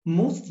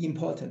 most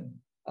important,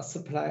 a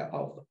supply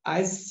of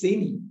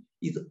ice-saline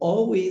is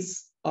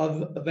always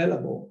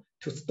available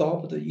to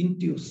stop the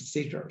induced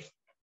seizures.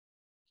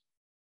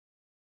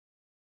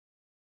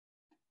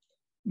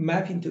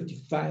 Mapping to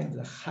define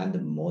the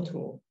hand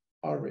motor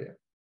area.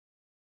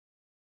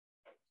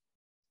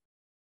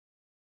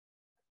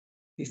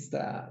 This is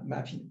the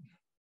mapping.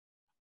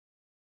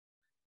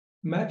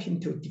 Mapping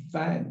to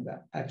define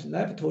the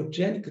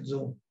epileptogenic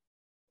zone.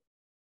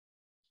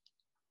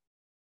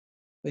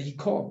 The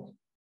ECOG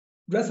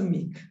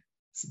rhythmic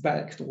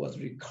spike was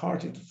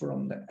recorded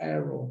from the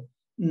arrow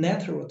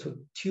lateral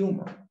to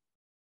tumor.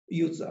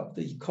 Use of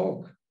the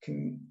ECOG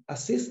can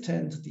assist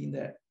in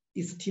the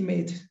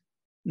estimate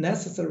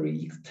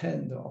necessary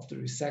extent of the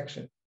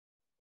resection.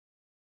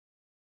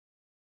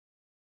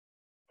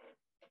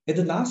 At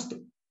last,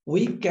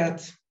 we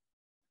get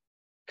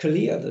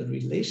clear the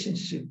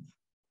relationship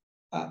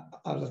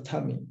of the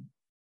tummy.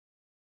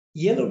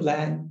 Yellow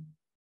line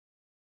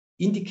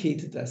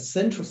indicates the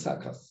central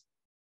sulcus.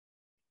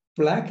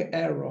 Black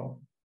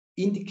arrow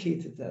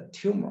indicates the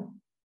tumor.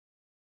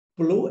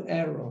 Blue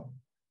arrow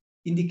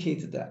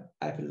indicates the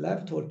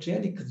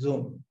epileptogenic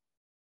zone.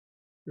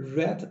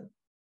 Red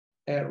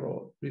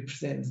arrow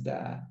represents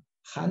the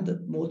hand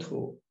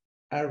motor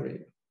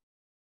area.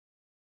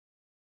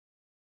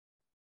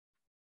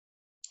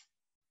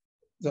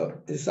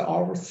 So this is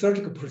our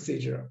surgical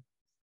procedure.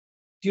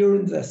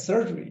 During the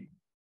surgery,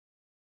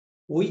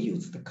 we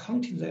use the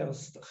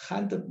continuous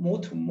hand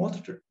motor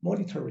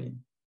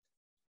monitoring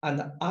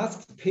and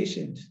ask the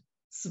patient to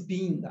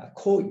spin a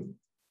coin.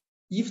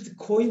 If the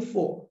coin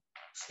falls,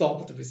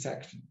 stop the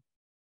resection.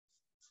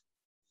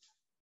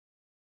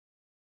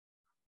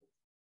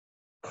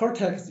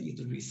 Cortex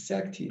is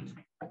resected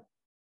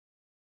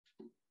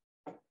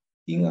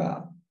in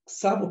a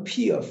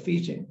subpial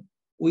fission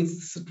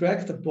with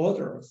strict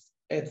borders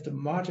at the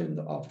margin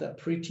of the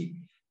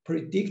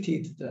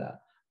predicted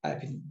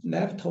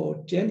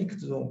epileptogenic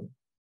zone.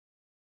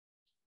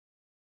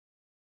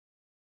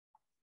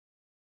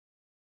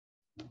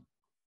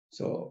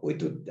 So we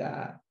do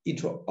the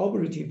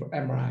intraoperative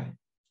MRI.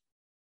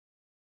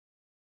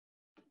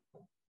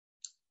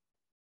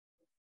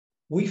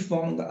 We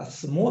found a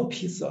small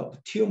piece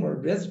of tumor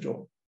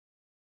residue.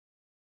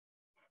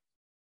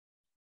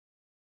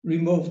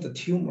 Remove the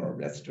tumor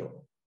residue.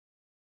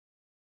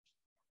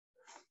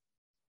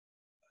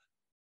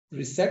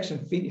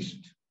 Resection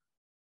finished.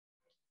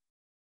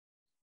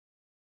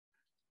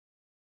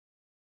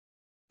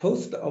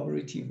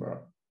 Post-operative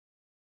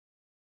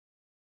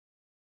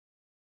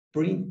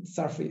brain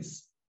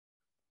surface.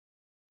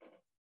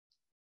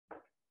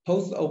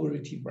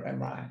 Post-operative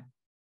MRI.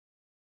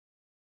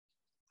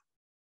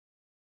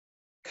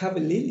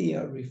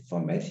 curvilinear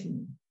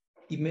reformatting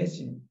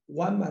imaging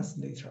 1 month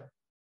later.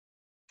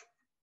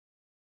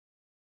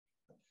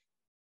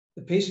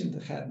 The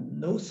patient had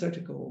no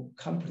surgical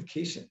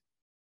complication.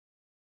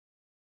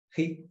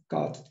 He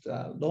got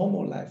the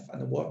normal life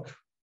and work.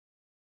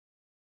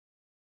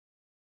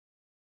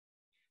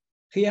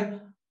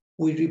 Here,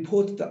 we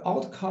report the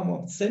outcome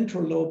of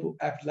central lobe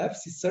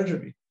epilepsy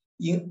surgery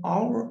in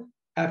our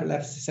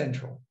epilepsy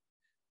center.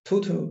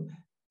 Total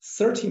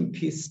 13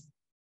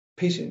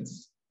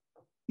 patients.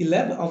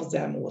 11 of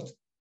them was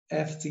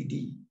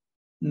FCD.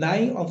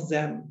 9 of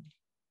them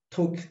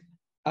took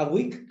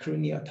awake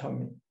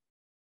craniotomy.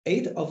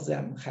 8 of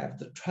them had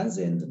the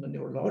transient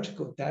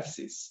neurological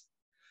deficits.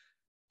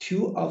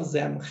 2 of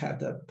them had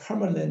the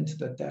permanent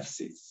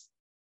deficits.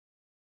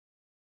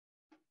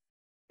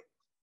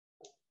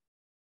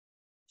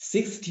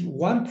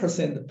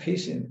 61% of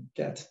patients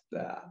get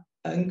the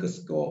ANG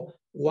score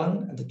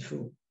 1 and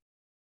 2.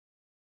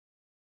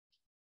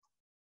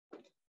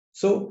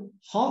 So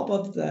how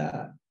about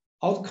the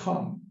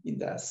outcome in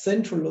the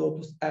central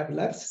lobe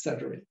epilepsy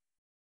surgery?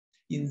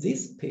 In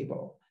this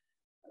paper,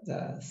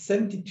 the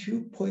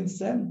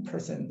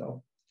 72.7%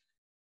 of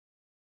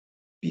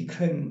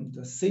became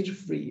the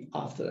seizure-free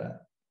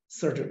after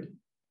surgery.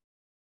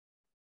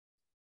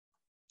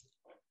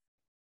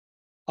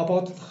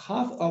 About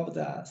half of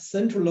the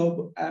central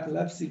lobe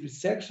epilepsy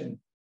resection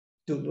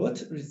do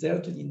not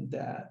result in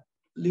the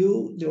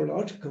new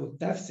neurological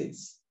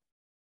deficits.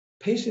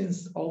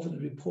 Patients often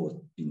report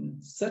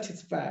being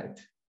satisfied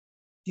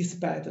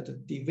despite the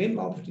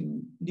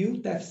developing new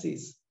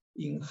deficits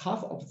in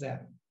half of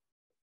them.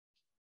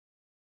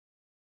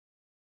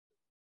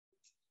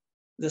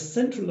 The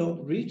central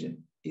lobe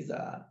region is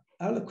an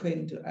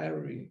eloquent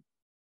area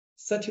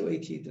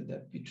situated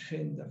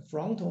between the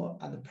frontal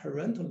and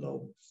parental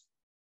lobes.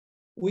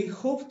 We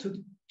hope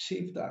to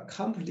achieve the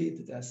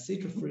complete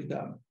seizure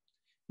freedom.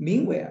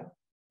 Meanwhile,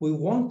 we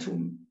want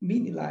to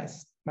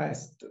minimize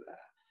the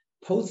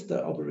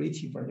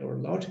post-operative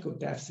neurological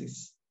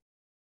deficits.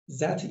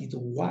 That is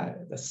why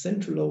the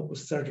central lobe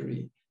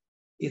surgery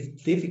is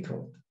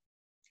difficult.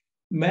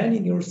 Many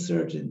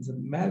neurosurgeons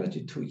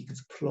manage to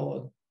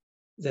explore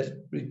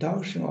the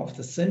reduction of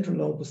the central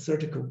lobe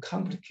surgical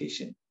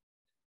complication.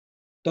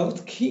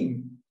 Dr.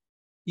 Kim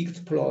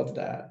explored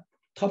the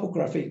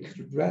topographic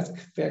risk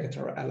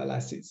factor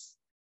analysis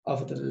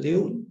of the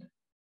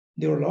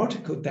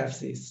neurological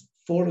deficits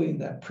following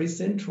the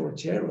precentral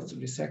gyrus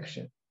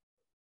resection.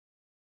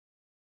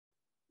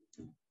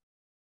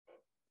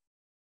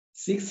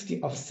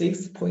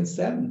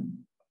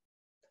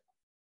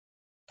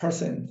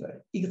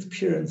 6.7%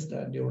 experienced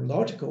the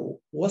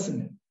neurological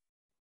worsening.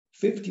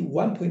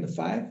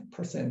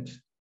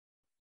 51.5%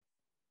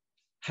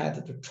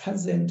 had the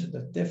transient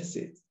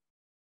deficit.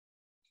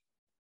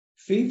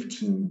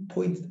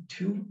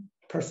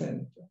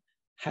 15.2%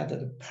 had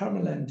the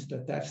permanent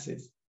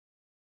deficit.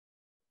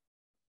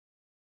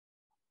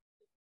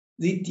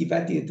 They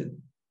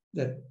divided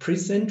the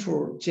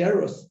precentral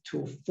gyrus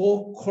to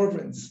 4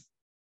 quadrants: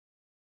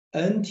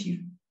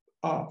 anterior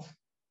up,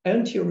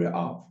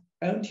 anterior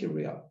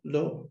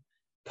low,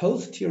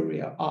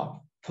 posterior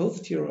up,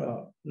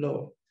 posterior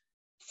low.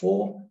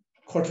 4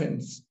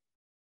 quadrants.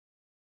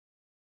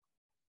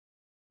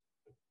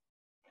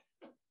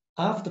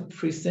 After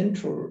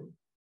precentral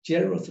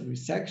gyrus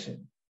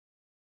resection,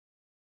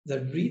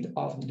 the rate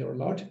of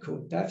neurological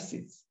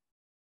deficits,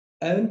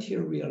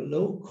 anterior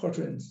low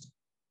quadrants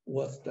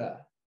was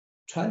the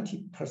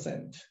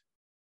 20%,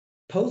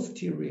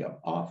 posterior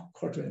up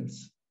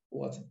quadrants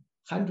was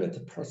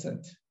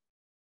 100%,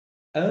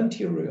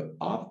 anterior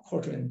up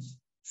quadrants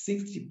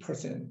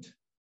 60%,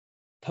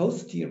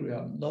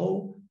 posterior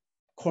low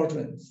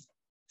quadrants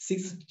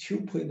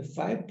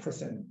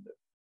 62.5%.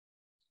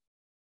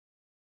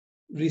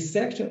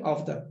 Resection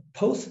of the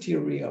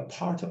posterior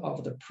part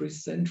of the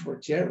precentral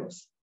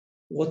gyrus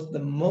was the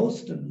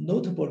most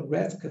notable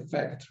risk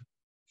factor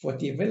for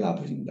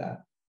developing the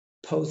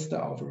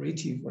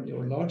post-operative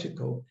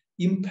neurological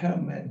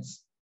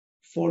impairments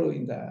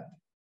following the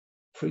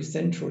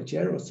precentral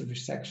gyrus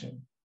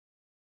resection.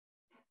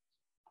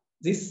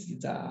 This is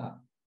the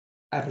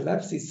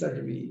epilepsy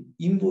surgery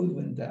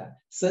involving the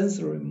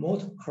sensory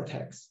motor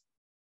cortex.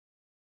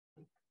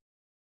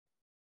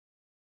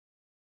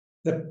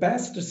 The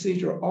best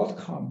seizure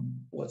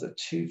outcome was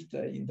achieved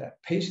in the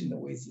patient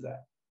with the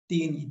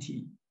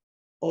DNET,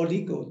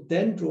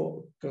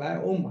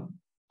 oligodendroglioma,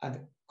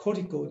 and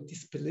cortical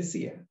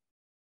dysplasia.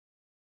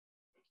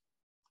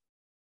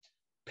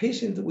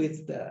 Patients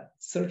with the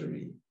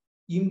surgery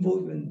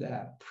involving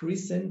the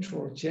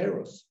precentral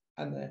gyrus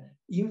and the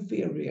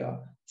inferior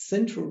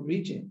central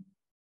region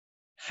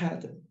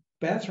had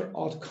better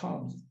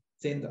outcomes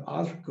than the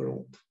other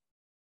group.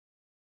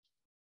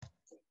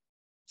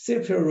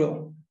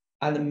 Superior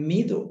and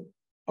middle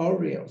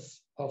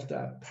areas of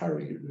the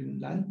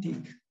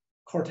perirolandic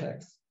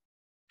cortex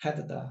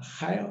had the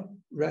higher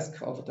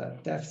risk of the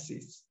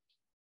deficits.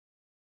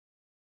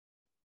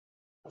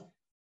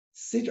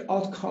 Seizure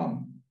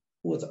outcome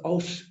was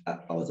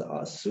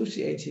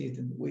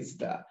associated with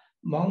the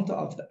amount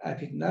of the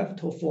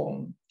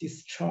epinephrine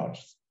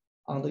discharged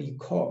on the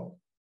ECOG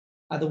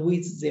and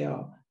with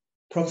their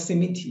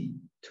proximity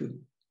to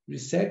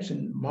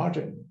resection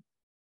margin.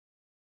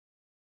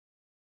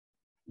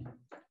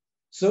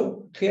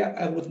 So here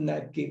I would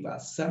like to give a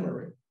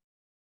summary.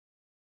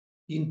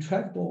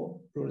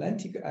 Intractable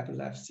Rolandic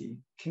epilepsy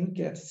can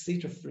get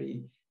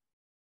seizure-free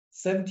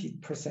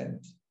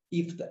 70%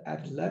 if the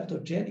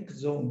epileptogenic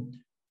zone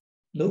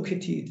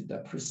located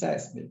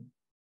precisely.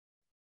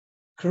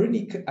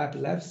 Chronic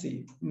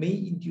epilepsy may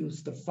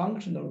induce the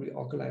functional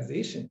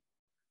reorganization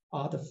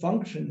or the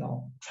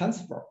functional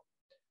transfer,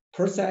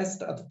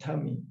 processed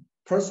autonomy,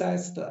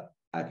 processed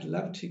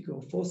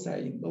epileptical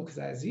foci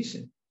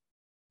localization,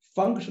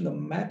 functional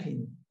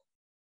mapping,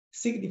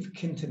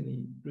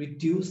 significantly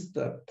reduce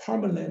the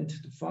permanent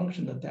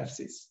functional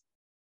deficits.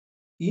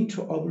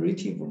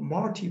 Intraoperative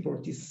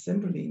multiple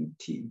disassembling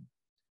team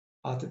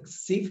are the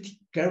safety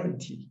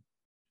guarantee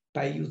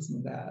by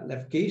using the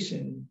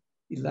navigation,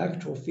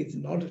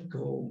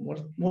 electrophysiological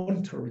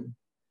monitoring,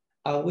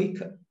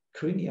 awake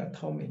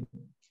craniotomy,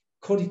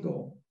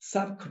 cortical,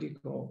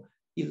 subcortical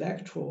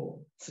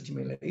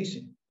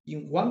electrostimulation.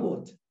 In one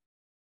word,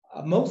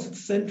 most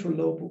central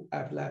lobe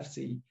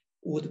epilepsy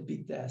would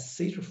be the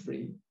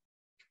seizure-free,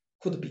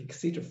 could be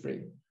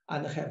seizure-free,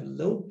 and have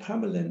low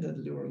permanent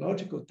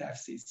neurological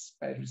deficits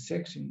by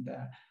resecting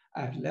the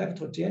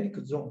epileptogenic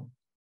zone.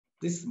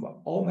 This is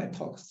all my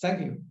talk.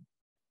 Thank you.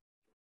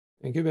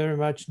 Thank you very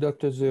much,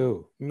 Dr.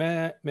 Zhu.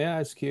 May I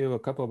ask you a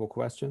couple of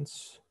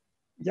questions?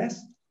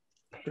 Yes,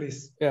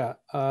 please. Yeah,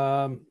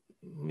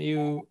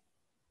 you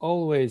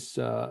always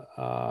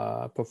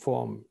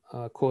perform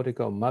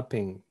cortical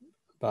mapping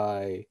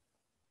by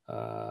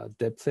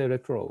depth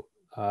electrode,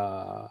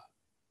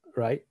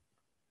 right?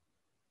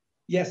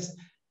 Yes,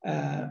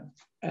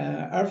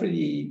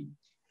 every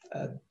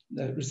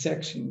the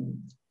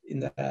resection in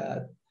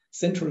the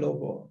central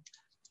lobe,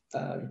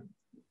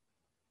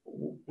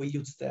 we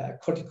use the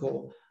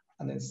cortical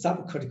and then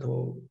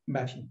subcortical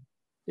mapping.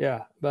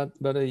 Yeah, but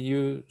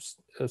you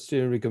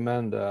still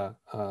recommend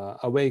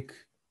awake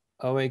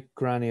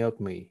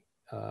craniotomy,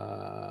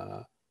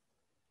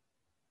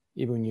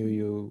 even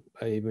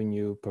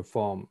you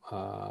perform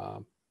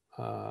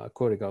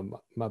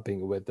cortical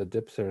mapping with the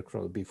depth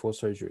electrode before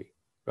surgery,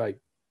 right?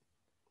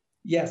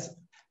 Yes,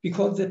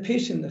 because the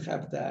patient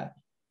have the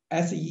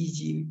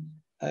SEEG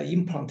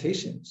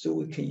implantation, so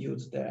we can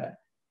use the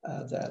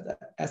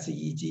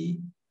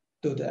SEEG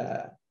to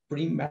the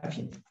brain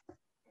mapping.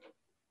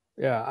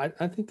 Yeah,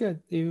 I think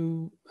that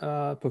you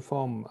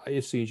perform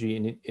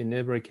ECG in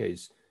every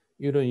case.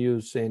 You don't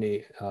use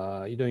any.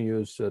 You don't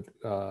use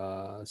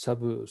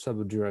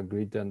subdural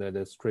grid and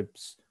the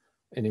strips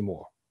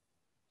anymore.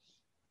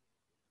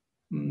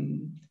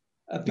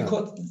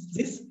 Because no.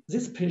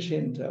 this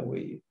patient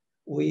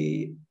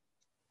we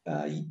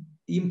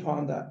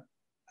implant the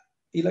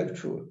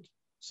electrode.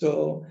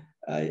 So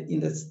in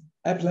the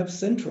epilepsy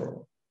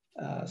central,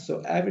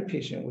 so every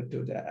patient would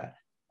do the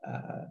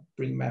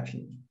brain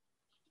mapping.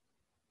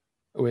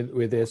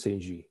 With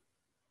SEG.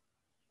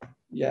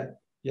 Yeah.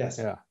 Yes.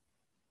 Yeah.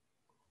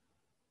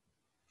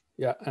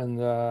 Yeah, and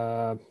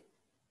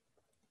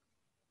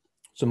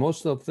so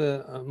most of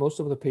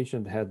the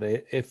patient had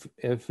the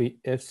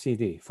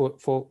FCD,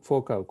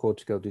 focal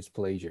cortical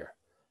dysplasia,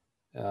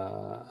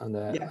 and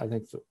yeah. I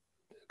think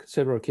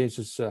several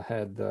cases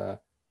had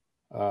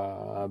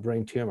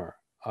brain tumor.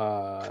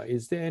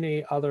 Is there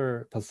any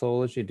other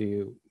pathology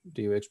do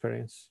you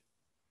experience?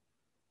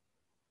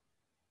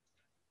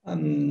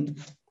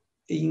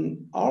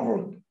 In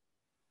our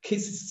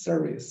case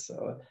series,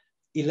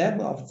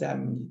 11 of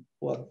them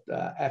were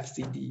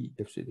FCD.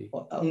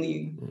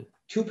 Only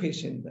 2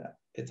 patients,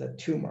 it's a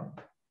tumor.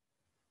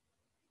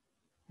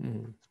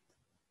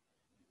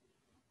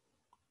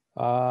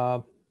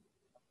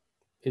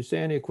 Is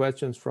there any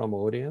questions from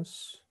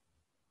audience?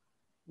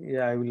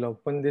 Yeah, I will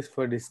open this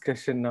for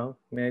discussion now.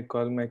 May I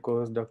call my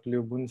co-host Dr.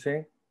 Liu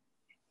Bunseng?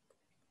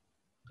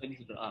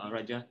 Thanks,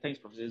 Raja. Thanks,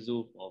 Professor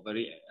Zhu, for a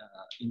very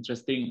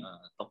interesting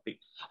topic.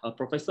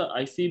 Professor,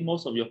 I see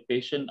most of your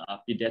patients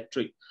are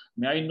pediatric.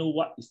 May I know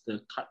what is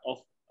the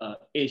cutoff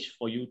age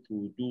for you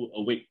to do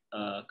awake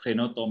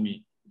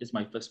craniotomy? That's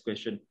my first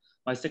question.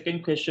 My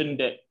second question,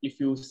 that if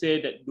you say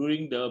that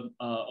during the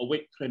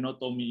awake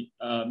craniotomy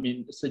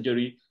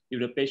surgery, if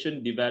the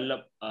patient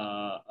develop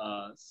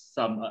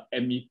some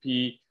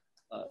MEP,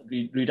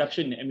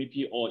 reduction in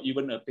MEP, or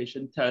even a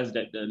patient tells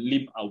that the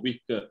limb are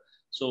weaker,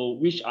 so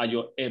which are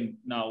your aim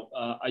now?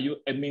 Are you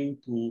aiming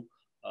to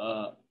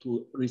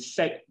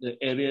resect the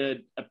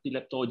area,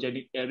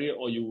 epileptogenic area,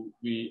 or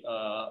we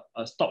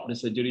stop the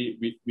surgery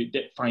with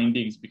that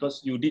findings?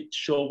 Because you did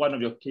show one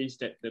of your case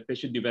that the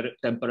patient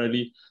developed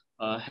temporarily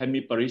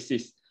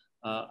hemiparesis.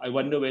 I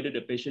wonder whether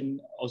the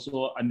patient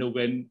also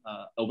underwent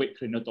awake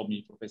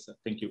craniotomy, Professor.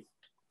 Thank you.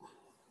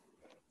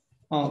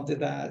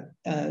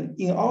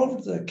 In all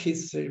of the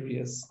case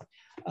series,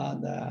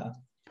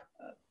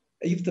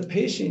 if the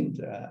patient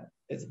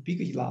is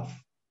big enough,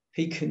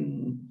 he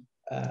can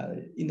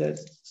in the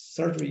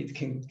surgery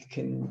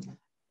can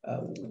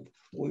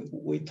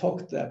we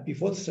talked that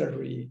before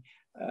surgery,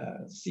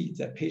 see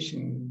the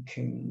patient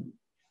can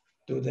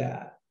do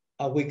the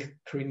awake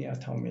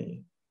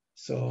craniotomy.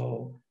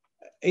 So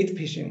 8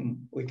 patients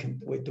we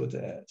do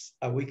the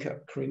awake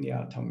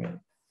craniotomy.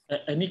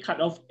 Any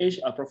cutoff age,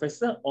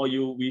 Professor, or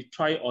we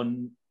try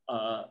on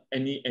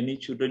any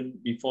children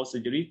before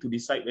surgery to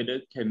decide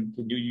whether can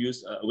you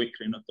use awake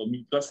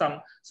craniotomy? Because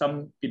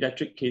some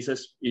pediatric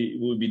cases it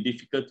will be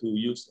difficult to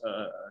use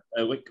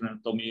awake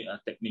craniotomy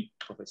technique,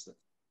 Professor.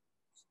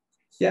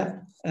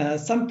 Yeah,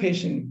 some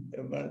patients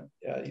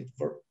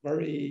were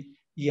very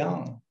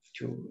young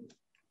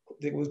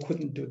we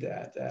couldn't do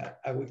that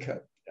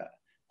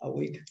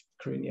awake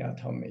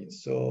craniotomy.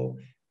 So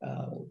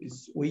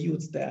we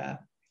use the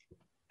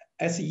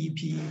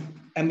SEP,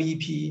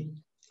 MEP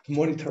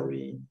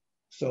monitoring.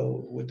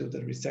 So we do the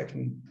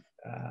resection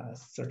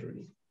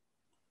surgery.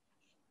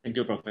 Thank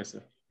you,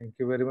 Professor. Thank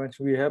you very much.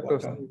 We have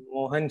Professor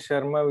Mohan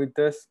Sharma with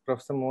us.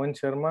 Professor Mohan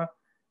Sharma,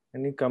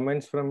 any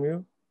comments from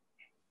you?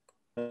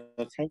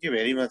 Thank you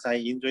very much. I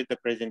enjoyed the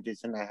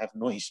presentation. I have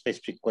no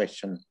specific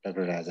question,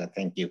 Dr. Raja.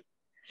 Thank you.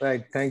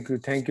 Right. Thank you.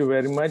 Thank you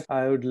very much.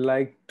 I would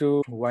like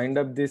to wind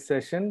up this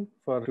session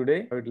for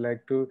today. I would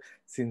like to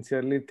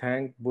sincerely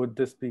thank both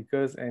the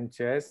speakers and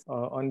chairs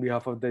on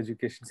behalf of the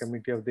Education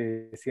Committee of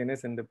the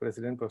ACNS and the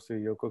President, Professor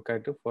Yoko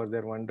Kaito, for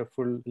their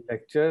wonderful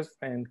lectures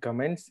and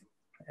comments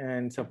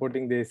and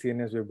supporting the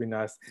ACNS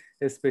webinars.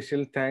 A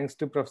special thanks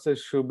to Professor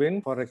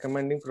Shubin for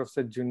recommending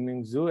Professor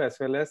Junming Zhu as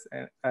well as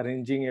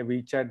arranging a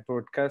WeChat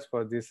broadcast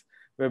for this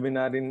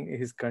webinar in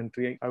his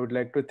country. I would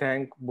like to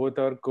thank both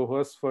our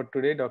co-hosts for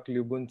today, Dr.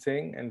 Liubun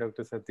Singh and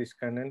Dr. Satish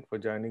Kannan, for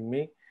joining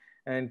me,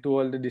 and to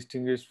all the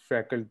distinguished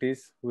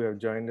faculties who have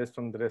joined us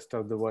from the rest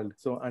of the world.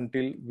 So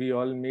until we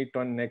all meet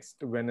on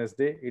next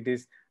Wednesday, it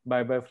is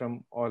bye-bye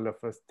from all of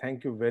us.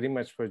 Thank you very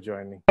much for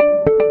joining.